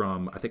influence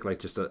from, I think, like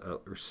just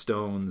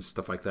Stones,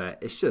 stuff like that.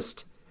 It's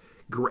just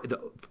great.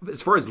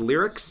 As far as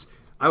lyrics,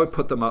 I would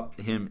put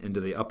him into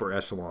the upper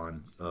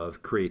echelon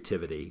of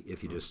creativity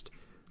if you just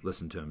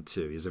listen to him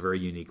too. He's a very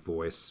unique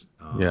voice.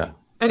 Yeah.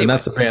 Anyway. And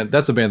that's a band.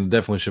 That's a band that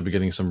definitely should be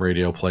getting some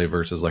radio play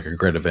versus like a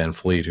Greta Van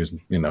Fleet, who's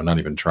not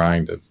even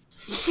trying to.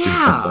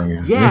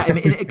 Yeah. I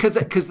mean, because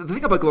the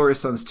thing about Glorious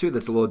Sons too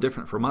that's a little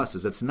different from us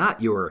is it's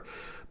not your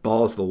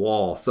balls to the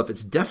wall stuff.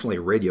 It's definitely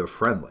radio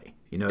friendly.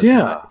 It's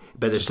not,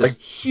 but it's just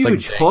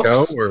huge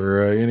hooks.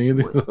 Or any of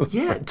these.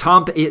 Yeah,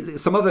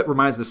 some of it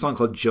reminds the song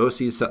called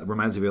Josie's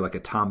reminds me of like a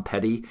Tom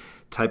Petty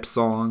type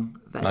song.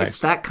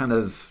 It's that kind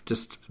of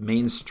just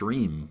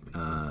mainstream.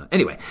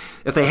 Anyway,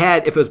 if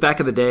it was back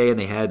in the day and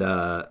they had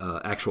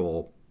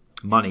actual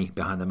money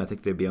behind them, I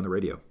think they'd be on the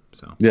radio.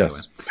 So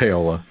yes, anyway.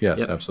 Paola. Yes,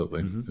 Yep.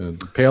 absolutely.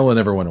 Paola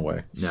never went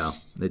away. No,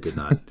 they did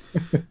not.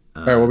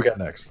 All right, what we got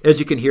next? As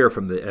you can hear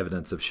from the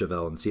evidence of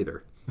Chevelle and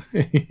Seether.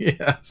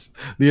 Yes,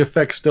 the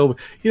effects still.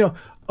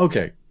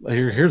 Okay.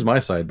 Here's my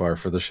sidebar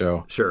for the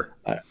show. Sure.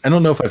 I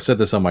don't know if I've said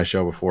this on my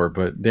show before,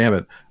 but damn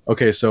it.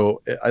 Okay,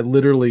 so I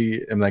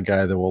literally am that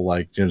guy that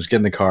will just get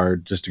in the car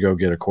just to go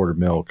get a quart of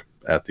milk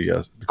at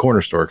the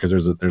corner store because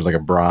there's like a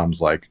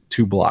Brahms like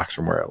 2 blocks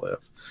from where I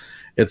live.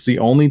 It's the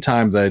only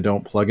time that I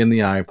don't plug in the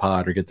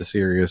iPod or get the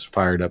Sirius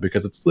fired up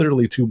because it's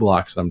literally 2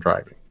 blocks that I'm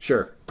driving.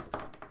 Sure.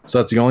 So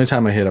that's the only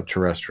time I hit up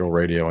terrestrial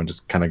radio and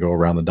just kind of go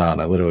around the dial.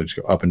 And I literally just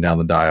go up and down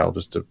the dial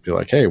just to be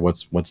like, hey,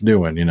 what's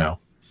doing,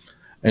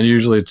 And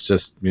usually it's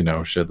just,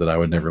 shit that I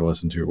would never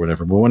listen to or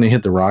whatever. But when I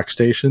hit the rock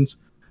stations,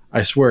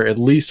 I swear at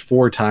least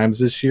 4 times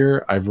this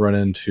year, I've run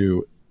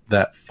into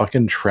that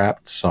fucking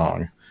Trapped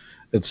song.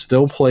 It's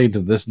still played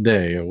to this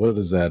day. What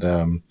is that?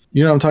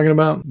 You know what I'm talking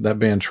about? That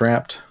band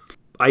Trapped?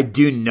 I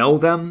do know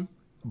them,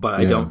 but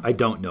I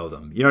don't know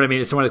them. You know what I mean?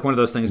 It's one of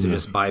those things that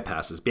just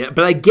bypasses. But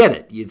I get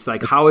it. It's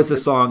like, how is the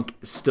song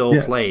still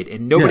played?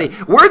 And nobody.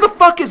 Yeah. Where the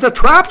fuck is the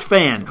Trapped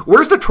fan?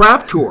 Where's the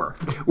Trapped tour?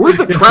 Where's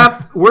the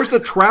Trapped? Where's the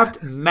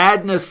Trapped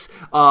Madness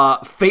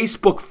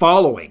Facebook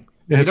following?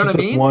 Yeah, you know what I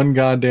mean? This one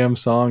goddamn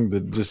song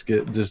that just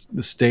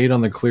stayed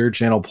on the Clear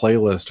Channel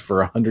playlist for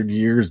 100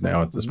 years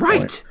now at this point.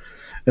 Right.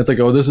 It's like,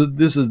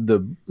 this is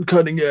the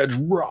cutting edge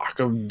rock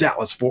of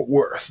Dallas Fort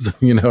Worth,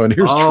 and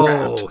here's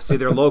Trapped. See,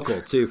 they're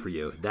local too for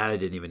you. That I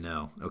didn't even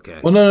know.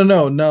 Okay. Well,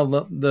 no.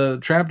 The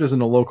Trapped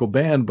isn't a local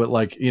band, but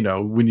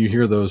when you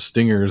hear those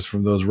stingers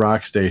from those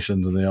rock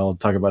stations and they all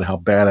talk about how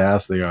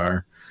badass they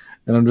are,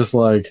 and I'm just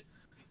like,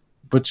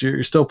 but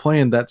you're still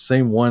playing that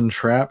same one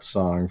Trapped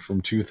song from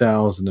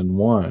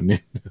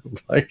 2001.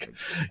 Like,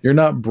 you're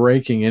not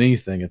breaking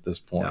anything at this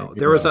point. No,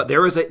 there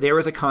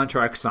was a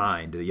contract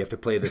signed that you have to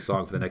play this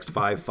song for the next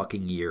 5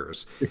 fucking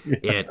years,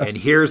 and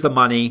here's the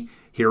money.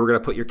 Here, we're going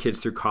to put your kids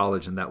through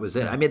college, and that was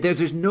it. I mean,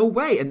 there's no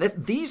way. And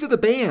these are the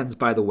bands,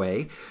 by the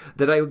way,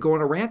 that I would go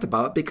on a rant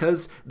about,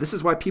 because this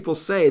is why people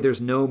say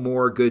there's no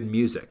more good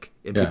music.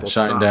 And people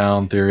Shine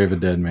Down, Theory of a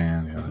Dead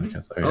Man.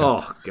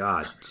 Oh,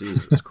 God.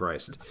 Jesus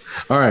Christ.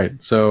 All right,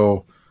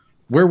 so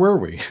where were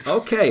we?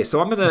 Okay,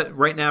 so I'm just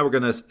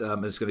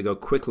going to go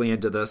quickly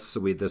into this so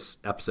this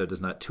episode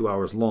is not 2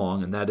 hours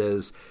long, and that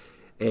is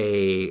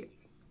a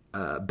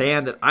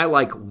band that I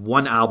like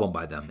one album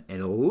by them and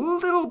a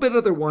little bit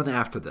of their one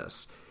after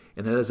this,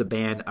 and that is a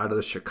band out of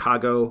the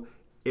Chicago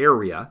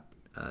area,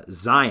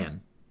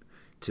 Zion,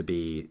 to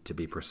be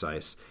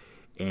precise,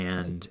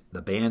 and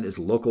the band is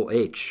Local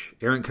H,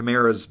 Aaron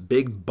Camara's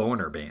big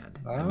boner band.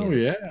 I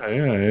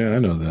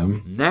know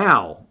them.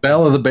 Now,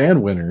 Battle of the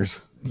Band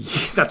winners.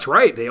 That's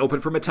right. They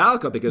opened for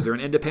Metallica because they're an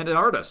independent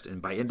artist,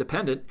 and by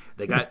independent,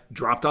 they got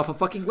dropped off a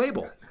fucking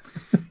label.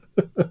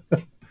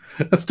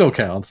 That still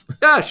counts.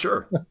 Yeah,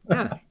 sure.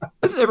 Yeah.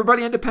 Isn't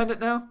everybody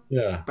independent now?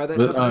 Yeah. By that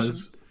definition?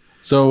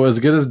 So As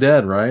Good as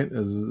Dead, right?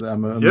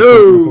 No.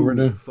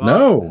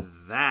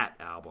 That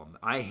album.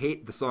 I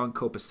hate the song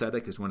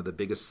Copacetic is one of the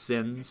biggest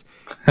sins.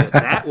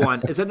 That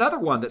one is another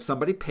one that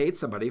somebody paid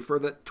somebody for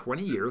the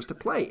 20 years to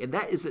play. And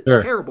that is a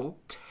terrible,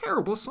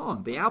 terrible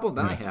song. The album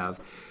that I have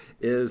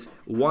is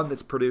one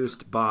that's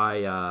produced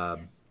by,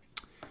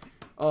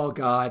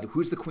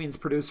 who's the Queen's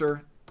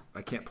producer?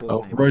 I can't pull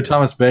his name. Roy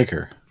Thomas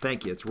Baker.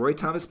 Thank you. It's Roy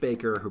Thomas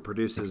Baker who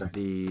produces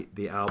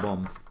the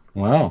album.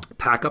 Wow.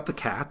 Pack Up the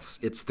Cats.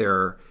 It's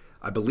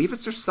I believe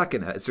it's their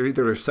second. It's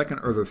either their second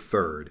or their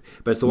third,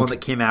 but it's the one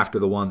that came after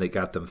the one that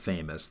got them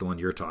famous, the one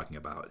you're talking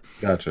about.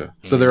 Gotcha.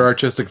 So their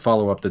artistic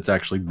follow-up that's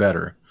actually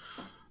better.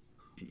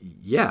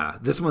 Yeah,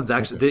 this one's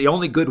actually the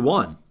only good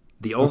one.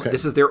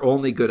 This is their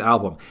only good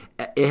album.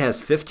 It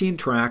has 15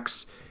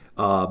 tracks.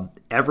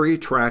 Every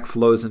track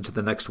flows into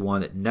the next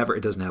one. It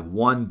doesn't have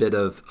one bit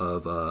of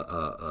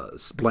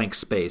blank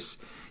space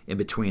in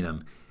between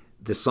them.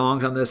 The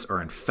songs on this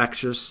are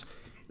infectious.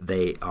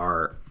 They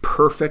are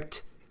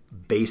perfect,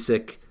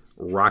 basic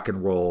rock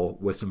and roll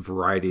with some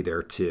variety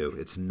there too.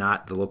 It's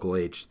not the Local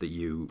H that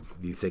you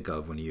think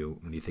of when you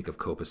think of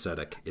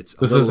Copacetic. This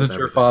isn't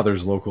your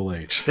father's Local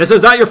H. This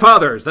is not your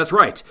father's. That's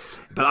right.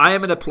 But I am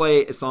going to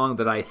play a song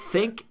that I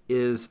think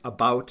is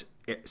about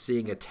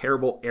seeing a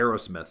terrible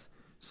Aerosmith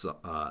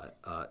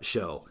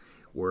show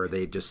where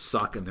they just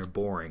suck and they're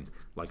boring.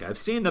 Like, I've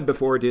seen them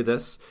before do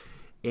this,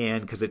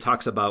 and because it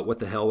talks about what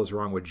the hell was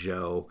wrong with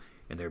Joe,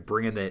 and they're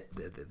bringing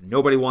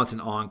nobody wants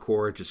an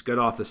encore, just get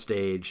off the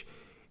stage.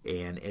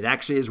 And it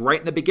actually is right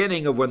in the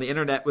beginning of when the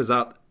internet was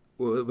up,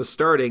 was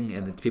starting,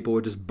 and people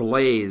would just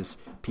blaze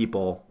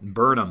people and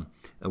burn them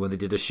when they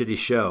did a shitty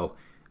show.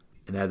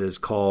 And that is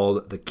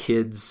called The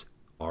Kids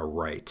Are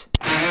Right.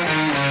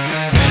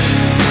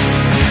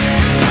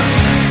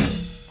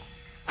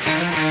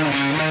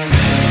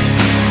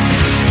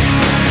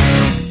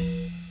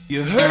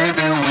 You heard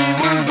that we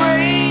were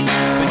great,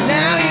 but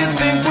now you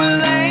think we're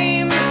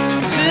lame.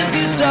 Since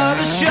you saw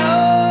the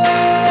show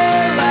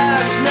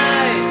last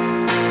night,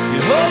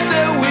 you hoped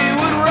that we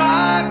would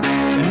rock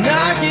and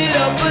knock it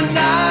up a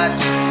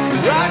notch.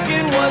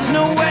 Rockin' was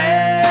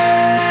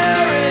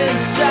nowhere in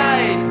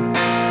sight,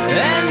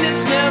 and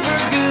it's never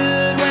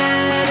good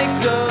when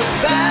it goes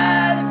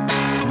bad.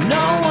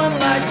 No one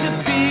likes to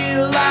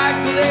feel like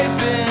they've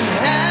been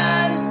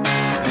had,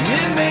 and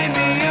it may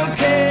be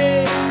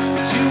okay,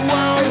 but you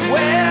won't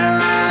wear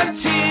our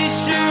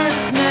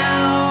t-shirts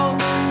now,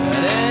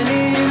 not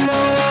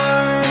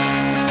anymore.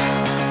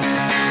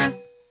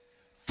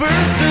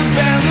 First the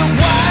band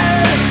looked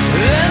wired,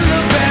 then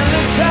the band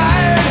looked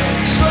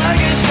tired,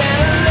 sluggish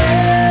and a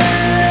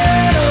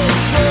little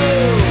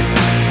slow.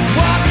 Was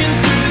walking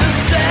through the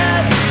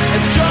set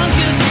as drunk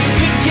as you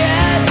could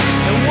get,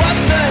 and what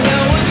the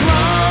hell was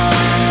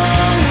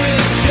wrong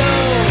with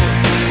Joe?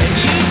 And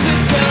you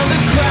could tell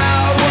the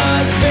crowd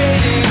was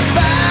fading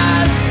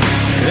fast.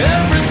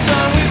 Every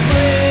song we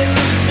played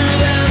looser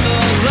than the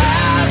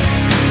last,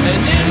 and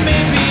it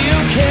may be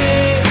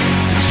okay,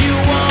 but you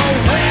won't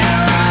wear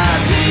our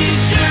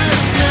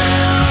t-shirts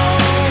now.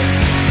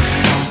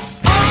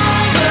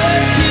 All the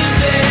kids,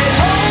 they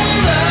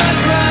hold a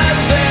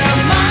grudge, their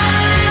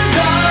minds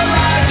are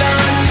locked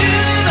onto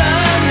the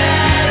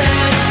net.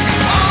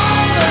 And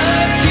all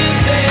the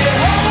kids, they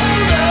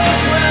hold a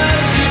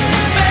grudge, you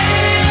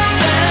failed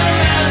them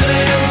and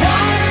they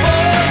won't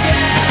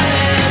forget.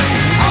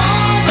 And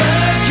all the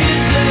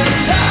kids have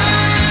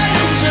tried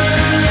and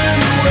turned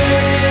away.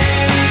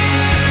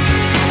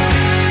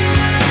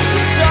 They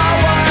saw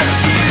what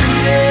you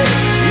did,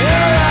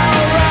 you're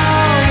all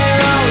wrong and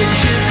all the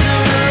kids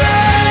are right.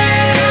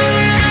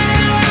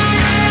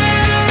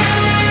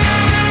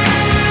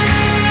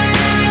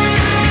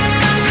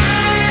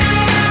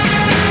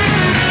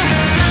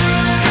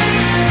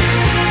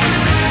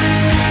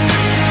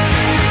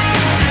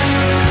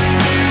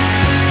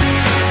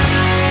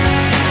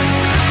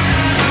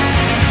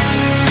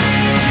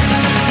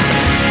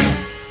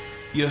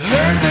 You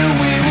heard that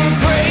we were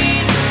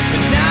great,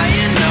 but now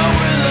you know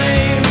we're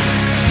lame.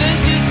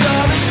 Since you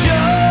saw the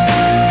show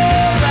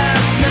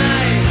last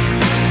night,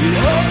 you'd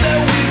hope that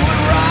we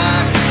would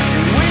rock,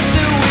 wish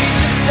that we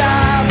just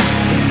stop.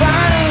 And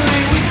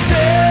finally we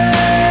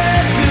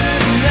said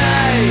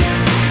goodnight.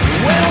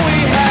 When we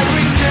had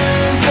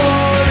returned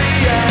for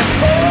the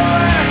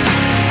encore,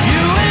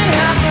 you and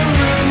half the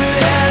room had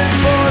headed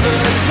for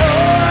the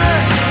door.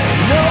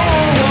 No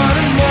one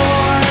wanted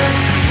more.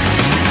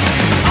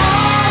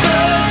 All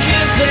the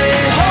kids, they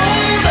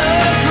hold a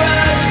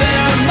grudge,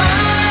 their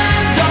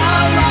minds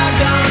are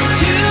locked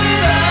onto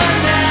the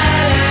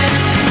net.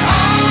 And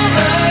all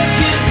the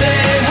kids,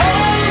 they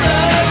hold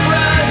a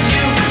grudge,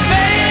 you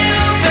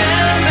failed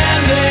them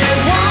and they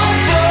won't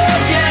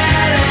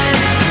forget. And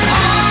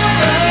all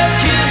the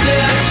kids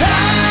have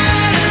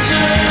tried and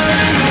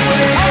turned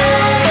away.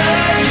 All the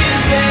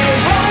kids, they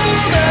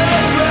hold a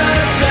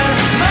grudge, their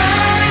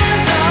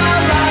minds are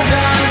locked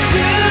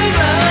onto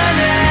the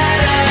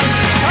net. And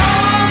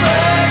all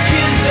the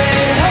kids,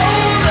 they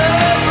hold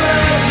a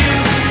grudge, you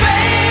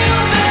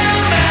failed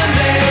them and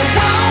they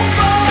won't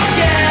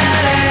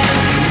forget.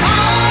 And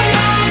all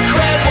your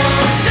cred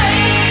won't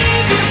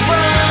save you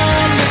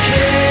from the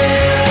kid.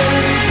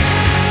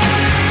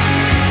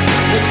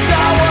 They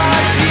saw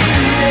what you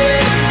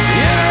did,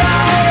 you're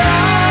all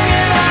wrong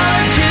and all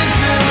the kids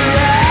are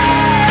right.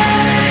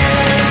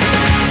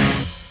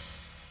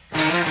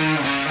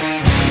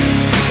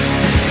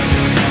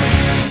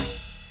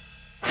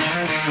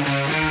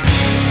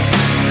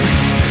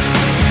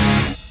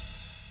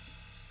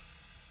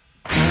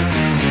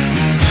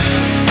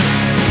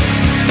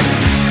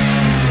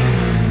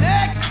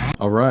 Next!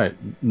 All right,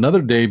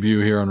 another debut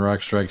here on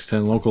Rock Strikes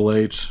 10, Local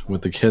H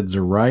with The Kids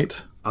Are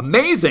Right.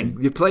 Amazing!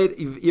 You've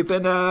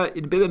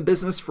been in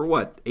business for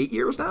what, 8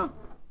 years now?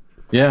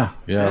 Yeah,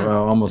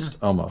 well, almost,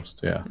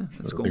 yeah.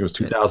 that's I cool. think it was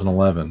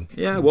 2011.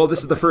 Yeah. Well, this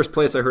is the first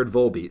place I heard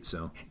Volbeat,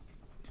 so.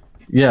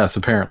 Yes,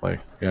 apparently.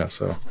 Yeah,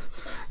 so.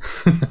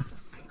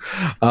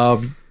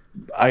 What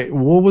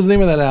was the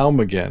name of that album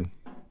again?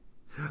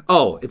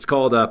 Oh, it's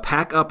called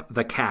Pack Up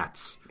the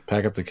Cats.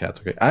 Pack Up the Cats.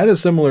 Okay, I had a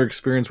similar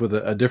experience with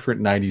a different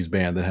 '90s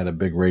band that had a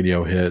big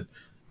radio hit,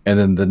 and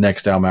then the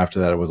next album after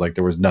that, it was like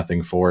there was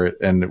nothing for it,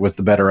 and it was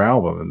the better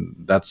album, and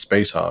that's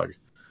Space Hog.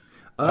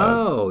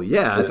 Oh,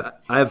 yeah.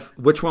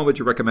 Which one would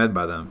you recommend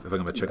by them if I'm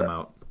going to check them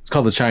out? It's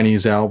called the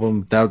Chinese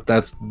Album.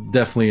 That's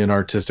definitely an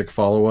artistic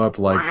follow up.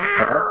 Like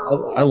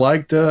I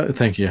liked.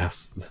 Thank you.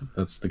 Yes,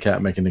 that's the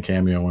cat making the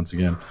cameo once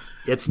again.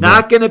 It's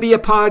not going to be a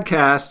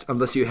podcast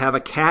unless you have a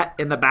cat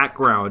in the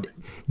background.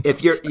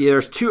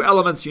 There's two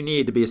elements you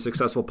need to be a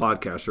successful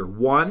podcaster.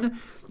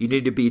 One, you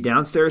need to be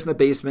downstairs in the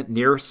basement,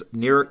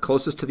 near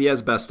closest to the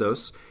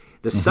asbestos.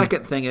 The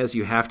second thing is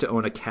you have to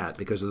own a cat,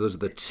 because those are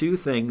the two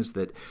things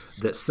that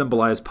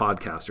symbolize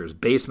podcasters: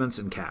 basements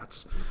and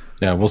cats.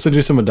 Yeah, we'll send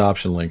you some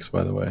adoption links,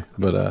 by the way.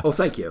 But oh,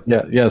 thank you.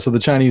 Yeah. So the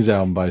Chinese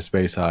album by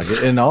Space Hog,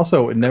 and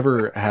also it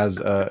never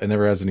has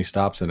any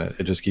stops in it.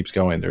 It just keeps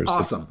going.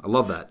 Awesome. I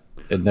love that.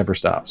 It never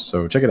stops.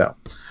 So check it out.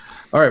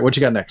 All right, what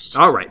you got next?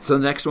 All right, so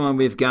the next one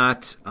we've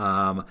got.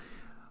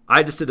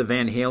 I just did a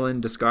Van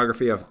Halen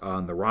discography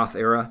on the Roth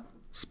era.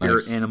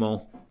 Spirit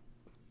Animal.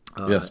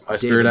 Yes, my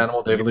Spirit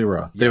Animal, David Lee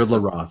Roth. David Lee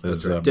Roth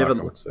is David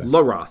Lee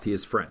Roth. He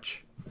is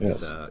French. Yes.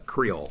 He's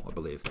Creole, I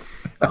believe.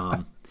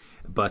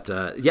 But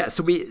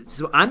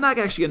so I'm not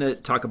actually going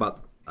to talk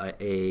about I'm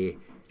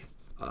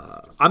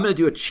going to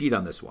do a cheat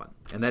on this one,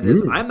 and that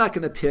is I'm not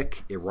going to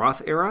pick a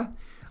Roth era.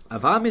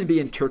 If I'm going to be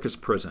in Turkish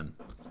prison,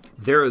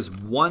 there is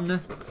one.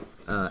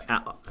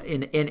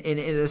 In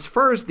as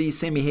far as the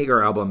Sammy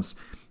Hagar albums,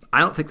 I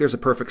don't think there's a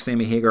perfect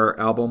Sammy Hagar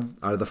album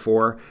out of the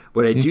four.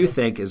 What I do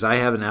think is I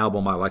have an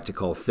album I like to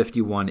call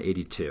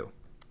 5182.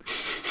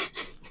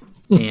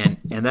 and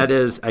that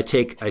is I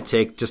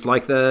take just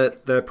like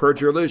the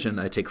Purge Your Illusion,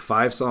 I take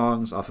 5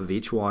 songs off of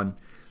each one,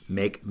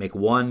 make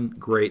one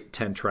great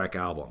 10-track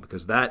album,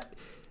 because that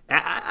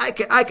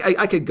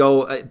I could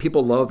go.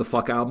 People love the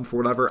Fuck album for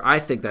whatever. I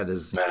think that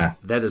is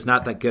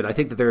not that good. I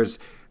think that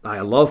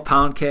I love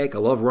Pound Cake. I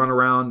love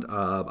Runaround.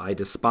 I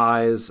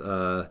despise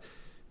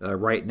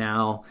Right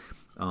Now.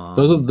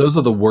 Those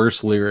are the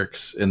worst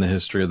lyrics in the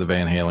history of the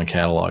Van Halen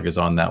catalog, is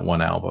on that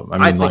one album. I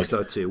mean, I think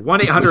so too.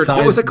 1-800.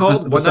 What was it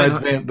called?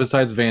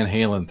 Besides Van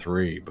Halen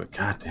 3, but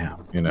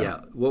goddamn,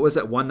 Yeah. What was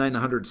that?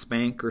 1-900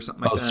 Spank or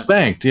something like that.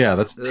 Spanked. Yeah,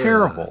 that's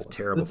terrible.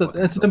 Terrible.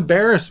 It's an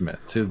embarrassment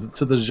to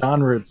the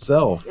genre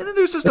itself. And then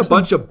there's just a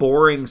bunch of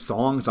boring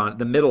songs on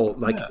the middle.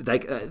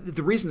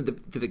 The reason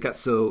that it got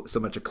so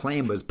much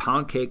acclaim was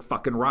Pound Cake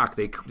fucking rock.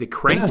 They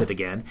cranked it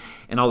again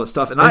and all this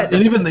stuff. And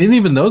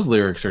even those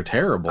lyrics are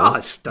terrible.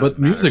 But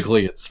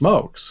musically, it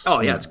smokes.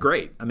 Oh yeah, it's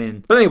great. I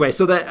mean, but anyway,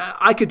 so that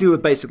I could do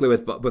it basically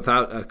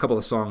without a couple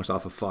of songs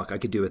off of Fuck. I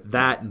could do it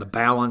that and the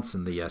Balance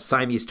and the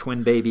Siamese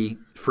Twin Baby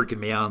freaking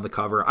me out on the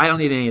cover. I don't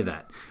need any of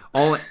that.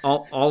 All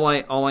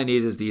I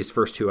need is these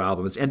first 2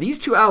 albums, and these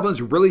 2 albums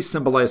really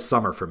symbolize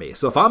summer for me.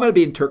 So if I'm going to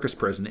be in Turkish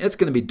prison, it's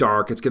going to be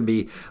dark, it's going to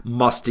be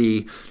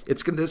musty,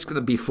 it's going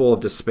to be full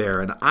of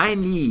despair, and I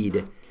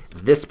need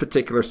this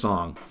particular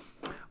song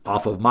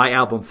off of my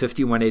album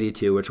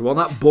 5182, which will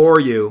not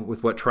bore you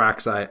with what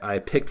tracks I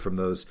picked from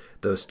those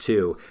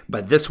 2.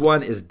 But this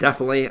one is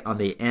definitely on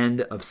the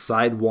end of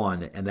side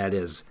 1, and that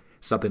is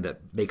something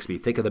that makes me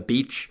think of the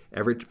beach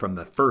from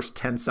the first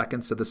 10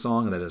 seconds of the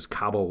song, and that is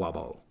Cabo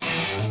Wabo.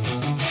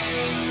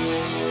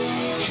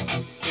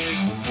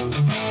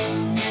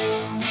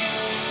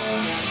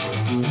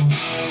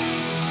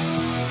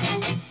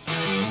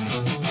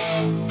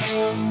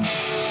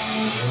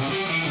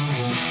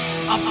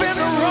 I've been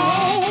to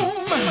Rome,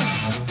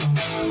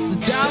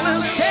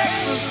 Dallas,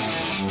 Texas.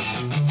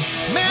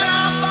 Man,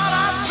 I thought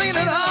I'd seen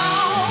it all.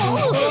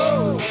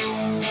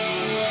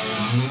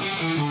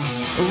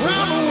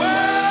 Around the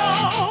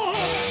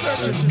world,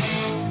 searching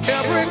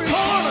every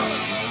corner.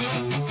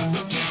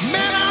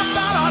 Man, I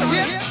thought I'd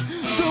hit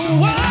the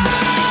wall.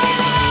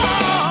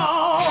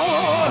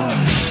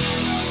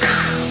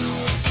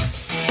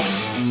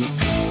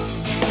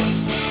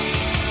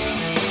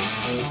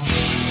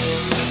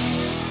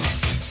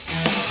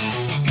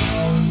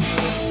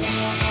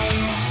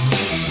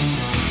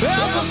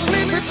 There's a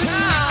sleepy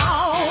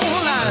town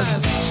that is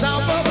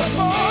south of the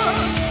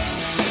border.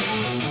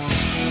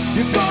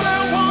 You go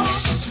there once,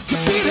 you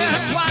be there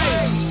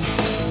twice.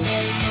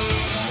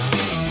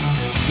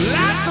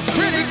 Lots of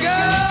pretty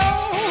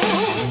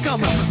girls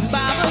coming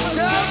by the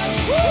door.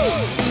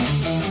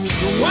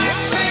 The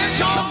white sand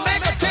sure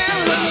make a town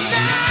look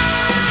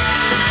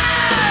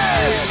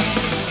nice.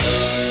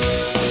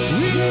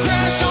 We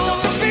crash on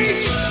the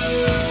beach.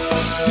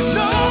 You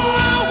know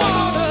I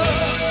wanna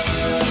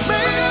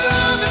make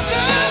love in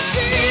the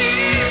sea.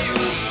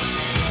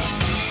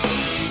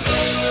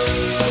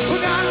 We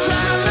got to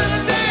try a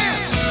little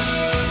dance.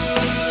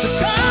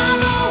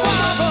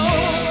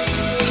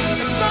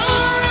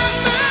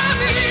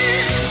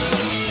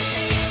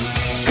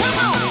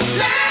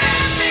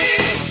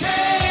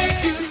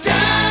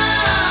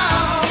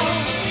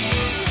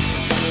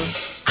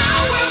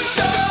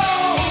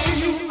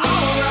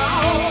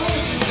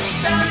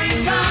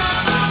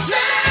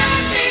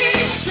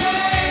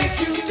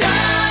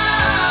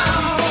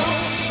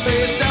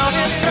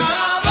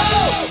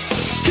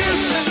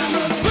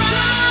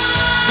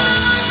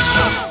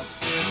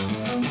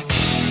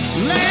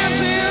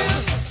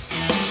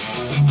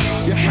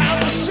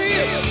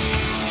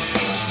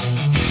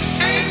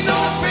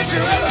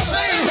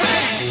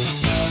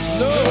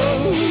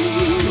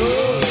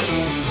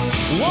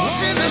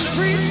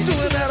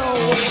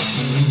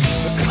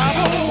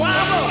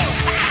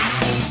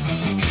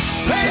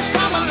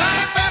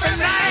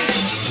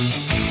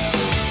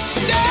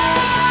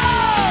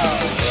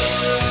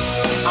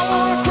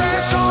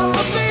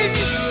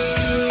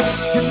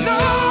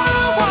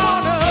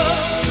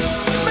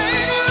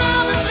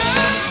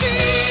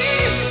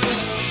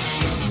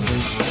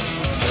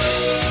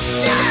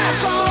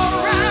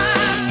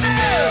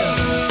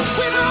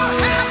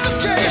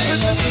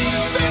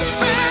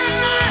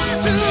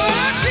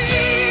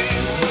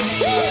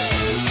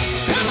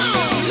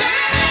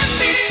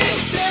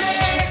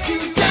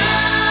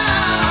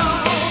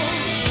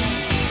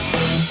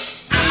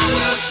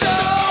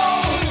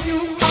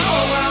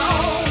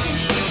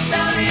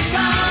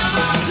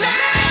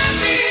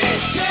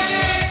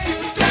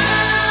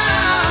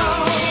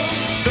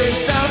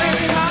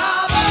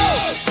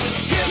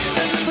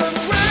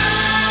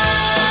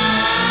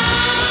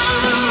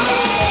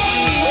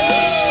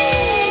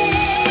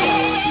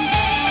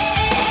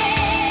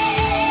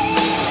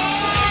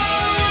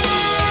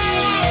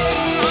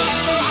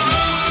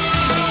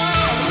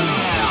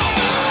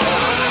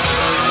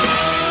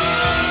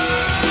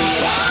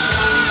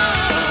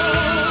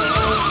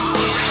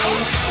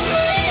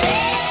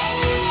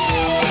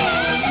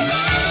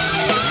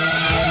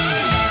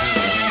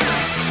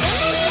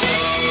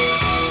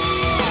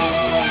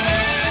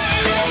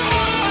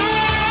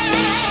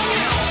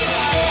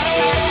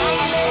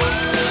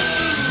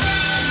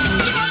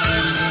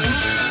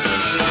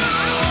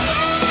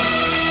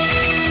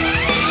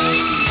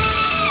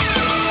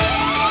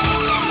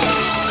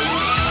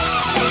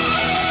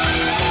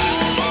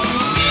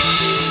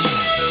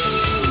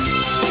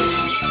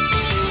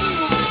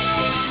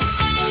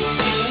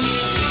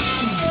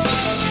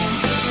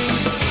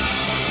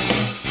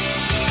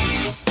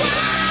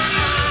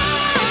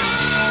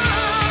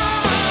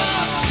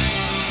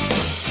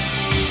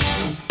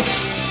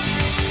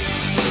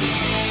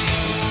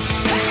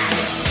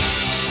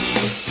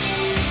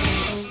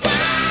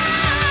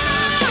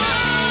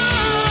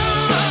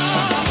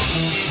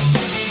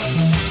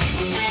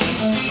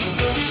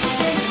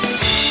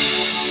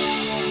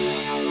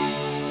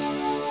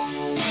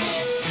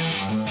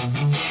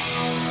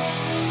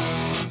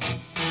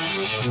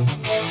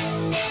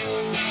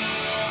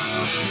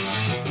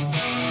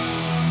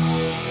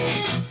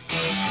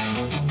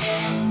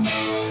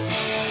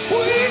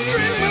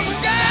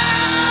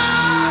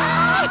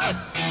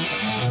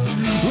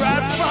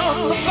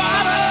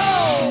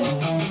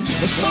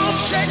 Salt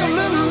shake a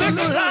little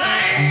liquor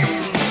line.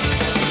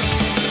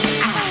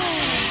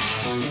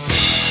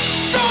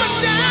 Throw it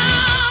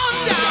down,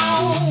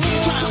 down.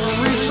 Trying to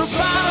reach the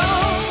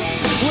bottom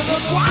with a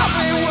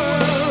guava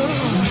world.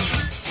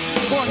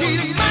 Well,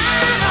 he's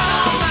mine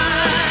all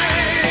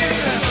night.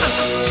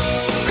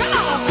 Come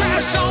on,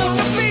 crash on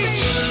the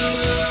beach.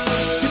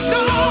 You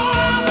know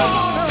I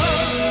wanna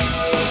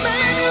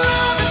make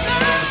love in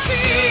that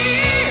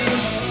sea.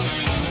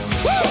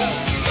 Woo!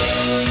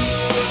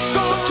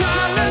 Go try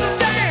a little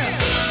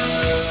dance.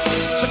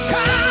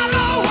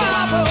 Chicago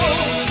wobble.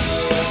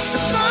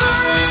 It's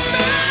alright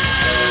by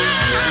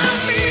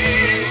me.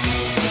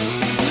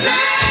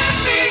 Let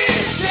me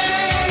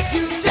take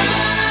you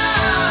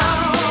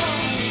down.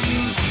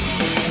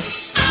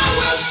 I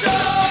will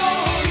show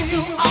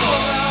you all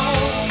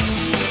around.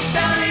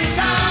 Down in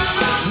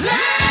Cabo.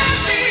 Let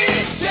me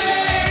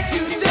take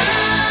you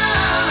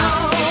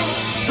down.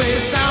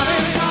 Face down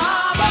in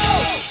Cabo.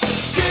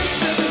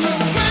 Kissing the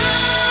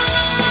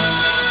ground.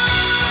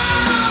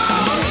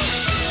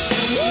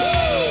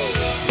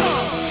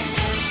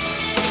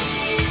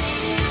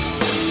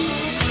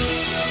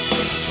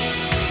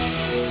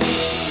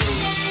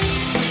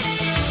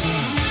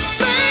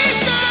 Face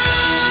down.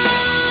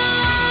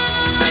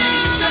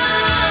 Face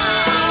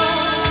down.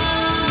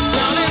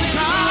 Down in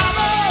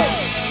Cabo.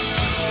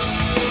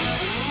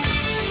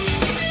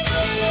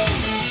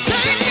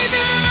 Take me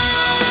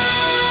down.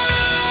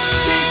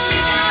 Take me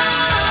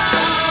down.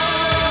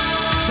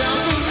 Down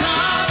to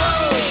Cabo.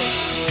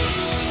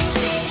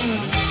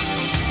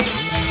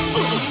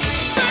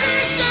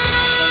 Face down.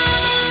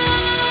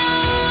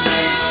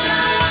 Face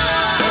down.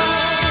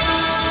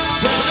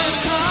 Down in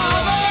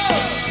Cabo.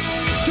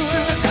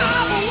 Doing the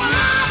Cabo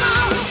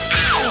wobble.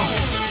 Ow!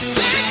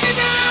 Take me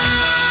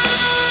down.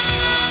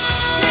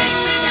 Take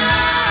me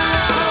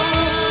down.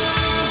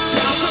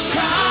 Down to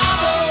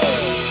Cabo.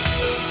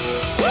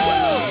 Woo!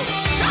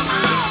 Come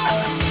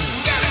on!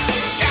 Get it!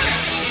 Get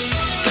it!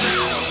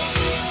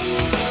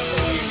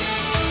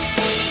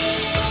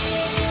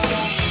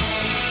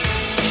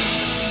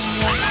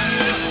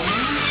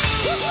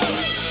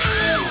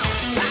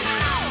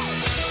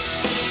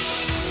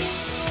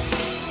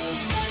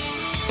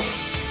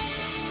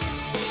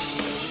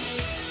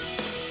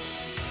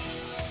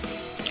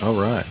 All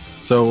right.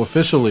 So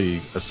officially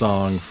a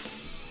song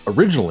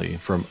originally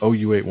from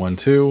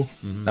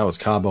OU812. That was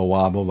Cabo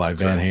Wobble by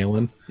Van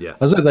Halen. Yeah. I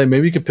was like,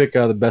 maybe you could pick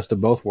the Best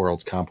of Both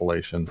Worlds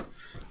compilation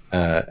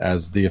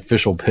as the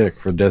official pick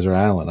for Desert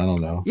Island. I don't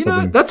know. You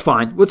know, that's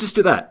fine. We'll just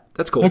do that.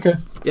 That's cool. Okay.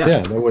 Yeah. Yeah,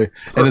 that way.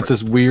 And it's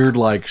this weird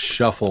like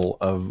shuffle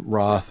of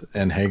Roth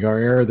and Hagar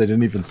era. They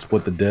didn't even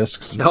split the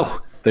discs.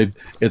 No.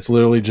 It's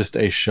literally just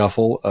a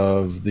shuffle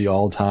of the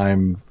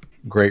all-time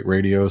great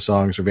radio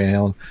songs for Van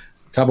Halen.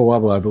 Cabo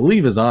Wobble, I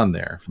believe, is on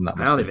there. If I'm not I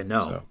mistaken. don't even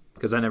know So,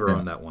 because I never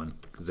owned that one.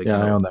 'Cause they yeah,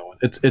 came I out- own that one.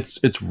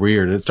 It's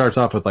weird. It starts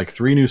off with like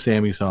 3 new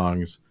Sammy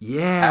songs.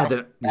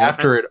 Yeah.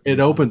 After it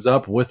opens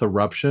up with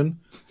Eruption,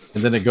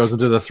 and then it goes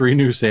into the 3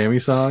 new Sammy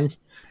songs,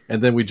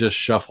 and then we just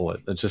shuffle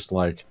it. It's just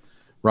like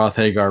Roth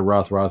Hagar,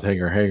 Roth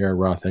Hagar, Hagar,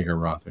 Roth Hagar,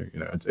 Roth. You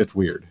know, it's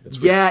weird. It's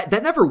weird. Yeah,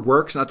 that never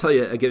works. And I'll tell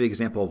you, I'll give you an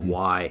example of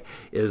why.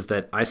 Is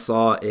that I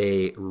saw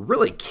a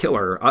really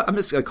killer. I'm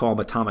just gonna call them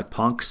Atomic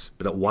Punks,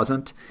 but it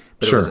wasn't.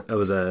 But Sure. it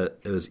was a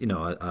Van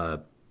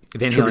Tribute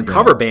Halen band.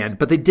 cover band.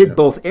 But they did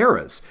both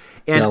eras,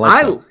 and Yeah,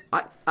 I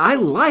like I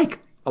like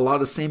a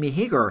lot of Sammy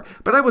Hagar.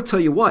 But I will tell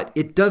you what,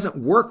 it doesn't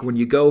work when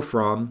you go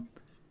from.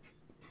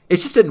 It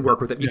just didn't work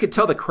with it. You could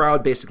tell the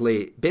crowd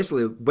basically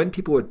when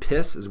people would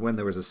piss is when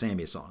there was a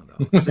Sammy song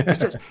though.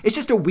 It's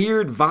just a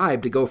weird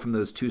vibe to go from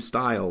those two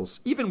styles.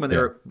 Even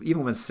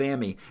when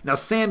Sammy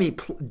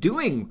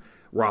doing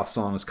Roth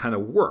songs kind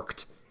of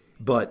worked,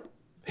 but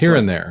Here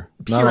and there,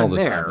 not all the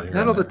time. but here not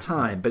and all the there.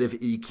 time. But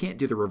if you can't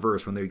do the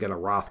reverse when they got a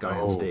Roth guy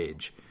on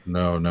stage.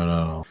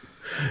 No.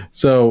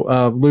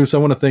 So, Luce, I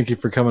want to thank you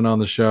for coming on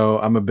the show.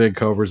 I'm a big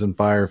Cobras and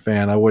Fire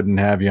fan. I wouldn't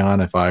have you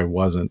on if I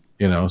wasn't,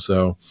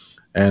 so,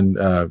 and,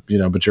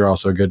 but you're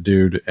also a good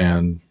dude.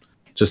 And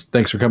just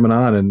thanks for coming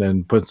on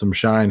and putting some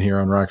shine here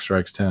on Rock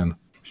Strikes 10.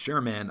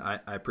 Sure, man. I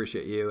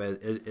appreciate you.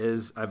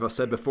 As I've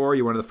said before,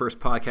 you're one of the first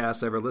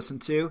podcasts I ever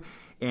listened to.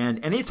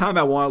 And anytime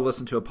I want to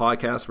listen to a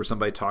podcast where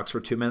somebody talks for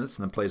 2 minutes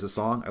and then plays a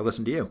song, I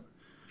listen to you.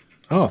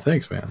 Oh,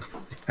 thanks, man.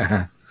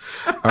 All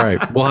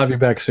right. We'll have you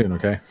back soon,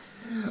 okay?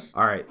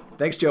 All right.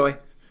 Thanks, Joey.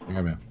 All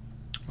right, man.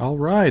 All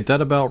right,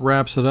 that about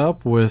wraps it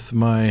up with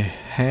my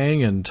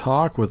hang and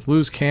talk with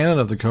Luce Cannon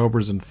of the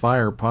Cobras and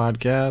Fire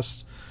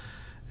podcast.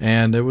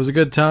 And it was a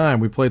good time.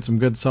 We played some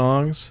good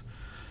songs.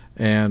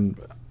 And,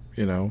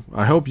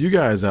 I hope you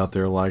guys out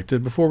there liked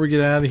it. Before we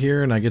get out of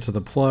here and I get to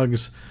the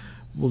plugs,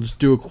 we'll just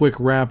do a quick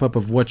wrap-up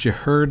of what you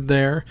heard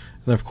there.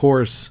 And, of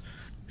course,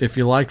 if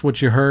you liked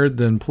what you heard,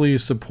 then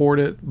please support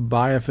it.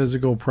 Buy a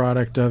physical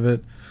product of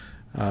it.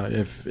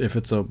 If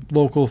it's a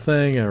local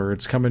thing or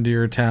it's coming to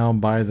your town,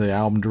 buy the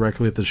album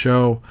directly at the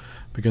show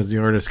because the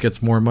artist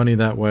gets more money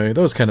that way,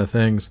 those kind of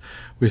things.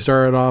 We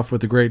started off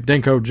with the great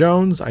Denko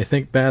Jones, I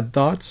Think Bad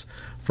Thoughts,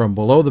 from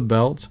Below the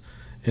Belt.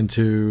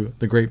 into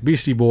the great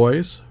Beastie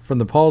Boys. From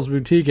the Paul's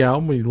Boutique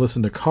album, we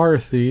listened to Car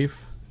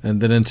Thief. And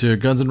then into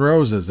Guns N'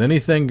 Roses,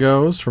 Anything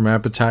Goes from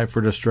Appetite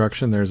for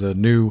Destruction. There's a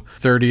new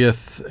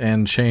 30th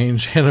and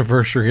change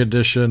anniversary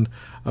edition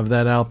of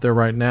that out there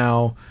right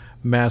now.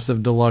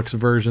 Massive deluxe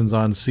versions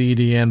on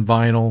CD and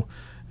vinyl.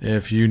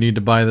 If you need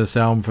to buy this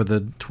album for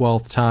the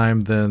 12th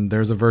time, then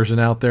there's a version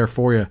out there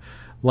for you. A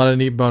lot of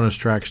neat bonus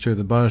tracks too.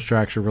 The bonus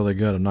tracks are really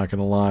good, I'm not going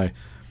to lie.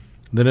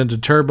 Then into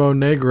Turbo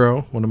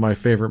Negro, one of my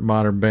favorite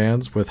modern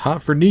bands, with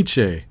Hot for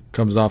Nietzsche.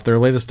 Comes off their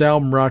latest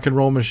album, Rock and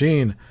Roll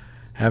Machine.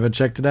 Haven't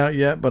checked it out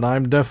yet, but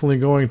I'm definitely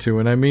going to,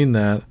 and I mean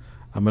that.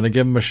 I'm going to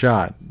give him a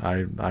shot.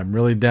 I'm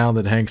really down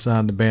that Hank's not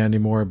in the band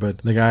anymore, but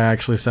the guy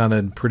actually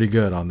sounded pretty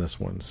good on this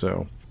one.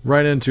 So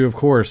right into, of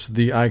course,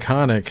 the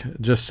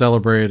iconic, just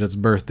celebrated its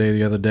birthday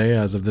the other day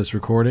as of this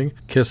recording,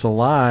 Kiss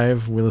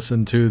Alive. We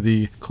listened to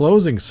the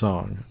closing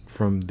song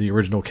from the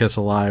original Kiss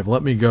Alive,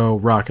 Let Me Go,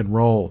 Rock and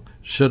Roll.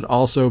 Should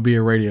also be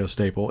a radio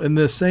staple. In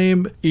the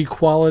same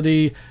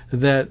equality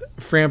that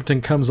Frampton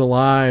Comes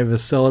Alive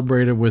is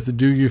celebrated with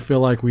Do You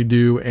Feel Like We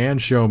Do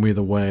and Show Me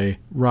the Way,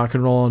 Rock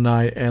and Roll All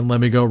Night and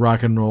Let Me Go,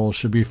 Rock and Roll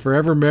should be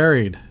forever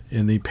married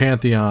in the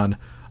pantheon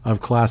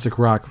of classic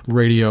rock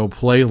radio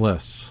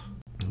playlists.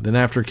 Then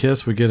after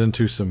Kiss, we get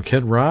into some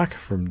Kid Rock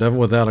from Devil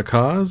Without a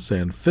Cause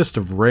and Fist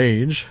of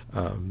Rage.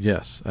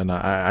 Yes, and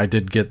I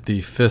did get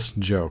the fist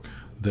joke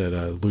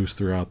that Luce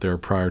threw out there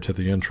prior to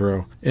the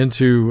intro.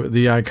 Into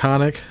the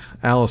iconic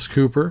Alice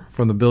Cooper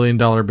from the $1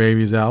 Billion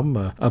Babies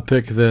album, a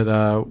pick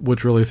that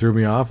which really threw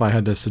me off. I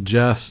had to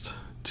suggest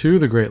to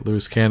the great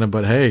Luce Cannon,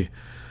 but hey,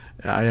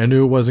 I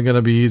knew it wasn't going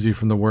to be easy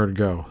from the word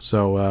go.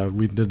 So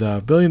we did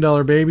 $1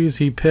 Billion Babies.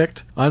 He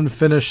picked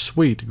Unfinished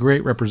Sweet,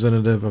 great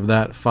representative of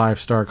that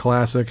 5-star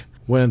classic.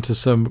 Went into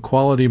some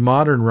quality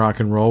modern rock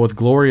and roll with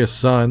Glorious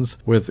Sons,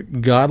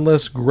 with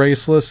Godless,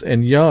 Graceless,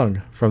 and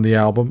Young from the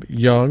album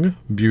Young,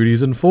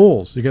 Beauties, and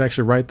Fools. You can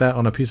actually write that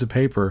on a piece of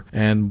paper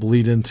and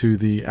bleed into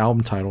the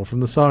album title from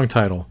the song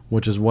title,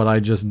 which is what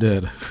I just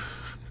did.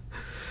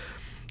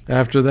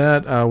 After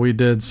that, we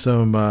did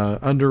some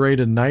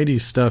underrated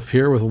 90s stuff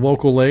here with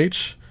Local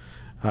H.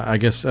 I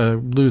guess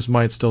Blues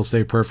might still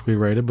say perfectly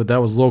rated, but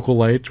that was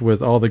Local H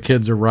with All the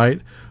Kids Are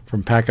Right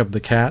from Pack Up the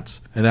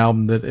Cats, an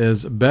album that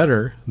is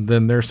better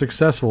than their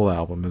successful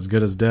album, As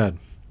Good as Dead,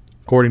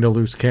 according to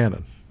Loose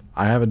Cannon.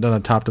 I haven't done a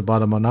top to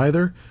bottom on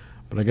either,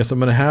 but I guess I'm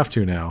going to have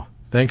to now.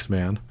 Thanks,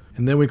 man.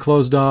 And then we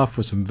closed off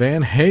with some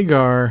Van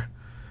Hagar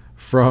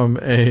from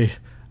a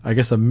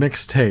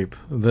mixtape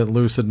that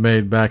Luce had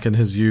made back in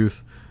his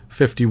youth,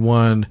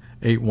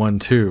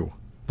 51812.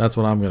 That's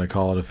what I'm going to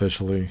call it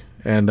officially.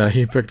 And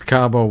he picked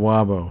Cabo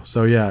Wabo.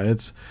 So yeah,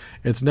 it's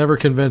never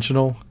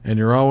conventional, and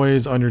you're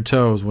always on your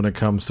toes when it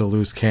comes to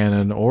Loose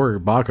Cannon or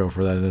Baco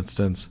for that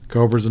instance.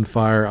 Cobras and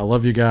Fire, I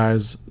love you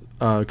guys.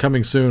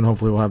 Coming soon,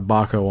 hopefully we'll have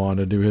Baco on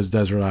to do his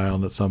Desert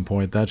Island at some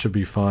point. That should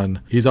be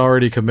fun. He's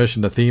already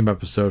commissioned a theme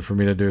episode for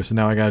me to do, so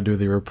now I gotta do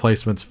the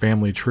Replacements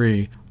Family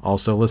Tree.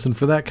 Also listen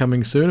for that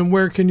coming soon. And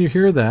where can you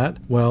hear that?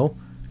 Well,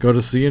 go to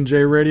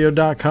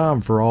cnjradio.com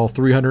for all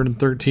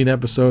 313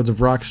 episodes of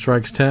Rock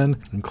Strikes 10,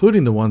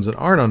 including the ones that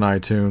aren't on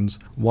iTunes.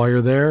 While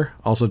you're there,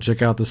 also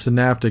check out the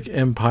Synaptic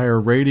Empire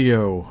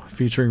Radio,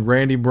 featuring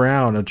Randy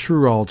Brown, a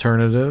true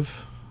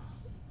alternative.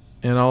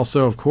 And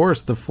also, of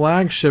course, the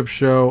flagship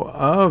show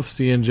of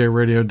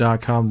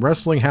cnjradio.com,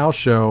 Wrestling House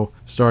Show,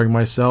 starring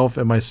myself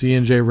and my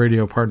CNJ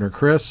Radio partner,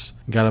 Chris.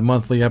 Got a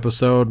monthly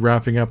episode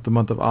wrapping up the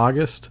month of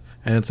August.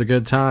 And it's a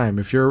good time.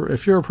 If you're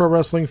a pro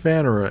wrestling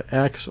fan or an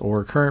ex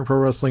or a current pro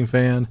wrestling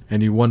fan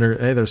and you wonder,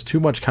 hey, there's too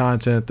much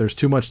content, there's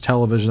too much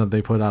television that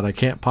they put out, I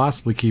can't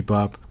possibly keep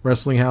up,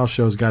 Wrestling House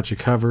Show's got you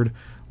covered.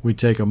 We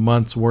take a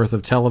month's worth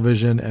of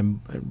television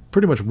and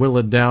pretty much whittle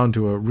it down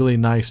to a really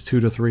nice 2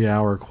 to 3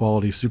 hour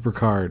quality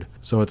supercard.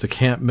 So it's a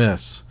can't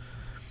miss.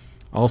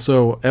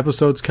 Also,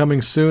 episodes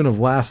coming soon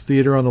of Last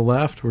Theater on the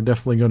Left. We're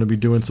definitely going to be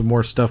doing some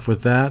more stuff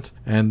with that.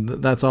 And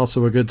that's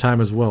also a good time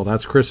as well.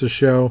 That's Chris's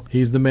show.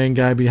 He's the main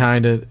guy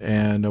behind it.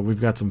 And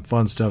we've got some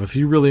fun stuff. If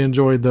you really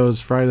enjoyed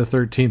those Friday the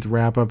 13th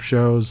wrap-up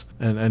shows,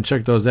 and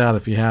check those out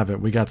if you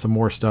haven't. We got some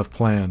more stuff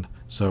planned.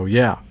 So,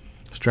 yeah.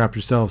 Strap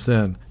yourselves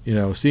in.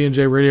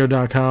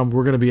 cnjradio.com.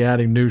 We're going to be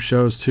adding new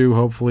shows too,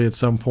 hopefully at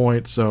some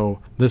point. So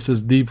this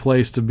is the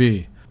place to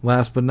be.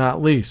 Last but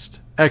not least,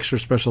 extra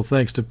special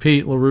thanks to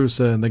Pete,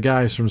 LaRussa, and the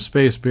guys from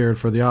Spacebeard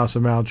for the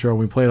awesome outro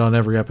we played on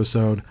every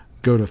episode.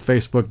 Go to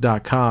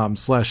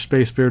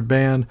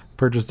facebook.com/SpacebeardBand,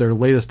 purchase their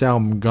latest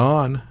album,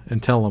 Gone,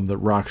 and tell them that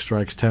Rock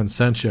Strikes 10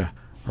 sent you.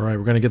 All right,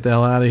 we're going to get the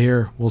hell out of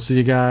here. We'll see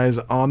you guys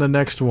on the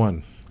next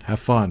one.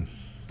 Have fun.